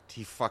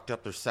fucked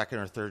up their second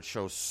or third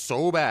show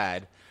so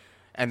bad,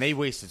 and they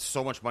wasted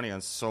so much money on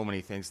so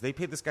many things. They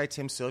paid this guy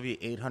Tim Sylvia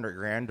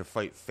 $800,000 to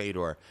fight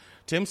Fedor.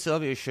 Tim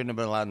Sylvia shouldn't have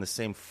been allowed in the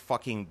same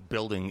fucking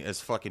building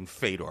as fucking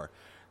Fedor.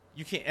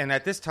 You can't. And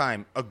at this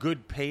time, a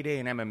good payday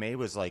in MMA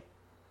was like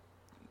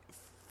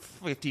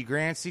 $50,000,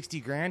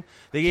 $60,000.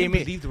 They I gave can't me.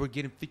 believe they were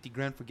getting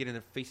 $50,000 for getting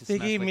their faces They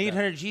smashed gave like me that.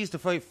 800 G's to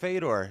fight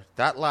Fedor.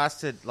 That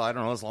lasted, I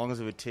don't know, as long as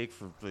it would take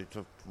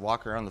to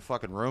walk around the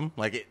fucking room.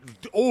 Like,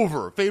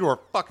 over. Fedor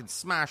fucking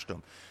smashed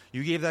him.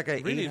 You gave that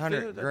guy Really?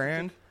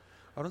 $800,000?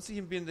 I don't see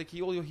him being like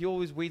he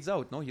always wades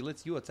out. No, he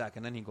lets you attack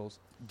and then he goes.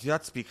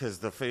 That's because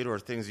the Fedor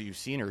things that you've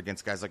seen are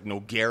against guys like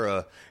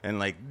Nogueira and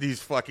like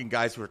these fucking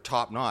guys who are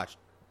top notch.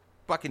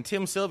 Fucking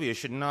Tim Sylvia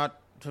should not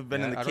have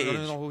been in the I cage. don't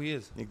even know who he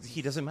is.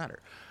 He doesn't matter.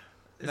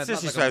 It's Not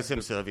just like like I'm-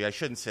 Tim Sylvia. I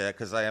shouldn't say that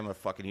because I am a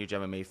fucking huge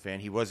MMA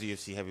fan. He was a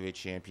UFC heavyweight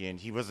champion.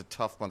 He was a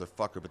tough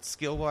motherfucker, but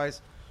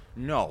skill-wise,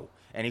 no.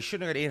 And he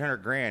shouldn't have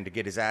got $800,000 to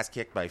get his ass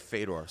kicked by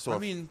Fedor. So I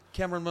mean,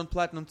 Cameron won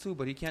platinum too,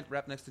 but he can't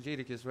rap next to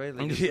Jadakiss, right?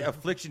 Like, yeah,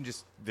 Affliction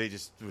they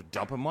just were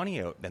dumping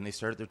money out. Then they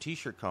started their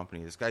T-shirt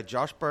company. This guy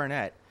Josh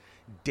Barnett,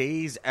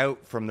 days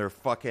out from their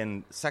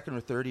fucking second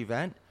or third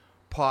event,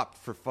 popped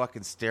for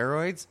fucking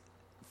steroids.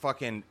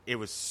 Fucking, it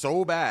was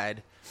so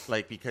bad,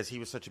 like because he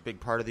was such a big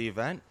part of the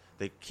event.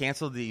 They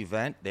canceled the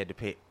event. They had to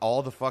pay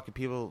all the fucking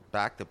people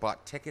back that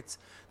bought tickets.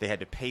 They had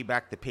to pay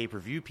back the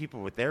pay-per-view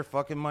people with their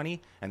fucking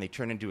money, and they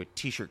turned into a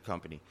T-shirt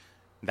company.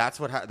 That's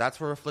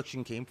where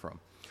Affliction came from.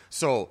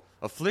 So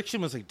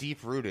Affliction was like deep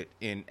rooted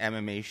in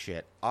MMA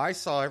shit. I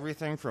saw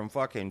everything from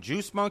fucking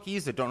juice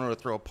monkeys that don't know how to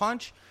throw a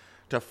punch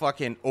to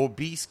fucking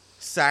obese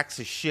sacks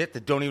of shit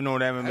that don't even know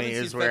what MMA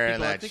is wearing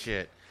that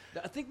shit.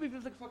 I think maybe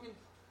it's like fucking,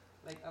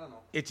 like, I don't know.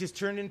 It just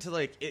turned into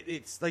like,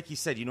 it's like you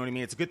said, you know what I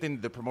mean? It's a good thing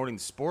that they're promoting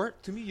the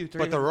sport. To me, you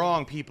but the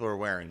wrong people are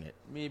wearing it.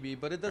 Maybe,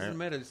 but it doesn't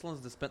matter as long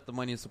as they spent the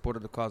money and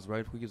supported the cause,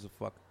 right? Who gives a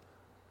fuck?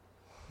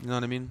 You know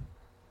what I mean?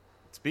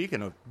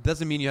 Speaking of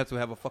Doesn't mean you have to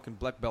have a fucking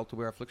black belt to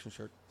wear a Affliction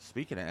shirt.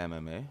 Speaking of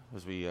MMA,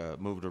 as we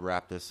move to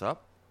wrap this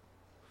up,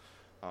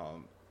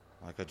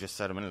 like I just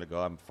said a minute ago,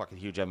 I'm a fucking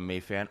huge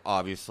MMA fan.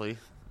 Obviously,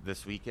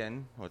 this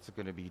weekend, what's it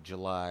going to be,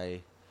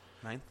 July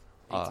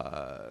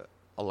 9th?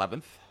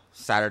 11th,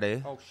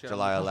 Saturday, Oh, shit.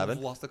 July I've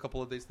 11th. lost a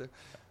couple of days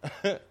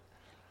there.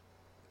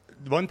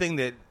 One thing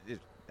that is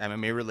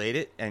MMA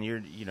related, and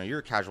you're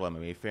a casual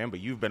MMA fan, but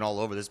you've been all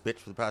over this bitch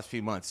for the past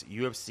few months.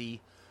 UFC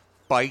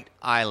Fight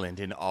Island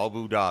in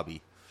Abu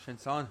Dhabi.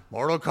 Shensan.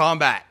 Mortal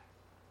Kombat.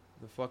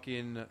 The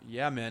fucking,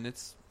 yeah, man,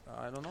 it's,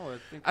 I don't know. I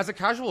think As a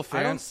casual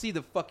fan, I don't see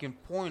the fucking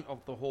point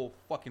of the whole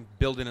fucking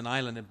building an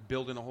island and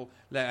building a whole,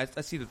 like,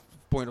 I see the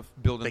point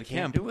of building they a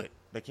can't camp. do it.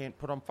 They can't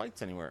put on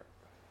fights anywhere.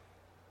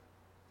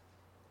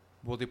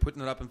 Well, they're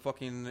putting it up in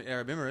fucking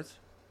Arab Emirates.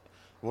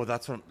 Well,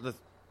 that's what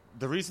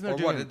the reason they're Or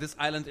doing. what, this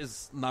island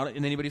is not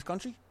in anybody's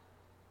country?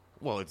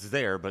 Well, it's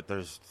there, but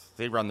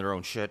they run their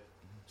own shit.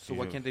 So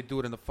why can't they do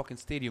it in the fucking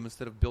stadium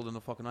instead of building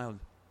the fucking island?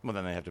 Well,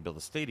 then they have to build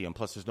a stadium.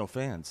 Plus, there's no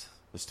fans.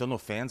 There's still no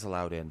fans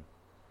allowed in.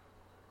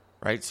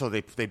 Right? So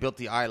they built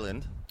the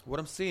island. What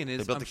I'm saying is,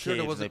 They built I'm the sure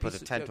there cage was and a they put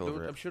piece a tent of,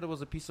 over it. I'm sure there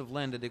was a piece of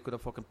land that they could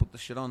have fucking put the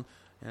shit on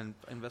and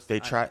invested.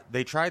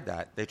 They tried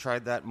that. They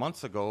tried that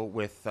months ago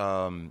with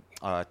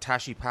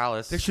Tashi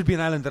Palace. There should be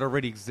an island that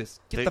already exists.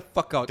 Get They- the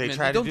fuck out, they man.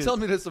 tried to Don't do- tell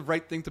me that's the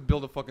right thing to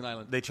build a fucking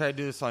island. They tried to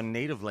do this on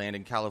native land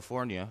in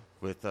California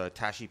with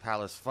Tashi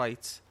Palace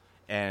fights,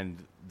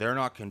 and they're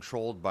not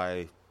controlled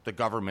by the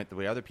government the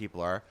way other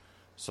people are.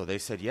 So they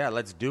said, yeah,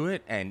 let's do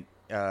it. And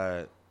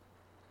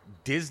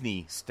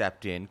Disney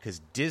stepped in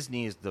because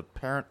Disney is the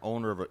parent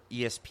owner of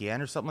ESPN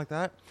or something like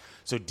that.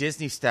 So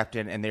Disney stepped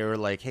in and they were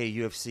like, hey,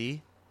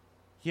 UFC,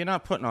 you're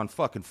not putting on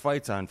fucking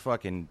fights on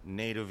fucking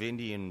native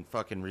Indian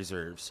fucking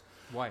reserves.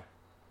 Why?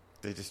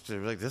 They're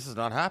like, this is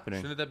not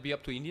happening. Shouldn't that be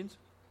up to Indians?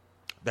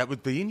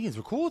 The Indians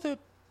were cool with it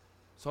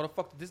So how the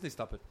fuck did Disney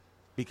stop it?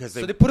 because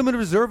So they put him in a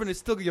reserve and they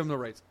still give him no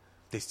rights.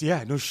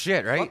 yeah, no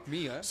shit, right? Fuck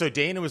me, huh? So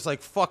Dana was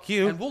like, fuck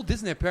you. And Walt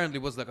Disney apparently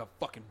was like a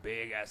fucking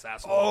big ass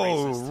asshole.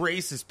 Oh, racist.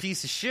 racist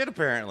piece of shit,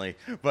 apparently.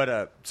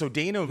 But so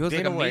Dana, He was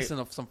Dana like a White, mason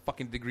of some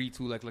fucking degree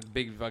too, like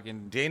big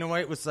fucking. Dana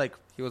White was like,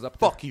 He was up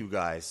fuck there. you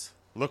guys.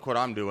 Look what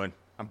I'm doing.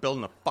 I'm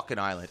building a fucking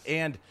island.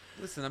 And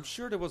Listen, I'm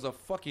sure there was a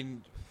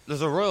fucking.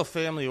 there's a royal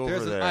family over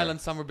There's there. an island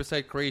somewhere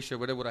beside Croatia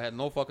where they would have had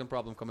no fucking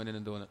problem coming in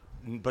and doing it.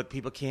 But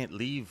people can't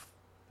leave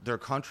their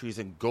countries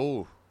and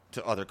go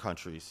to other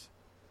countries.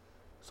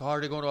 So how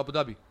are they going to Abu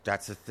Dhabi?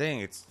 That's the thing.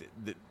 It's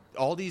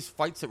all these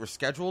fights that were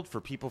scheduled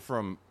for people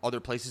from other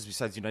places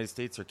besides the United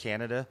States or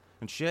Canada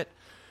and shit.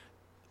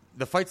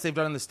 The fights they've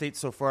done in the States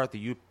so far at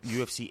the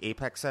UFC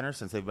Apex Center,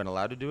 since they've been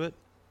allowed to do it,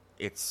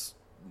 it's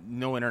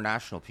no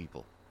international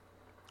people.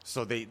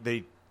 So the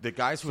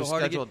guys who So are how are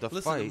they scheduled get, to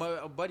listen,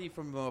 fight. my buddy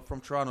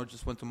from Toronto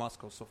just went to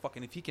Moscow. So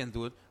fucking if he can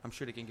do it, I'm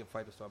sure they can get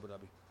fighters to Abu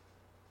Dhabi.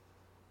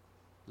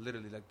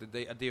 Literally, like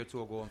a day or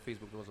two ago on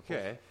Facebook, there was a post.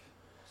 Okay.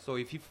 So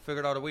if he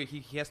figured out a way,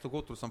 he has to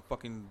go through some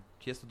fucking.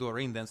 He has to do a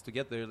rain dance to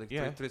get there, like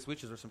Yeah. three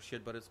switches or some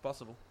shit. But it's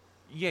possible.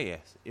 Yeah,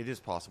 yes, it is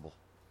possible.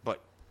 But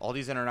all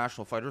these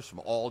international fighters from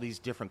all these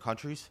different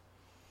countries,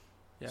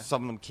 Yeah.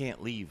 some of them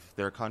can't leave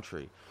their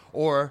country.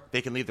 Or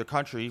they can leave their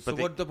country, So but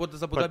what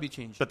does Abu but- Dhabi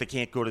change? But they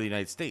can't go to the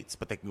United States,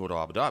 but they can go to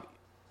Abu Dhabi.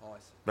 Oh, I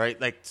see. Right?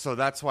 Like, so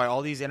that's why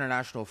all these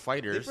international They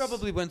fighters.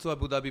 probably went to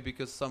Abu Dhabi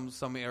because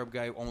some Arab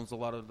guy owns a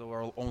lot of the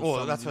world. Owns Well,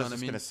 some, that's you what know I was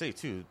just mean? going to say,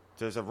 too.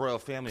 There's a royal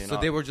family. So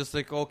they were just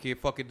like, okay,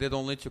 fuck it. They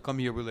don't let you come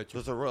here. We'll let you.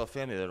 There's a royal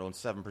family that owns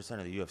 7%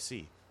 of the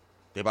UFC.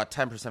 They bought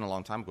 10% a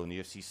long time ago, and the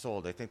UFC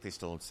sold. I think they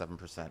still own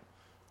 7%.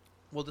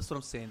 Well, that's what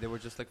I'm saying. They were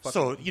just like, fuck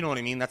So, it. you know what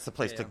I mean? That's the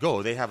place Yeah, to yeah.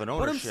 go. They have an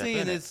ownership. What I'm saying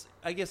in it. is,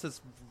 I guess it's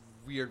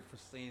weird for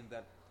saying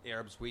that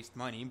Arabs waste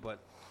money, but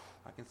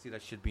I can see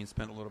that shit being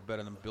spent a little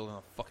better than building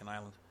a fucking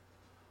island.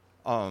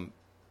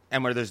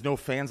 And where there's no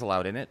fans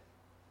allowed in it,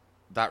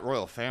 that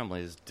royal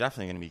family is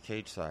definitely going to be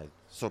cage side.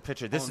 So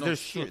picture this: no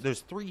shit.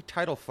 there's 3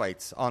 title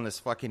fights on this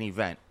fucking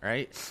event,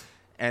 right?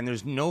 And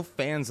there's no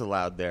fans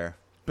allowed there,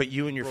 but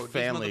you and your Bro, these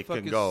family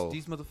can motherfuckers- go.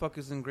 These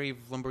motherfuckers engrave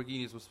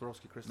Lamborghinis with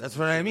Swarovski crystals. That's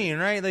what I mean,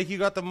 right? Like you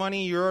got the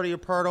money, you're already a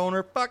part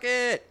owner. Fuck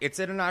it! It's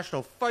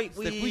International Fight It's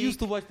Week. like, we used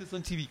to watch this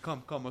on TV.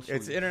 Come, I'll show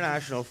It's you.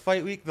 International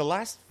Fight Week. The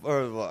last,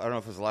 or well, I don't know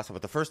if it was the last time,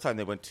 but the first time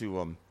they went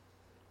to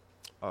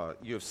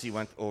UFC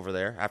went over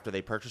there after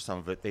they purchased some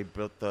of it. They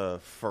built the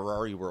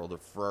Ferrari World or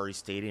Ferrari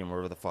Stadium,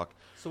 whatever the fuck.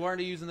 So why aren't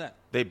they using that?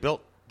 They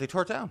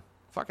tore it down.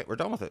 Fuck it, we're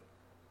done with it.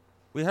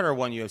 We had our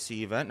one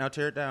UFC event. Now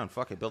tear it down.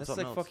 Fuck it, build That's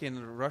something like else.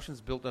 fucking Russians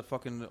built that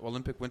fucking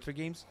Olympic Winter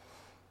Games.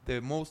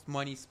 The most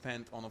money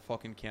spent on a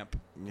fucking camp.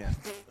 Yeah.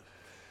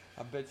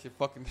 I bet you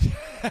fucking.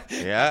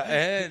 Yeah,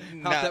 and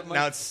Half that money-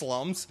 now it's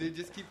slums. They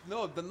just keep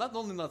not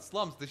only not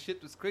slums. The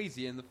shit was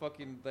crazy, and the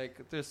fucking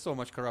there's so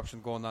much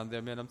corruption going on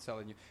there, man. I'm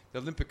telling you, the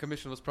Olympic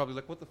Commission was probably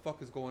like, "What the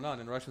fuck is going on?"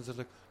 And Russians are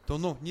like,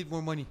 "Don't know, need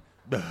more money."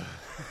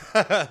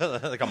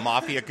 Like a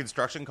mafia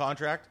construction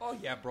contract. Oh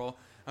yeah, bro.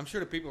 I'm sure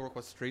the paperwork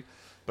was straight.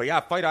 But yeah,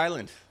 Fight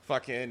Island,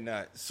 fucking.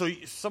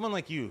 Someone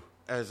like you,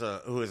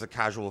 who is a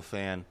casual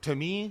fan, to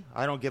me,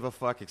 I don't give a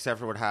fuck except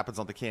for what happens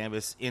on the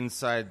canvas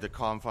inside the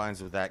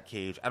confines of that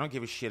cage. I don't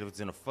give a shit if it's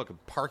in a fucking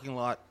parking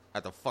lot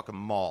at the fucking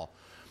mall.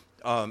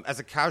 As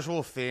a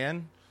casual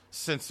fan,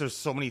 since there's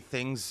so many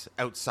things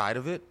outside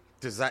of it,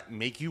 does that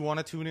make you want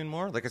to tune in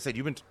more? Like I said,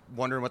 you've been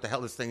wondering what the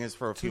hell this thing is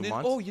for a few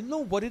months. Oh, you know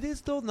what it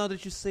is though. Now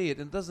that you say it,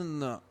 it doesn't.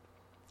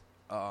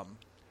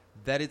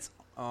 That it's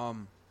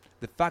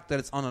the fact that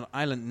it's on an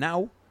island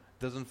now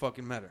doesn't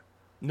fucking matter.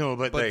 No,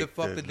 but But like, the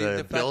fact the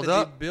that build they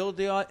up, build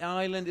the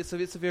island, it's a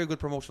very good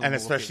promotional and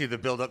move, especially okay. the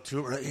build up to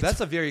it. Right? That's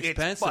a very It's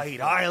expensive.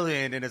 Fight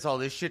Island, and it's all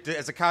this shit.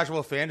 As a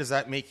casual fan, does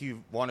that make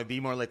you want to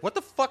be more like, what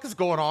the fuck is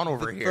going on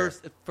over here?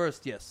 At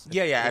first, yes.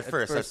 Yeah, at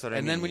first, that's what I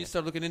And then mean, when yeah. you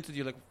start looking into it,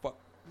 you're like, fuck,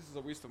 this is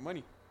a waste of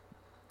money.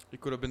 It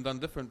could have been done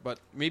different, but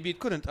maybe it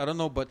couldn't. I don't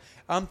know, but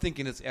I'm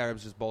thinking it's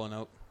Arabs just balling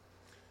out.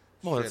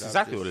 Well, that's Straight up,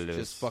 exactly just- what it is.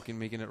 Just fucking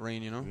making it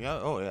rain, you know? Yeah.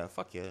 Oh, yeah.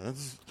 Fuck yeah.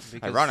 That's,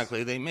 Because-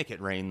 ironically, they make it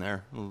rain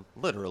there,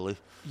 literally.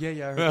 Yeah, I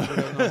heard that. I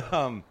don't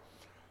know.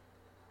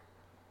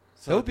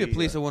 That would be a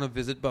place I want to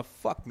visit, but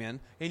fuck, man.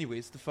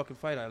 Anyways, the fucking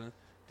Fight Island.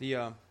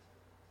 the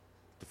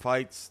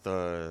fights,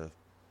 the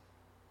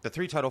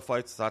 3 title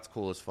fights. That's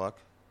cool as fuck.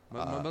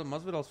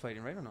 Masvidal's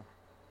fighting, right or no?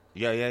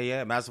 Yeah.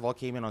 Masvidal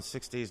came in on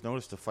 6 days'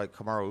 notice to fight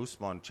Kamaru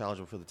Usman, challenge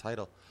him for the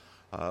title.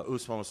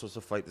 Usman was supposed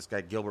to fight this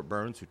guy Gilbert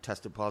Burns, who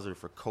tested positive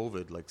for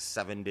COVID like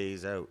 7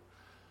 days out.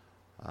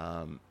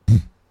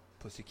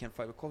 Pussy can't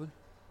fight with COVID.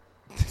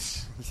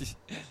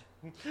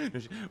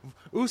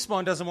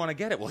 Usman doesn't want to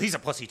get it. Well, he's a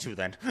pussy too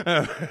then.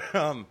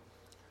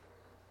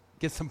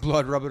 Get some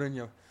blood, rub it in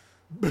you.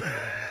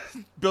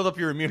 Build up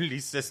your immunity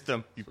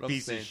system, you That's what I'm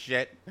piece of saying.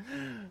 shit.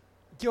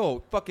 Yo,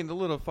 fucking the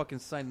little fucking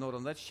side note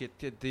on that shit.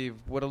 They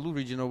Waterloo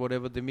region or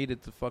whatever, they made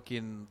it the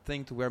fucking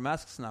thing to wear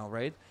masks now,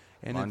 right?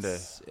 And Monday.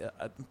 it's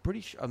I'm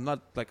pretty sure, I'm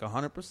not like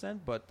 100%,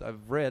 but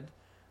I've read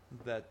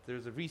that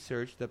there's a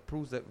research that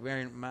proves that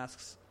wearing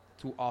masks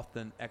too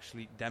often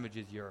actually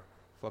damages your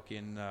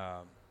fucking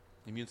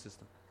immune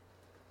system.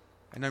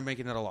 And they're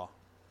making it a law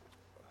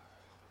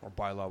or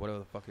bylaw, whatever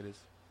the fuck it is.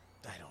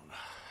 I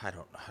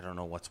don't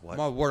know what's what.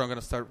 My word, I'm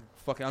gonna start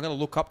fucking. I'm gonna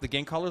look up the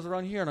gang collars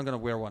around here, and I'm gonna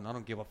wear one. I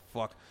don't give a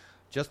fuck,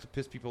 just to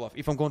piss people off.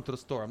 If I'm going to the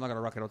store, I'm not gonna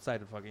rock it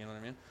outside. Fucking, you know what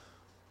I mean?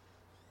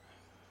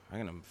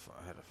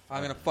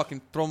 I'm gonna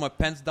fucking throw my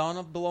pants down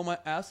up below my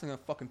ass. I'm gonna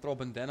fucking throw a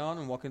bandana on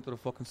and walk into the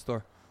fucking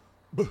store.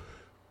 Is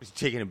he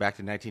taking it back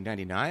to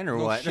 1999 or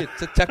No what? shit.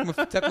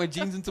 Tuck my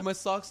jeans into my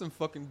socks and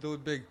fucking do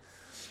it big.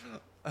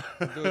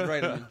 Do it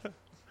right, man.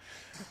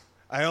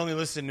 I only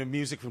listened to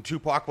music from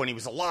Tupac when he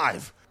was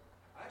alive.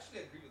 I actually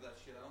agree with that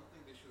shit. I don't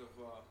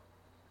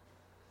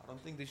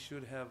think they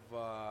should have.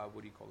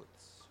 What do you call it?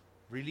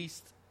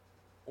 Released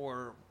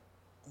or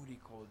what do you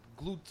call it?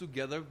 Glued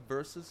together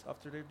verses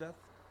after their death.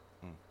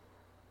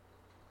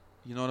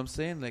 You know what I'm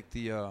saying? Like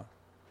the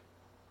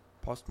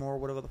Postmore,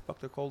 whatever the fuck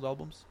they're called,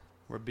 albums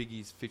where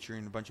Biggie's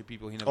featuring a bunch of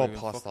people he never even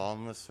fucked.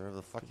 posthumous or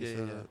the fuck Yeah, you yeah,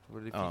 said yeah. that?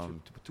 Where they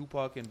feature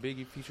Tupac and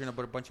Biggie featuring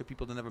about a bunch of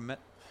people they never met.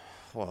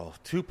 Well,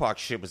 Tupac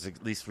shit was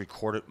at least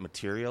recorded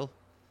material.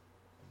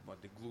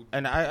 But they glued.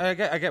 And I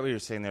get what you're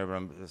saying there, but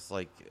I'm just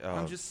like...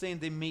 I'm just saying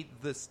they made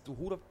this.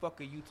 Who the fuck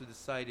are you to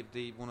decide if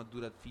they want to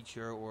do that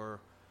feature or,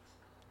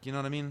 you know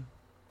what I mean?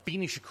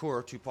 Beanie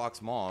Shakur,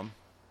 Tupac's mom,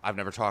 I've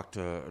never talked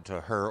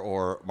to her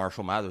or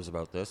Marshall Mathers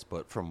about this,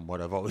 but from what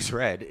I've always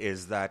read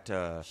is that...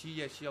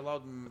 She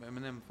allowed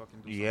Eminem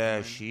fucking do something. yeah,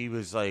 right? she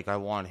was like, I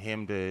want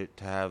him to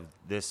have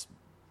this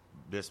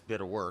bit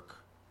of work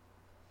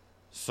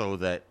so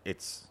that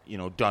it's,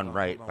 done Hold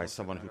right on, by one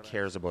someone second, who I gotta-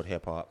 cares about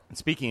hip-hop. And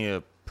speaking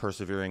of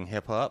persevering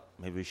hip-hop,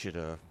 maybe we should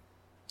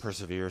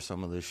persevere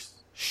some of this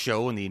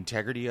show and the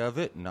integrity of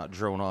it and not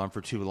drone on for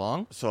too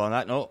long. So on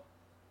that note,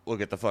 we'll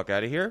get the fuck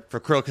out of here. For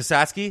Krill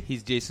Kasatsky,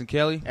 He's Jason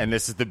Kelly. and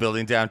this is The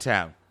Building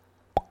Downtown.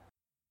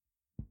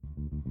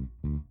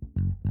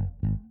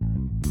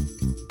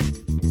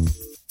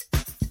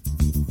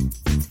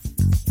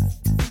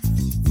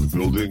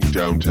 Building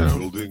downtown.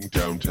 Building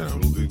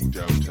downtown. Building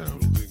downtown.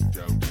 Building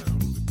downtown.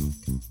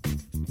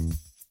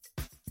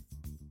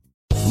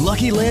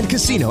 Lucky Land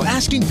Casino,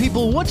 asking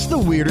people, what's the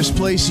weirdest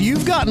place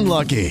you've gotten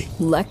lucky?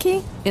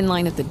 Lucky? In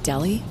line at the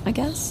deli, I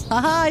guess?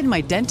 Aha, in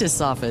my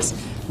dentist's office.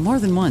 More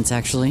than once,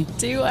 actually.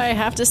 Do I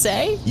have to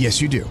say?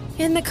 Yes, you do.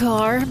 In the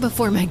car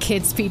before my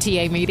kids'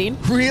 PTA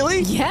meeting.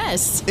 Really?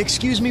 Yes.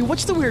 Excuse me,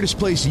 what's the weirdest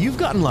place you've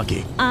gotten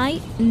lucky?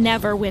 I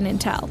never win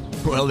and tell.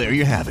 Well, there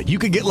you have it. You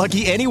can get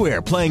lucky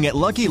anywhere, playing at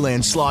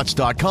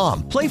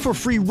LuckyLandSlots.com. Play for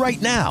free right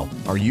now.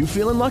 Are you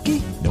feeling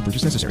lucky? No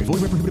purchase necessary.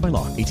 Void where prohibited by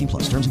law. 18+.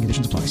 Terms and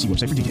conditions apply. See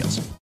website for details.